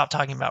need to stop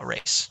talking about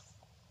race.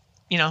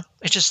 It's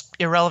just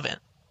irrelevant.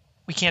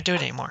 We can't do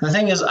it anymore. The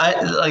thing is,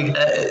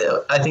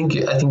 I think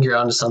you're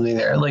onto something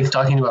there. Like,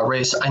 talking about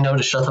race, I know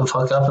to shut the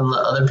fuck up and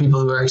let other people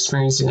who are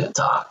experiencing it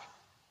talk.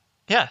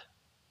 Yeah,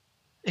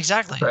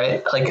 exactly.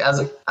 Right? Like,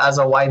 as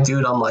a white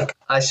dude, I'm like,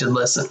 I should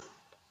listen.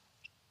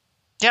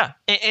 Yeah,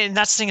 and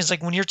that's the thing is,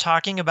 like, when you're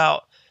talking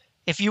about,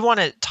 if you want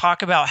to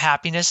talk about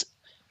happiness,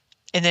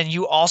 and then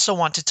you also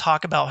want to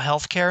talk about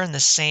healthcare in the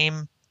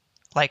same,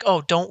 like,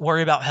 oh, don't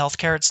worry about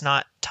healthcare, it's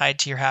not tied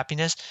to your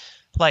happiness,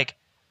 like,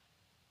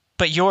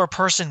 but you're a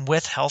person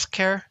with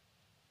healthcare,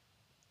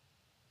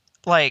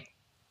 like,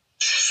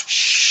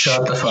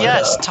 shut the fuck up.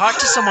 Yes, talk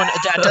to someone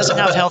that doesn't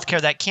have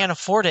healthcare, that can't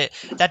afford it,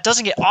 that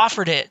doesn't get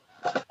offered it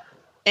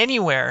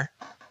anywhere,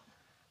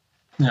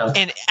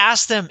 and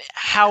ask them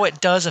how it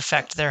does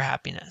affect their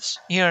happiness.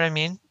 You know what I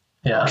mean?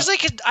 Yeah. Because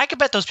I could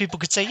bet those people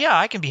could say, yeah,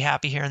 I can be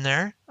happy here and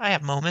there. I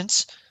have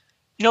moments.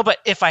 But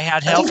if I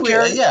had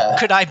healthcare,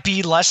 could I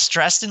be less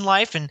stressed in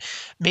life? And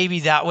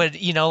maybe that would,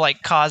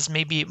 like, cause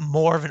maybe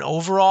more of an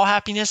overall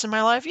happiness in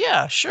my life?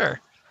 Yeah,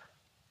 sure.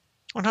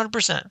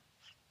 100%.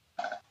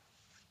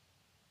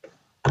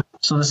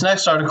 So this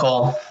next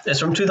article is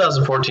from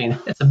 2014.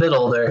 It's a bit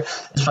older.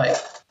 It's by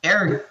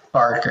Eric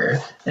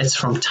Barker. It's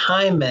from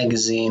Time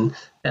magazine,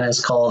 and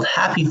it's called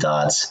Happy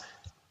Thoughts.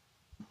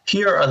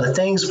 Here are the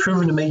things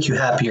proven to make you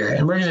happier.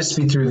 And we're going to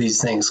speed through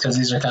these things because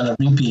these are kind of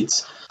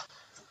repeats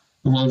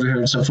of what we've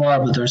heard so far,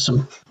 but there's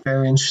some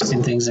very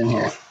interesting things in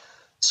here.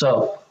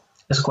 So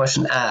this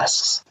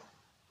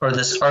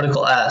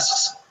article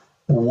asks,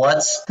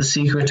 what's the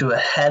secret to a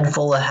head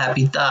full of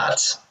happy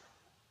thoughts?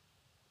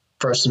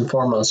 First and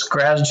foremost,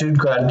 gratitude,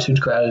 gratitude,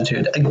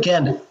 gratitude.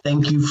 Again,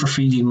 thank you for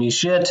feeding me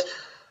shit.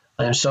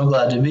 I am so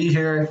glad to be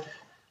here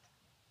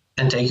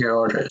and take your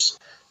orders.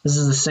 This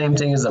is the same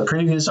thing as the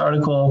previous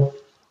article,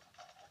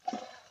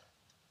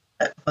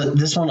 but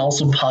this one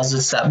also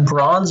posits that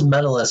bronze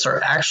medalists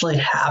are actually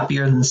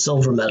happier than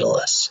silver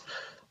medalists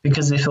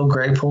because they feel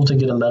grateful to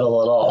get a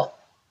medal at all.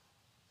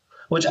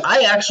 Which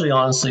I actually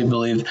honestly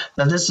believe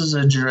that this is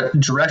a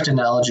direct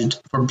analogy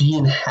for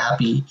being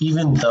happy,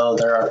 even though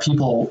there are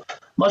people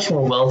much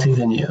more wealthy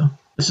than you.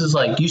 This is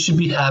like, you should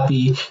be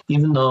happy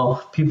even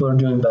though people are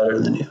doing better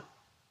than you.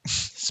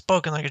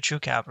 Spoken like a true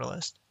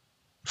capitalist.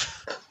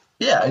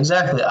 Yeah,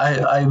 exactly.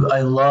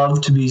 I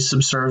love to be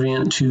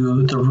subservient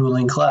to the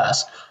ruling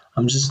class.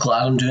 I'm just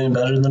glad I'm doing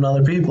better than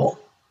other people.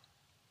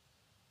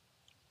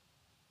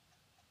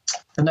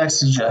 The next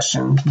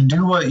suggestion,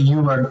 do what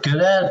you are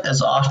good at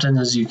as often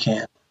as you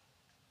can.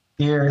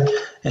 Here,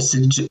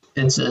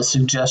 it's a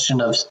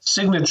suggestion of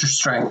signature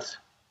strength.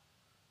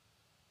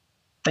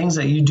 Things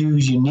that you do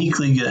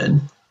uniquely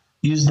good.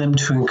 Use them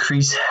to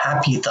increase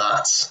happy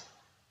thoughts.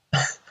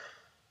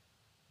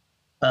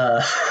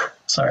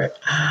 Sorry,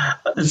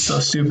 it's so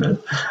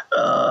stupid.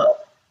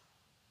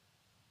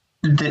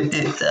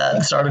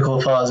 This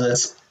article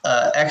posits,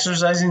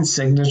 exercising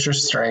signature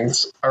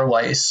strengths are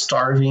why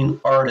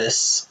starving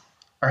artists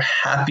are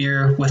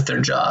happier with their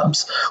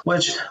jobs,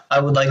 which I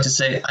would like to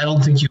say, I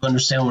don't think you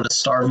understand what a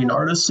starving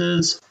artist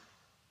is,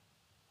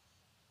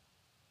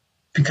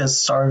 because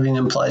starving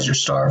implies you're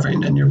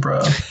starving and you're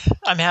broke.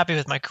 I'm happy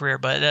with my career,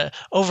 but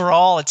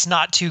overall, it's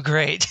not too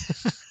great.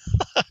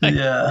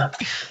 Yeah.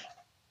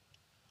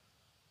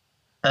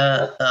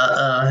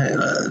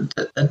 To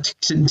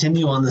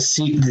continue on the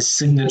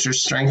signature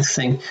strength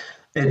thing,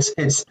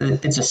 it's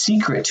a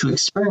secret to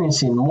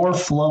experiencing more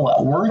flow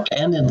at work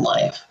and in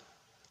life.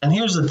 And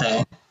here's the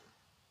thing.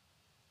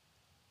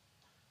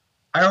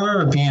 I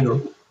remember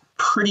being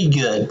pretty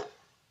good,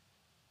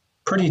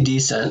 pretty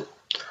decent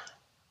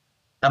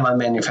at my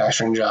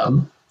manufacturing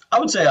job. I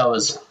would say I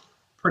was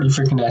pretty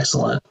freaking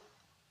excellent.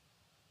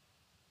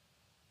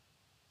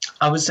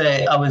 I would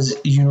say I was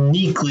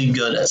uniquely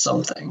good at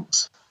some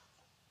things.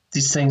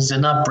 These things did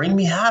not bring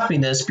me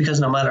happiness because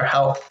no matter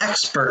how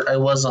expert I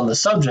was on the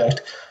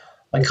subject,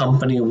 my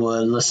company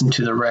would listen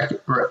to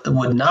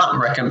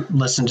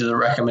listen to the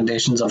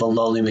recommendations of a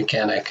lowly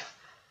mechanic.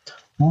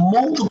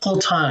 Multiple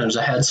times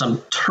I had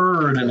some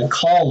turd in a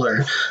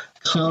collar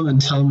come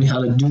and tell me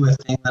how to do a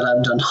thing that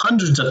I've done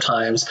hundreds of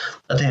times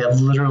that they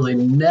have literally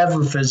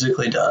never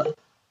physically done.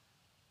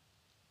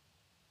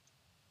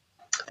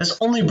 This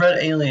only bred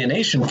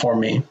alienation for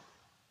me.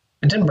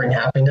 It didn't bring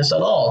happiness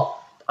at all.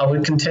 I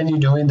would continue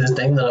doing this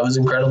thing that I was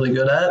incredibly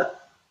good at,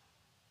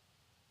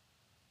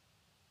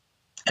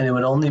 and it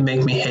would only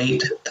make me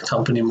hate the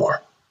company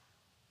more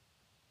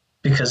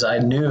because I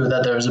knew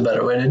that there was a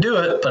better way to do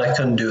it, but I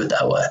couldn't do it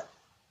that way.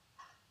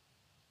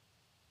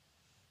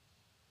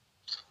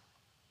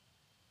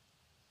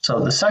 So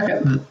the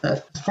second,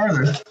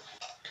 further,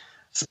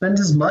 spend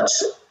as much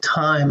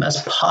time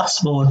as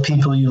possible with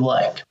people you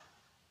like.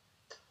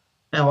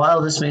 And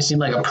while this may seem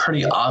like a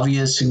pretty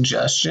obvious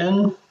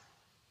suggestion,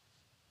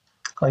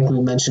 like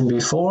we mentioned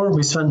before,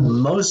 we spend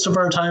most of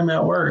our time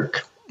at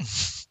work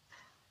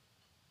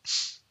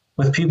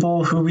with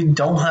people who we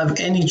don't have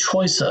any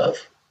choice of.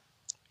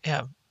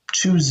 Yeah.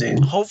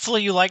 Choosing.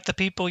 Hopefully you like the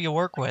people you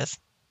work with.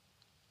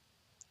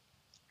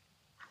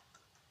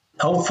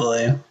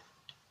 Hopefully.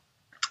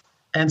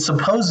 And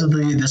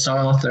supposedly this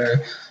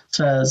author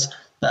says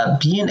that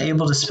being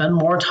able to spend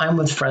more time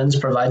with friends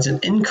provides an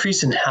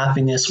increase in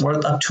happiness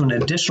worth up to an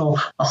additional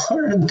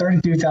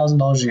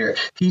 $133,000 a year.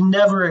 He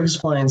never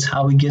explains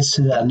how he gets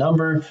to that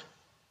number.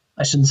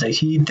 I shouldn't say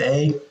he,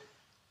 they.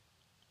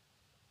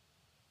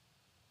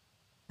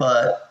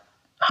 But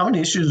how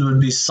many issues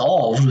would be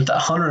solved with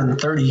that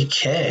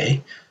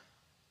 $130K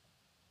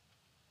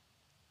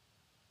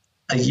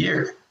a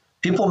year?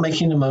 People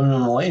making the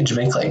minimum wage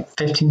make like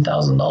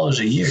 $15,000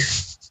 a year.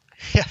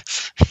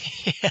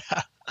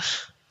 Yeah.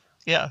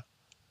 Yeah.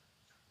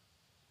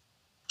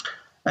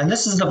 And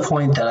this is the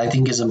point that I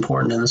think is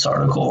important in this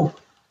article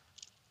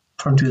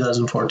from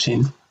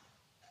 2014.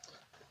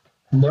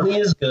 Money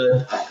is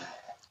good,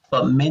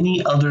 but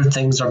many other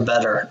things are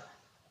better.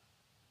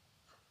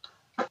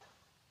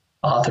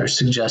 Author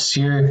suggests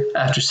here,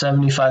 after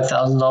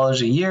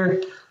 $75,000 a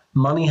year,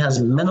 money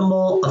has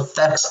minimal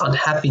effects on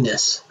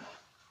happiness.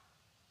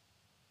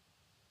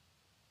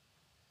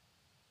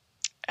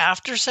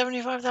 After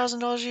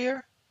 $75,000 a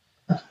year?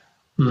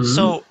 Mm-hmm.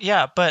 So,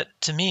 yeah, but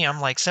to me,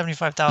 I'm like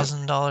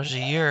 $75,000 a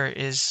year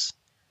is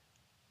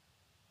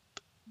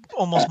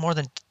almost more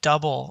than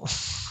double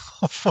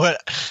of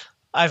what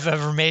I've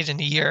ever made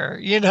in a year.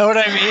 You know what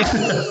I mean?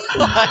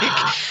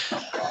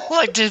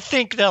 like to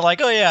think that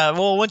like, oh yeah,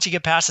 well, once you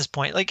get past this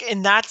point, like,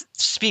 and that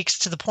speaks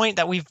to the point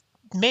that we've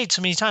made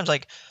so many times.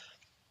 Like,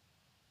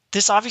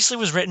 this obviously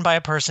was written by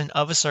a person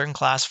of a certain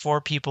class for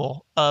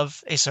people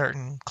of a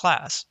certain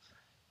class.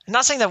 I'm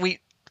not saying that we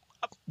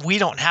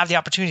don't have the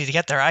opportunity to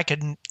get there. I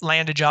could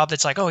land a job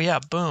that's like, oh yeah,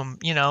 boom,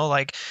 you know,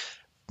 like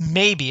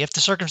maybe if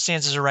the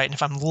circumstances are right and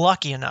if I'm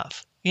lucky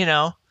enough, you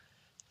know,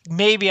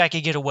 maybe I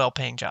could get a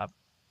well-paying job.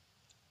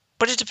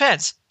 But it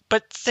depends.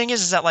 But the thing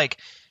is that like,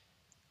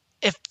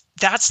 if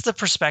that's the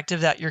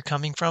perspective that you're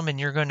coming from and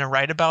you're going to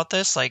write about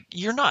this, like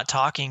you're not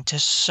talking to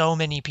so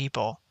many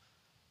people,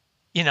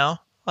 you know,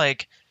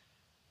 like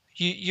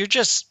you're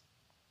just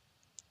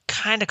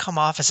kind of come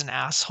off as an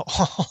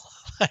asshole.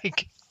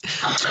 like,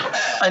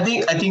 I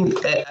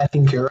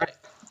think you're right.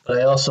 But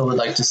I also would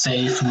like to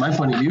say, from my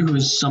point of view, who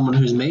is someone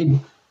who's made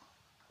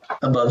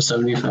above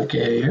 $75K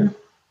a year,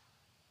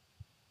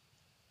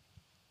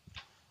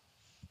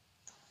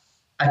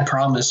 I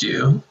promise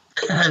you,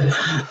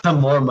 the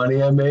more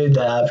money I made,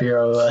 the happier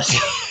I was.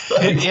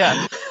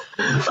 Yeah.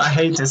 I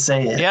hate to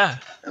say it. Yeah.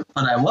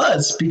 But I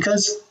was,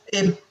 because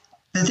the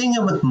thing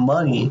with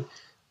money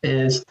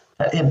is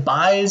that it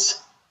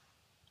buys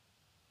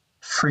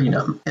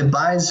freedom. It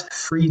buys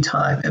free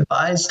time. It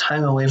buys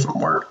time away from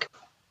work.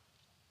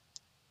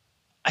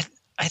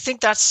 I think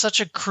that's such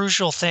a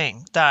crucial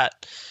thing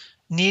that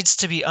needs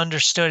to be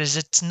understood. Is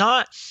it's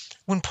not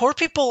when poor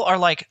people are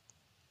like,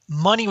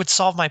 money would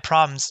solve my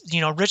problems.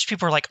 You know, rich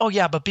people are like, oh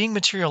yeah, but being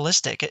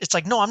materialistic. It's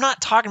like, no, I'm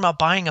not talking about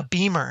buying a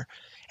Beamer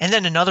and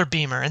then another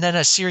Beamer and then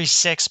a Series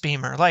 6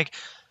 Beamer. Like,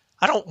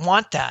 I don't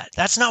want that.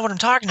 That's not what I'm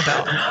talking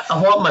about.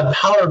 I want my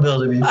power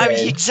bill to be paid. I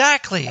mean,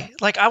 exactly.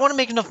 Like, I want to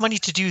make enough money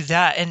to do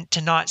that and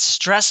to not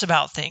stress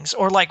about things.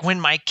 Or like when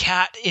my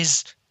cat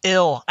is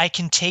ill, I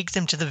can take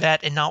them to the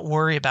vet and not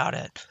worry about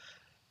it.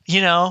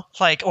 You know,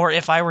 like, or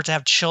if I were to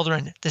have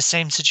children, the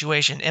same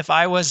situation. If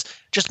I was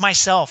just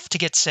myself to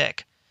get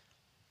sick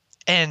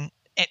and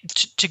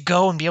to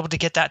go and be able to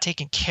get that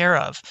taken care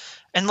of.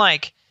 And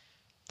like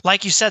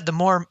you said, the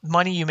more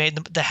money you made,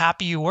 the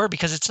happier you were,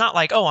 because it's not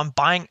like, oh, I'm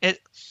buying it.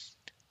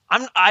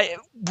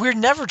 We're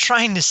never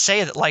trying to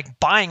say that like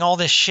buying all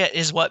this shit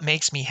is what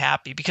makes me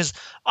happy, because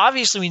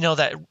obviously we know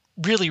that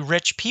really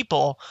rich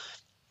people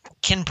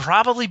can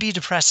probably be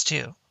depressed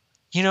too.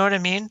 You know what I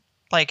mean?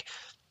 Like,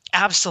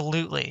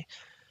 absolutely.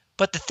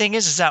 But the thing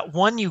is that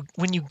when you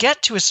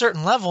get to a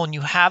certain level and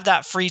you have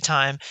that free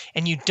time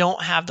and you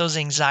don't have those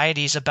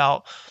anxieties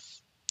about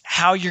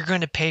how you're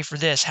going to pay for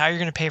this, how you're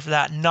going to pay for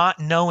that, not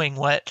knowing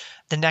what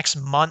the next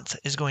month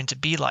is going to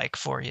be like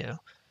for you.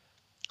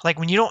 Like,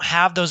 when you don't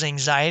have those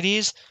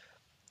anxieties,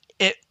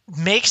 it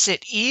makes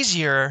it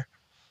easier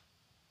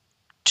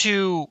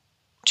to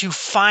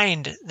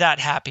find that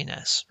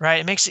happiness,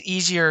 right? It makes it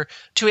easier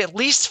to at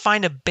least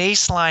find a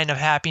baseline of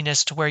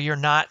happiness to where you're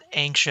not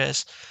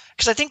anxious.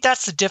 Because I think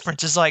that's the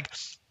difference, is like,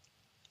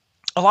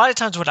 a lot of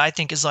times what I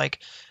think is like,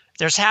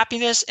 there's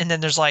happiness, and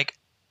then there's like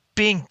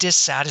being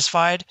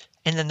dissatisfied,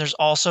 and then there's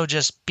also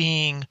just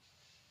being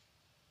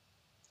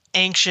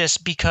anxious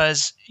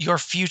because your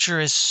future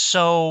is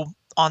so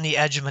on the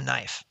edge of a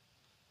knife.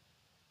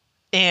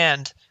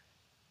 And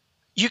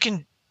you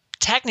can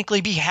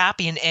technically be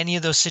happy in any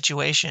of those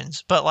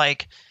situations, but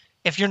like,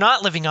 if you're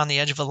not living on the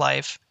edge of a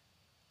life,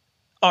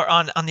 or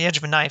on the edge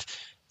of a knife,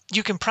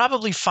 you can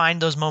probably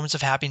find those moments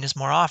of happiness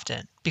more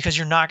often, because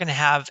you're not going to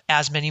have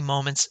as many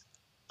moments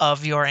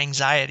of your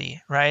anxiety,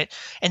 right?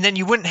 And then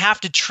you wouldn't have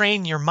to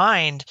train your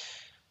mind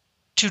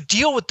to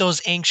deal with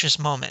those anxious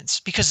moments,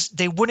 because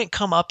they wouldn't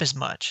come up as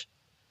much.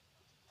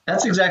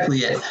 That's exactly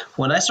it.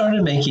 When I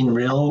started making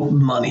real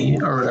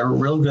money, or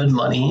real good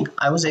money,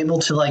 I was able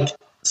to like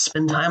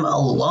spend time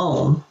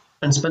alone,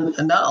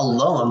 and not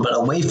alone, but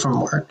away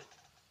from work,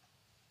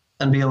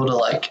 and be able to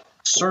like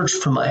search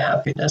for my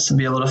happiness and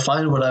be able to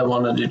find what I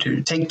wanted to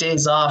do, take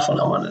days off when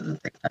I wanted to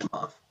take time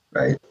off,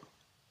 right?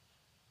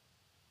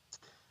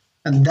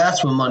 And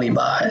that's what money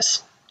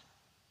buys.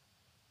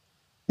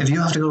 If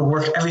you have to go to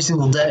work every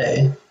single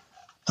day,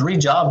 3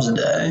 jobs a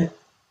day,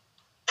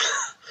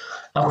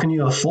 how can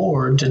you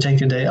afford to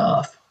take a day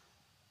off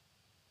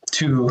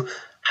to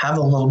have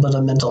a little bit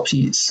of mental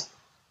peace?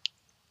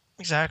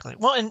 Exactly.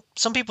 Well, and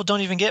some people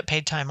don't even get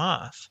paid time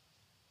off.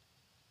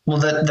 Well,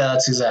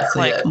 that's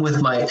exactly it.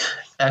 With my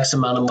X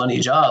amount of money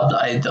job,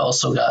 I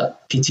also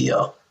got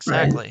PTO.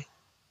 Exactly. Right?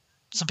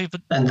 Some people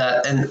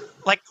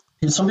like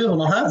some people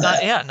don't have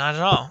that. Not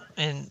at all.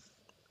 And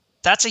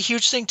that's a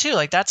huge thing too.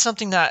 Like, that's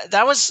something that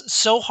was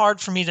so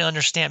hard for me to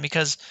understand,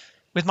 because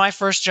with my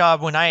first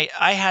job, when I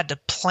had to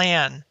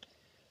plan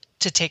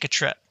to take a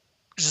trip,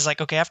 because it's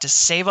like, okay, I have to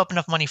save up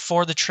enough money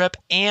for the trip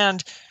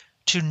and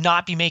to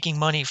not be making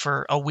money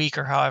for a week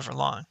or however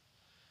long.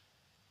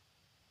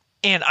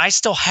 And I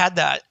still had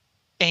that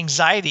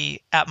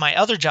anxiety at my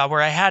other job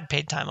where I had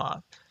paid time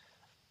off.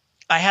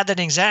 I had that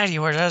anxiety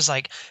where I was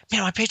like,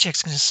 man, my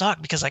paycheck's going to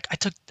suck because like I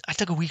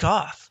took a week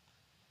off.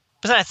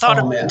 But then I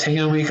thought, man, taking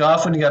a week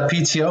off when you got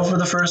PTO for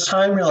the first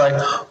time, you're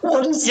like,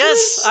 what is this?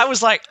 Yes, I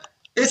was like,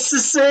 it's the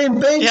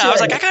same paycheck. Yeah, I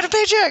was like, I got a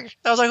paycheck.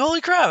 I was like,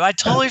 holy crap, I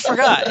totally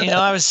forgot.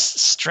 I was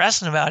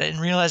stressing about it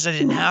and realized I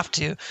didn't have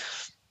to.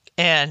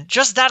 And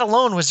just that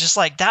alone was just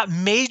like, that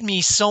made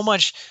me so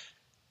much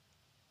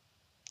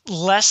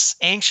less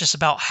anxious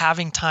about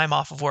having time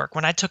off of work.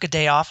 When I took a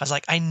day off, I was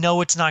like, I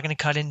know it's not going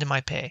to cut into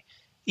my pay.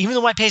 Even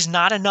though my pay is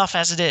not enough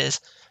as it is,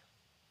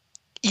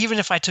 even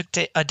if I took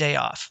a day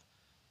off,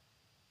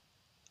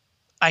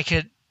 I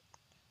could,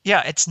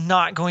 it's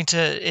not going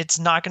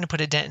to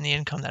put a dent in the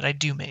income that I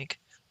do make.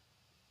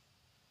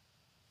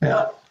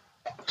 Yeah.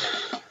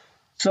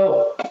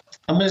 So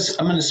I'm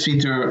gonna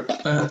speed through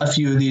a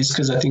few of these,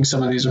 because I think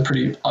some of these are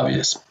pretty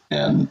obvious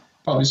and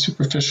probably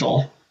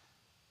superficial.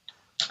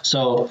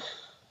 So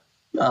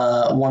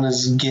one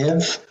is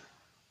give.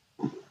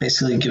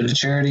 Basically, give to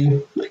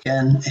charity.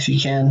 Again, if you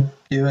can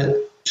do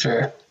it,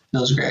 sure,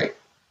 feels great.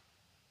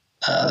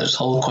 There's a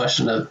whole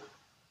question of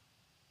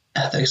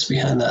ethics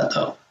behind that,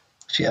 though,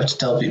 if you have to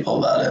tell people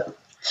about it.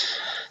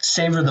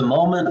 Savor the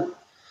moment.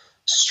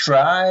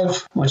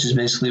 Strive, which is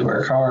basically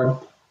work hard,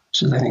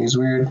 which I think is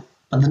weird.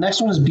 But the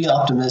next one is be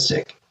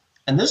optimistic.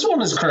 And this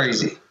one is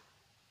crazy.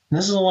 And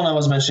this is the one I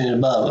was mentioning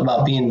above,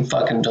 about being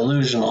fucking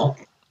delusional.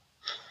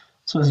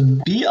 So it's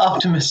be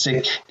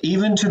optimistic,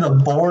 even to the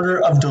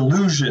border of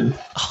delusion.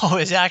 Oh,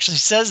 it actually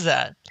says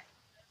that.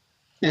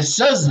 It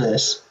says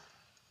this.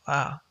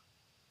 Wow.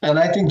 And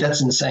I think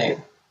that's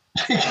insane.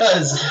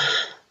 Because,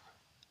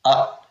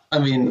 I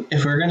mean,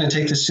 if we're going to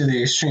take this to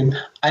the extreme,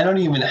 I don't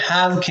even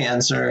have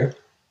cancer.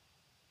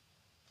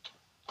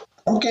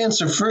 I'm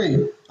cancer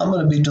free. I'm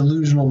going to be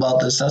delusional about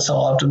this. That's how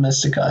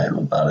optimistic I am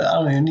about it. I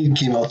don't even need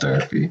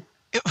chemotherapy.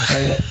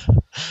 Right?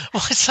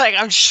 Well, it's like,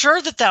 I'm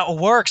sure that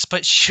works,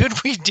 but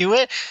should we do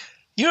it?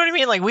 You know what I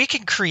mean? Like, we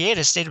can create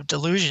a state of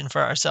delusion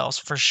for ourselves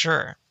for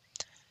sure.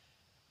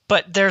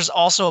 But there's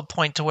also a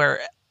point to where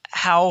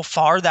how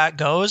far that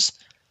goes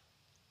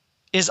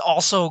is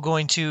also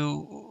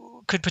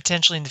could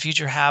potentially in the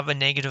future have a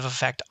negative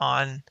effect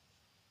on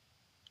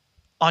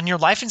on your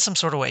life in some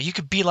sort of way. You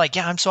could be like,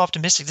 yeah, I'm so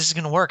optimistic, this is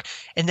going to work.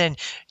 And then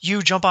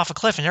you jump off a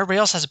cliff and everybody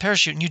else has a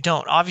parachute and you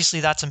don't. Obviously,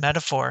 that's a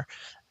metaphor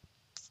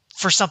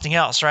for something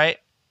else, right?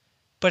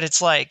 But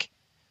it's like,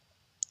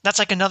 that's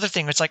like another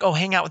thing. It's like, oh,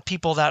 hang out with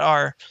people that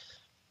are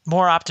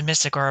more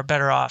optimistic or are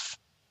better off.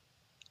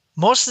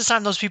 Most of the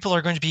time, those people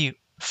are going to be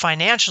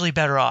financially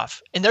better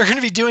off. And they're going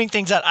to be doing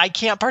things that I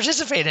can't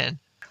participate in.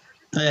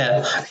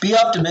 Yeah, be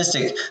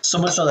optimistic. So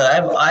much so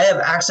that I have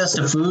access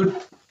to food,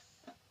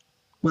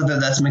 whether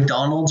that's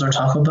McDonald's or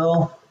Taco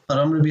Bell, but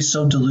I'm going to be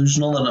so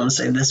delusional that I'm going to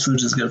say this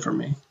food is good for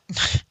me.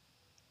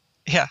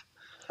 Yeah.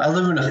 I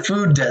live in a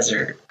food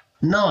desert.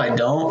 No, I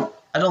don't.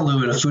 I don't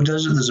live in a food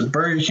desert. There's a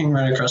Burger King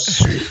right across the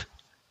street.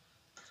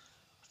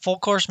 Full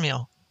course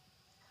meal.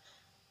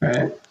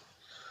 Right.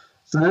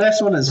 So the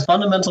next one is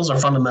fundamentals are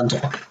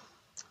fundamental.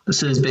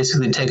 This is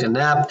basically take a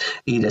nap,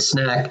 eat a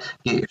snack,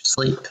 get your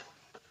sleep.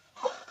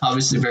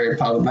 Obviously very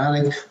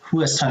problematic.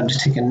 Who has time to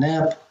take a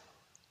nap?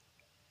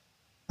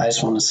 I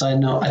just want a side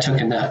note. I took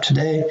a nap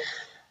today.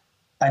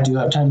 I do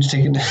have time to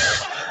take a nap.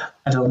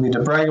 I don't need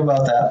to brag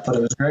about that, but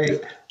it was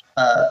great.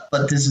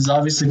 But this is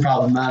obviously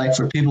problematic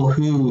for people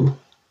who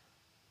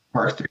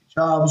work 3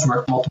 jobs,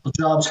 work multiple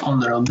jobs, own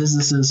their own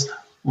businesses,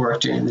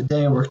 work during the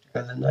day, work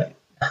during the night.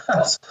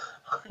 That's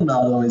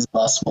not always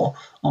possible.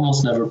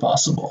 Almost never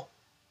possible.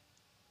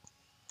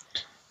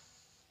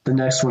 The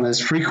next one is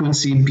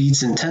frequency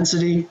beats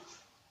intensity.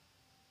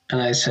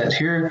 And I said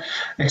here,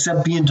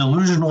 except being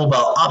delusional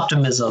about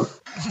optimism.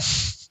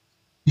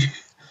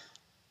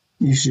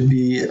 You should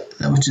be,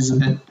 which is a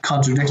bit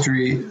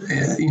contradictory,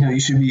 you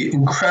should be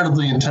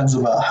incredibly intense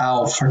about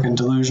how freaking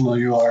delusional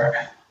you are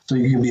so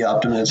you can be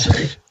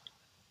optimistic.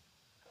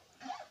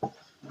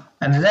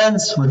 And it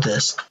ends with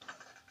this.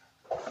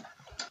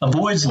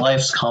 Avoids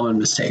life's common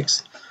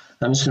mistakes.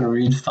 I'm just going to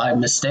read 5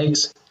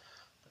 mistakes that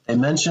they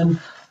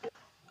mention.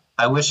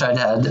 I wish I'd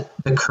had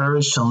the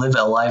courage to live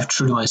a life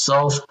true to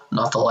myself,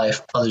 not the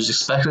life others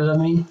expected of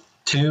me.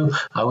 2,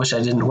 I wish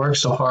I didn't work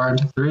so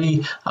hard.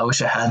 3, I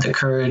wish I had the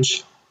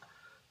courage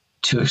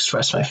to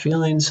express my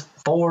feelings.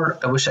 4,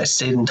 I wish I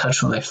stayed in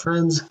touch with my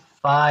friends.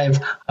 5,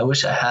 I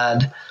wish I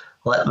had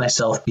let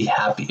myself be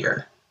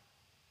happier.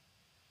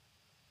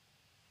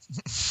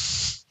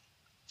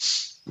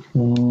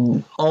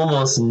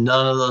 Almost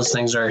none of those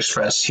things are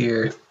expressed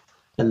here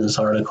in this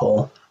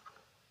article.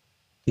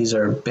 These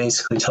are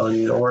basically telling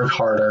you to work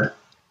harder,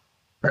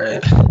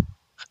 right?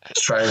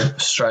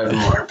 Strive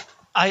more.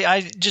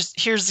 I just,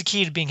 here's the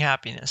key to being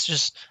happiness.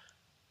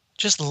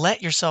 Just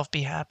let yourself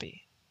be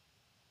happy.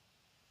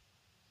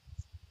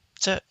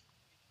 That's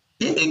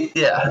it.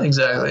 Yeah,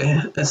 exactly.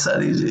 It's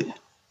that easy.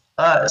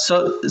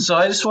 So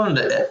I just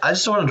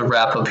wanted to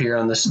wrap up here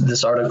on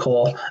this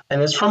article,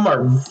 and it's from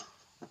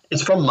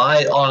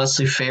my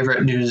honestly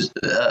favorite news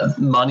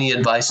money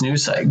advice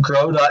news site,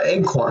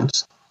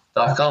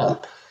 grow.acorns.com.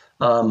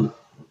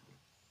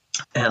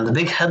 And the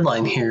big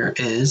headline here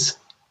is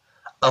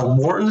a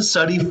Wharton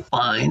study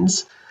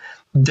finds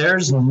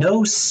there's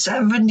no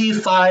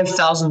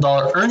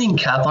 $75,000 earning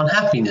cap on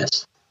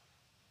happiness.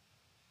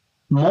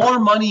 More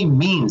money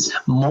means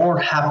more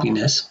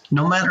happiness,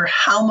 no matter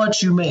how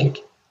much you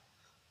make.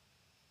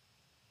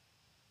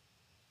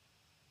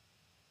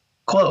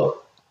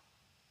 Quote,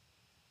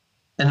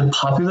 in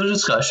popular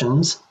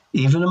discussions,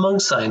 even among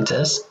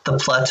scientists, the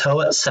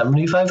plateau at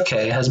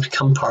 $75K has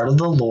become part of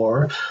the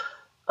lore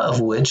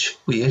of which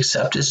we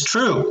accept is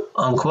true,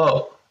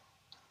 unquote.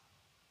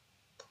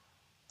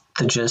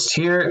 The gist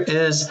here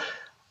is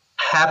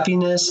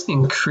happiness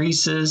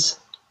increases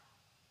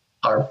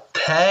are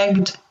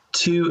pegged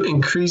to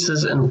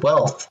increases in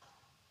wealth,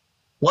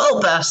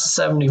 well past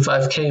the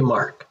 75K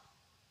mark.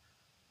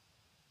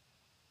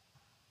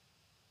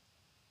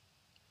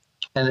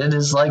 And it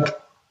is like,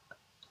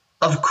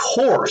 of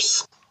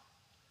course,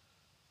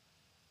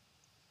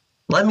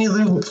 let me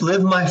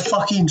live my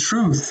fucking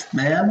truth,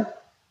 man.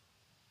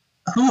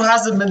 Who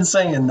hasn't been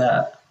saying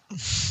that?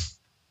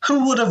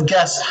 Who would have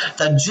guessed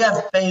that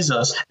Jeff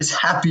Bezos is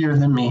happier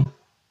than me?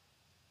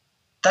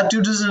 That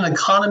dude is an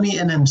economy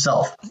in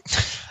himself.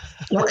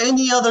 Or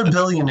any other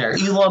billionaire,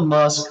 Elon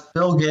Musk,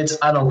 Bill Gates,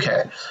 I don't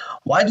care.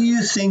 Why do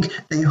you think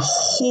they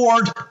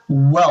hoard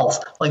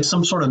wealth like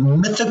some sort of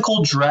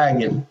mythical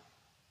dragon?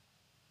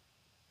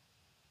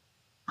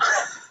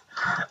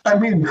 I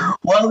mean,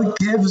 while it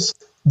gives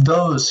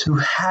those who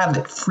have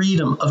it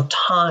freedom of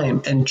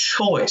time and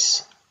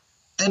choice,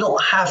 they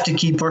don't have to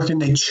keep working,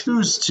 they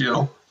choose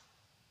to.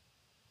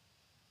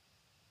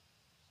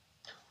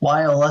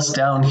 While us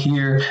down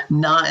here,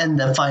 not in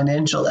the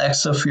financial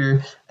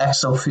exosphere,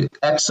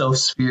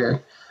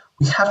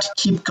 we have to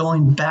keep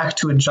going back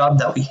to a job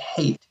that we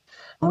hate.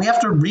 And we have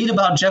to read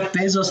about Jeff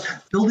Bezos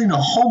building a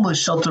homeless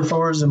shelter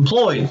for his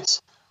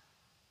employees.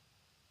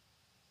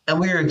 And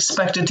we are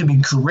expected to be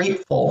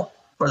grateful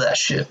for that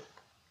shit.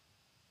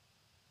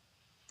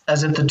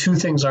 As if the two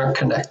things aren't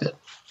connected.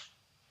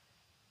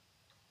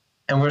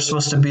 And we're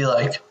supposed to be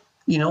like,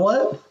 you know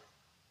what?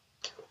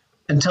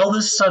 Until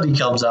this study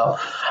comes out,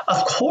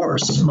 of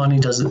course money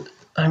doesn't,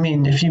 I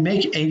mean, if you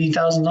make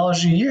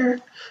 $80,000 a year,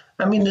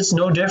 I mean, it's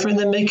no different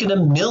than making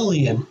 $1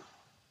 million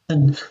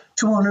and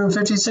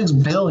 256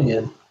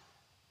 billion.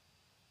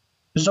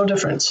 There's no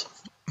difference.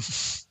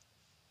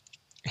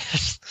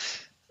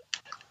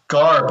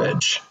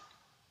 Garbage.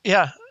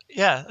 Yeah,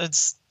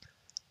 it's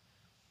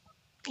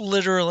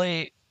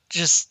literally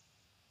just,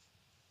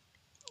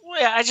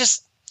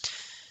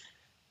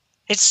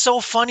 it's so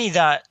funny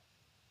that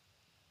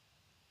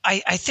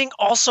I think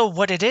also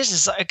what it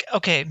is like,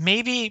 okay,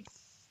 maybe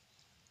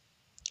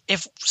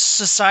if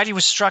society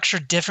was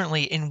structured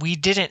differently and we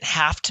didn't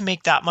have to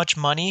make that much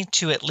money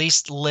to at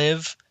least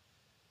live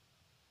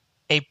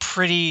a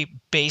pretty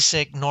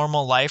basic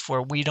normal life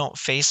where we don't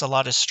face a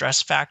lot of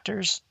stress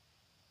factors,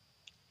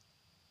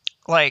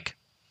 like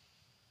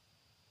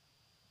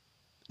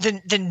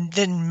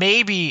then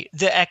maybe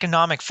the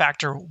economic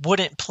factor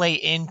wouldn't play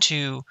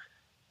into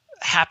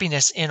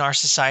happiness in our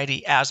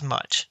society as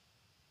much.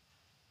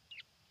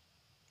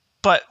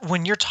 But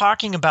when you're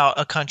talking about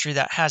a country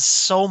that has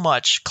so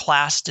much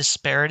class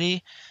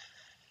disparity,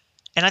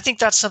 and I think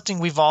that's something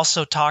we've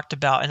also talked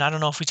about, and I don't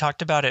know if we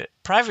talked about it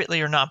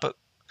privately or not, but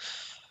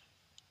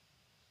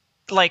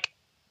like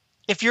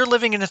if you're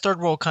living in a third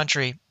world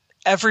country,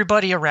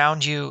 everybody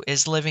around you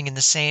is living in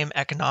the same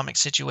economic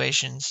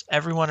situations.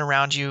 Everyone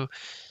around you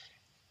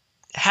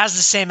has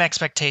the same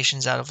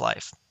expectations out of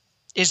life,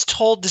 is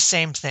told the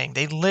same thing.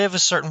 They live a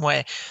certain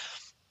way.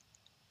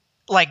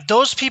 Like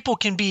those people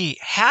can be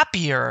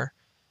happier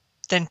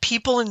than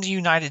people in the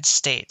United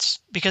States,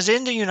 because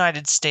in the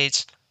United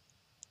States,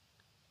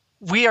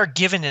 we are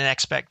given an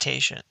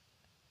expectation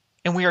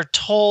and we are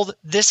told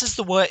this is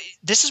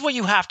what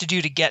you have to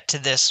do to get to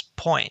this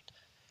point.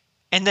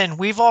 And then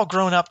we've all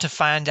grown up to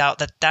find out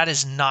that that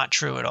is not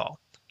true at all.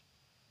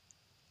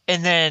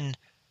 And then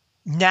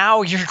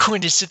now you're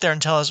going to sit there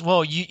and tell us,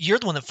 well, you're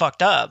the one that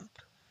fucked up.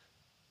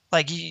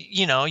 Like,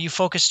 you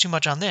focus too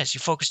much on this. You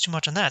focus too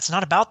much on that. It's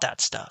not about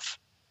that stuff.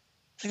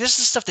 Like, this is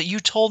the stuff that you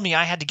told me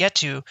I had to get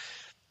to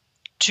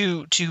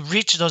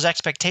reach those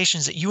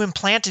expectations that you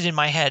implanted in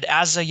my head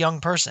as a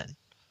young person.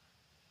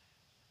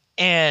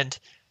 And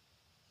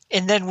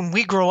then when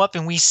we grow up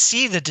and we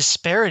see the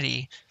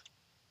disparity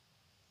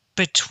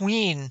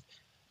between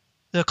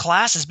the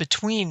classes,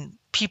 between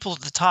people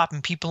at the top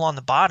and people on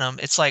the bottom,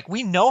 it's like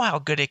we know how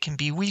good it can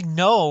be. We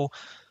know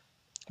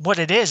what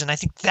it is. And I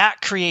think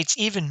that creates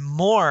even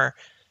more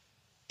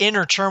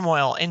inner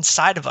turmoil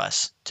inside of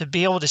us to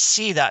be able to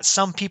see that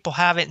some people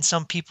have it and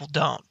some people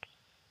don't.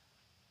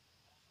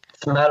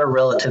 It's a matter of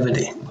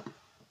relativity.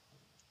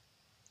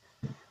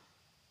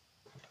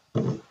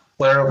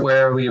 Where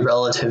are we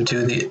relative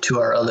to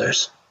our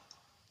others,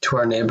 to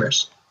our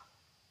neighbors?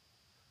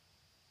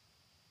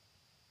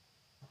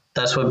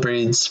 That's what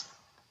breeds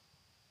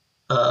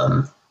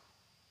not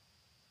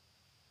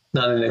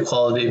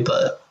inequality,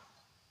 but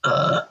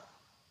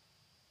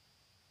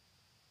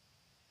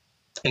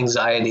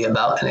anxiety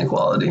about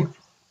inequality.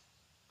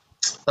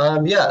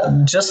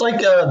 Yeah, just like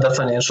the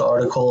financial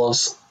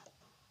articles,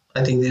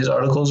 I think these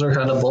articles are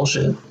kind of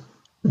bullshit.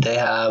 They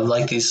have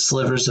like these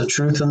slivers of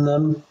truth in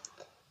them,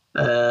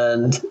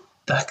 and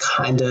that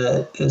kind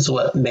of is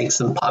what makes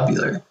them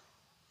popular,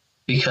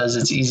 because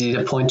it's easy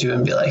to point to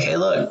and be like, hey,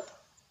 look,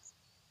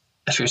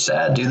 if you're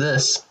sad, do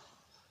this.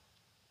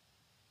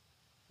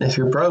 If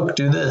you're broke,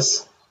 do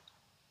this.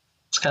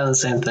 It's kind of the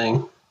same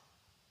thing.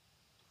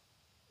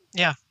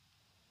 Yeah.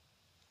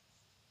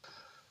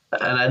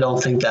 And I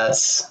don't think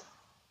that's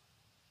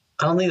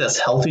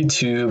healthy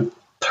to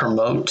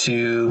promote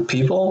to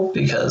people,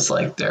 because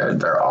like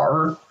there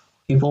are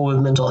people with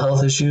mental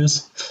health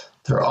issues.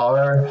 There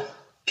are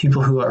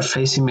people who are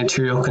facing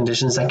material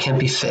conditions that can't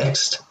be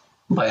fixed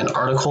by an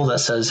article that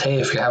says, hey,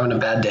 if you're having a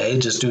bad day,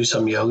 just do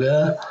some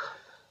yoga.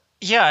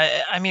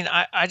 Yeah, I mean,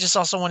 I just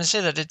also want to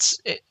say that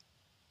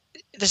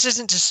this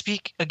isn't to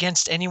speak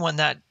against anyone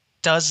that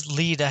does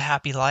lead a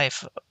happy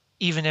life,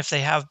 even if they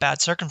have bad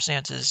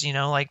circumstances,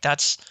 like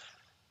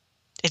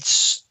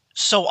it's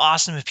so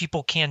awesome if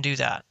people can do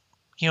that.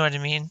 You know what I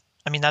mean?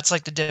 I mean, that's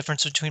like the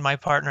difference between my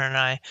partner and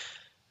I.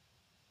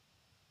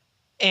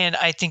 And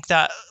I think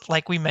that,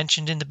 like we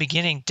mentioned in the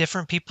beginning,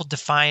 different people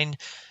define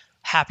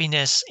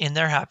happiness in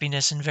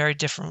very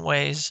different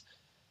ways.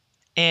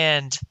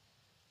 And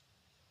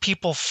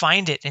people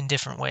find it in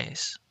different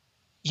ways,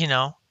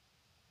 and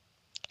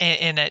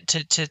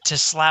to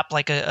slap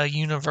like a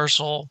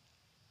universal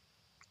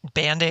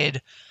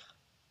Band-Aid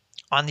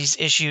on these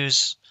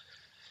issues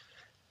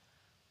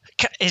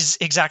is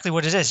exactly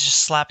what it is,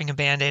 just slapping a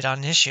Band-Aid on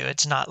an issue.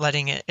 It's not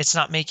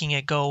making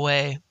it go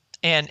away.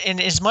 And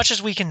as much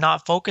as we can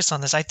not focus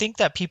on this, I think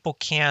that people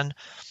can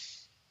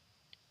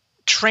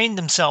train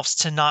themselves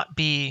to not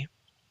be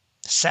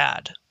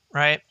sad,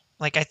 right?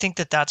 Like, I think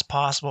that that's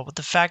possible, but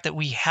the fact that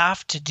we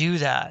have to do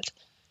that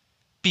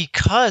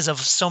because of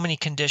so many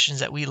conditions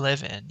that we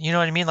live in, you know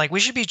what I mean? Like,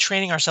 we should be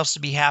training ourselves to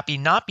be happy,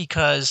 not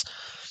because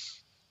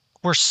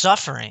we're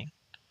suffering,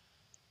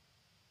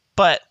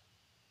 but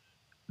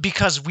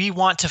because we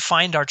want to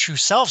find our true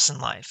selves in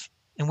life,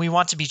 and we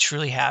want to be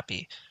truly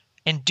happy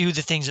and do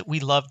the things that we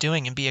love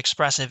doing and be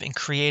expressive and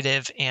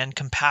creative and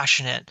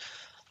compassionate.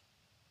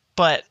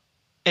 But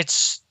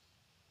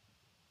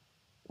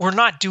we're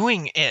not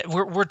doing it.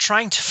 We're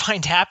trying to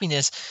find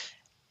happiness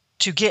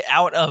to get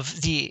out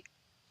of the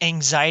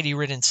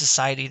anxiety-ridden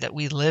society that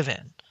we live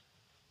in.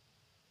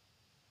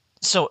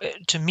 So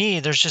to me,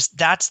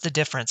 that's the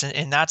difference.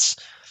 And that's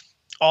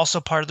also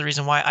part of the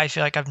reason why I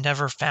feel like I've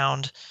never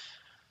found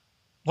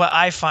what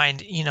I find,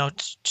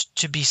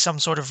 to be some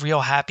sort of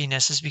real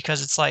happiness, is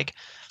because it's like,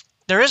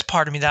 there is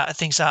part of me that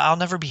thinks that I'll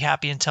never be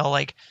happy until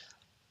like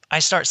I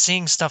start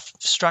seeing stuff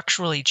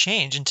structurally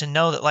change, and to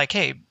know that like,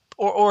 hey,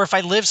 or if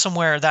I live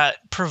somewhere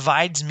that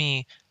provides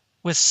me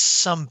with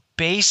some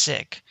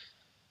basic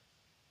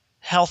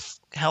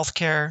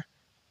healthcare,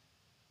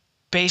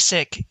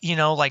 basic,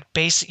 like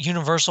basic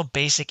universal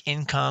basic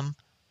income,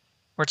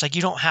 where it's like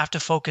you don't have to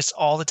focus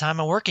all the time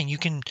on working. You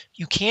can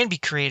be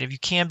creative, you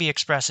can be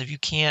expressive, you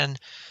can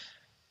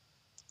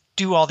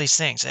do all these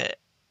things.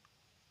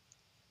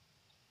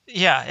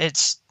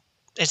 It's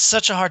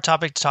such a hard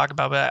topic to talk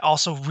about, but I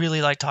also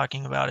really like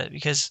talking about it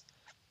because,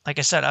 like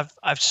I said,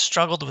 I've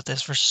struggled with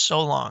this for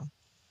so long.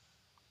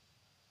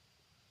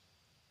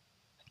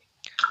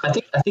 I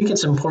think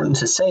it's important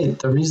to say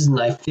the reason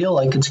I feel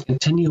like it's a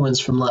continuance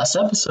from last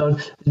episode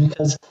is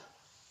because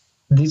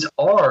these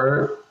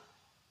are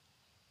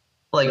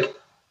like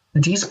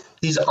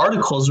these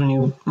articles,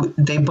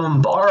 they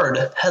bombard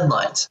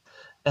headlines,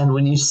 and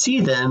when you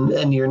see them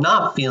and you're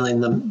not feeling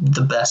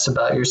the best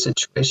about your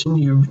situation,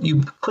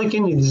 you click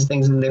into these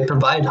things and they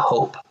provide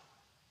hope,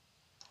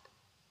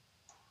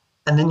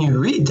 and then you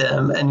read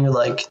them and you're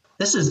like,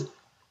 this is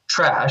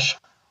trash,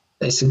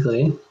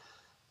 basically.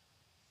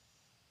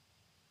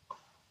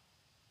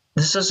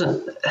 This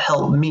doesn't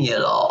help me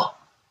at all.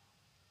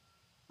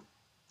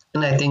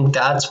 And I think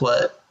that's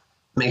what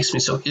makes me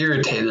so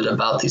irritated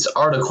about these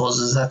articles,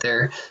 is that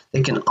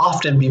they can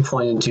often be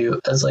pointed to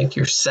as like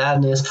your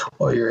sadness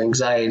or your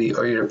anxiety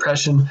or your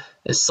depression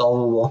is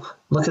solvable.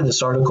 Look at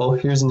this article.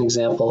 Here's an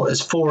example.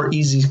 It's 4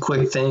 easy,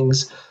 quick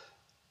things.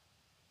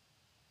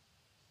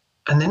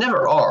 And they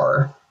never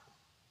are,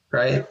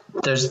 right?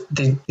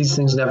 These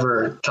things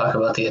never talk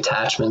about the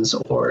attachments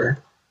or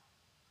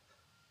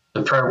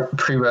the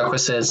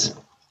prerequisites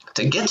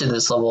to get to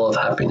this level of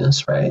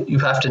happiness, right? You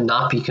have to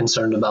not be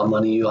concerned about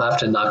money. You have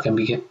to not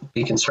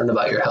be concerned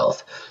about your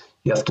health.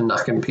 You have to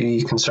not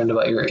be concerned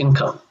about your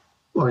income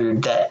or your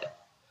debt.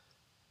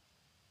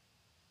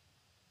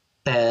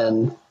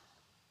 And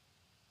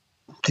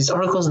these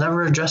articles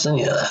never address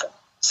any of that.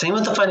 Same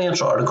with the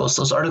financial articles.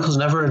 Those articles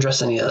never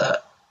address any of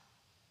that.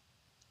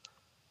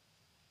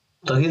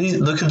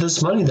 Look at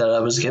this money that I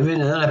was given,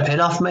 and then I paid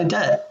off my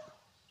debt.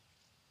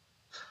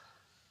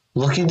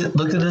 Look at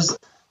this.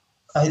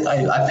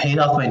 I paid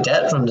off my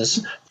debt from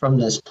this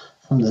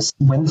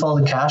windfall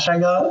of cash I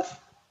got.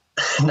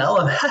 Now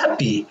I'm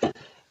happy.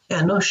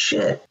 Yeah, no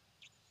shit.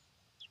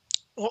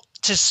 Well,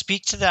 to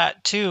speak to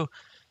that too,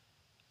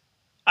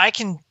 I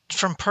can,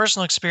 from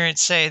personal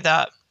experience, say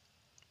that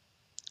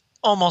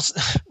almost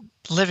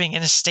living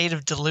in a state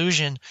of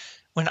delusion,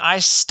 when I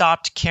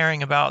stopped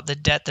caring about the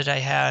debt that I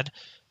had,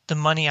 the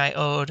money I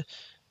owed,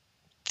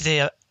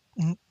 the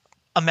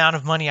amount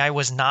of money I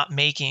was not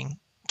making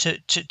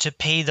to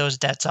pay those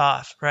debts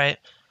off, right?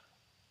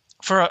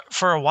 For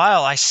a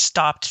while, I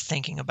stopped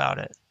thinking about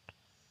it.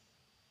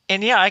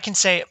 And yeah, I can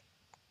say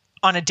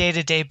on a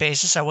day-to-day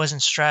basis, I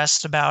wasn't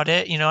stressed about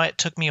it. It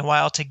took me a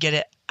while to get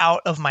it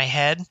out of my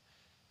head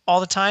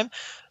all the time.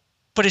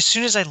 But as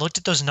soon as I looked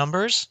at those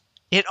numbers,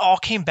 it all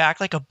came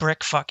back like a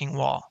brick fucking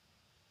wall.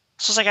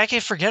 So it's like I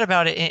can forget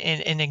about it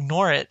and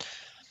ignore it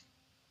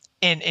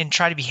and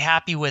try to be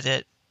happy with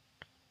it.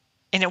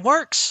 And it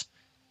works.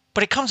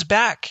 But it comes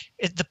back.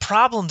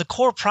 The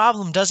core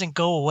problem doesn't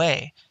go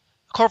away.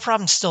 The core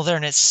problem's still there,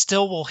 and it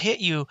still will hit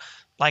you,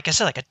 like I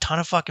said, like a ton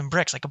of fucking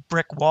bricks, like a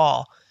brick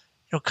wall.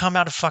 It'll come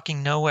out of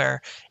fucking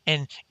nowhere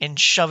and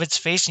shove its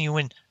face in you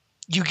when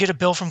you get a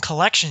bill from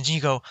collections and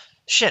you go,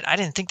 shit, I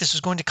didn't think this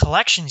was going to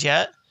collections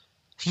yet.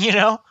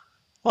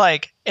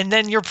 And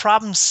then your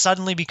problems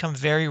suddenly become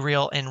very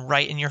real and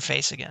right in your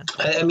face again.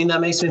 I mean, that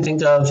makes me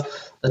think of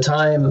the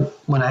time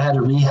when I had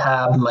to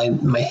rehab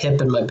my hip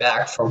and my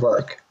back for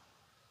work.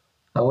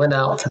 I went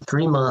out for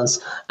 3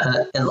 months,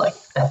 and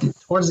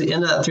towards the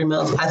end of that 3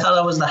 months, I thought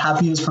I was the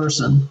happiest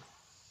person.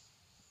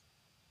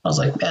 I was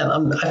like,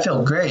 man, I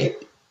feel great,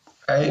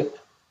 right?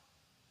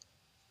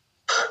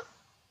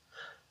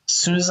 As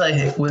soon as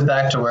I went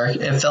back to work,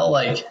 it felt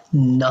like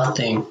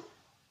nothing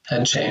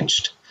had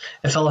changed.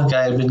 It felt like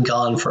I had been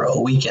gone for a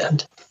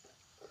weekend.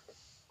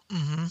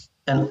 Mm-hmm.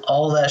 And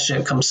all that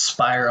shit comes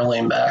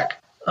spiraling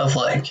back of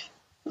like,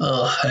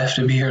 ugh, I have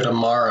to be here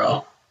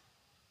tomorrow.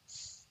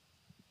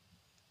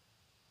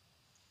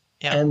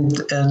 Yeah. And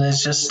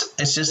it's just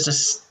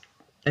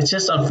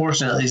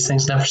unfortunate these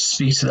things never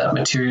speak to that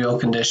material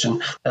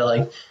condition. That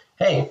like,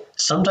 hey,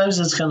 sometimes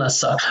it's gonna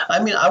suck.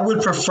 I mean, I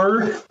would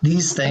prefer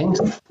these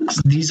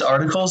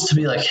articles to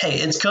be like, hey,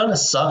 it's gonna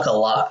suck a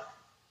lot.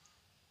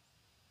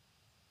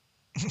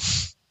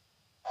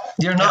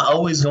 You're not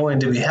always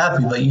going to be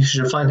happy, but you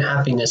should find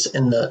happiness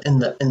in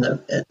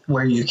the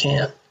where you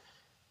can.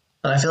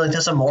 And I feel like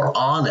that's a more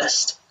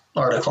honest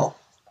article.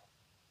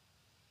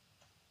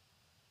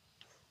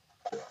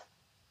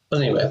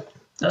 But anyway,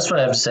 that's what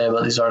I have to say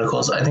about these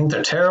articles. I think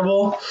they're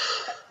terrible.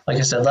 Like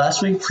I said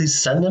last week, please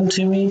send them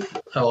to me.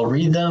 I will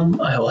read them.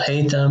 I will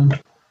hate them.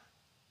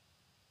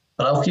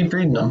 But I'll keep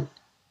reading them.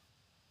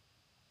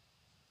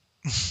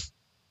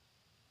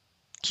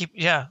 Keep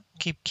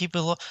a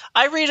little.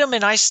 I read them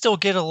and I still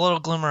get a little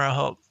glimmer of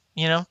hope,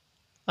 you know?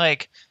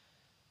 Like,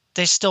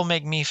 they still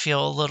make me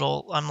feel a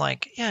little, I'm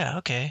like, yeah,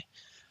 okay.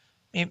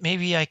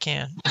 Maybe I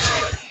can.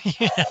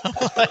 You know,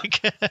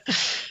 like,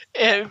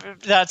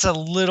 that's a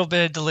little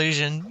bit of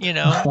delusion, you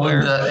know?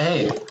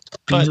 Hey,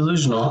 be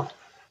delusional.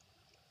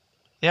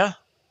 Yeah.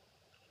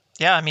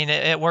 Yeah, I mean,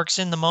 it works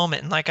in the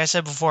moment. And like I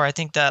said before, I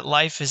think that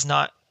life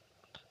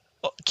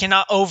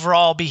cannot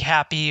overall be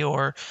happy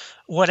or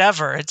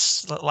whatever.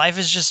 Life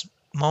is just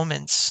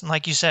moments. And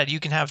like you said, you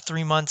can have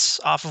 3 months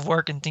off of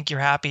work and think you're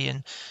happy,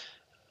 and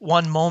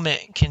one moment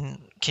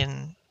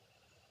can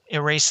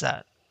erase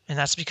that. And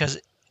that's because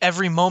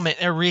every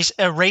moment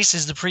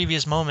erases the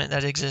previous moment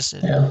that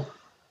existed. Yeah.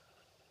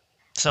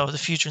 So the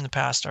future and the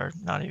past are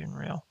not even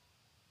real.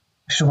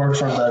 We should work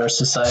for a better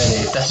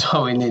society. That's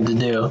what we need to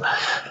do.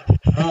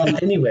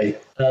 Anyway,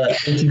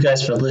 thank you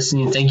guys for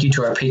listening. Thank you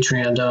to our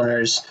Patreon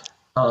donors.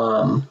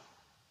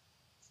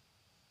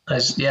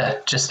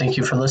 Just thank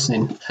you for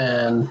listening,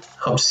 and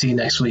hope to see you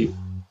next week.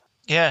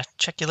 Yeah,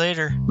 check you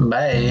later.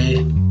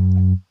 Bye.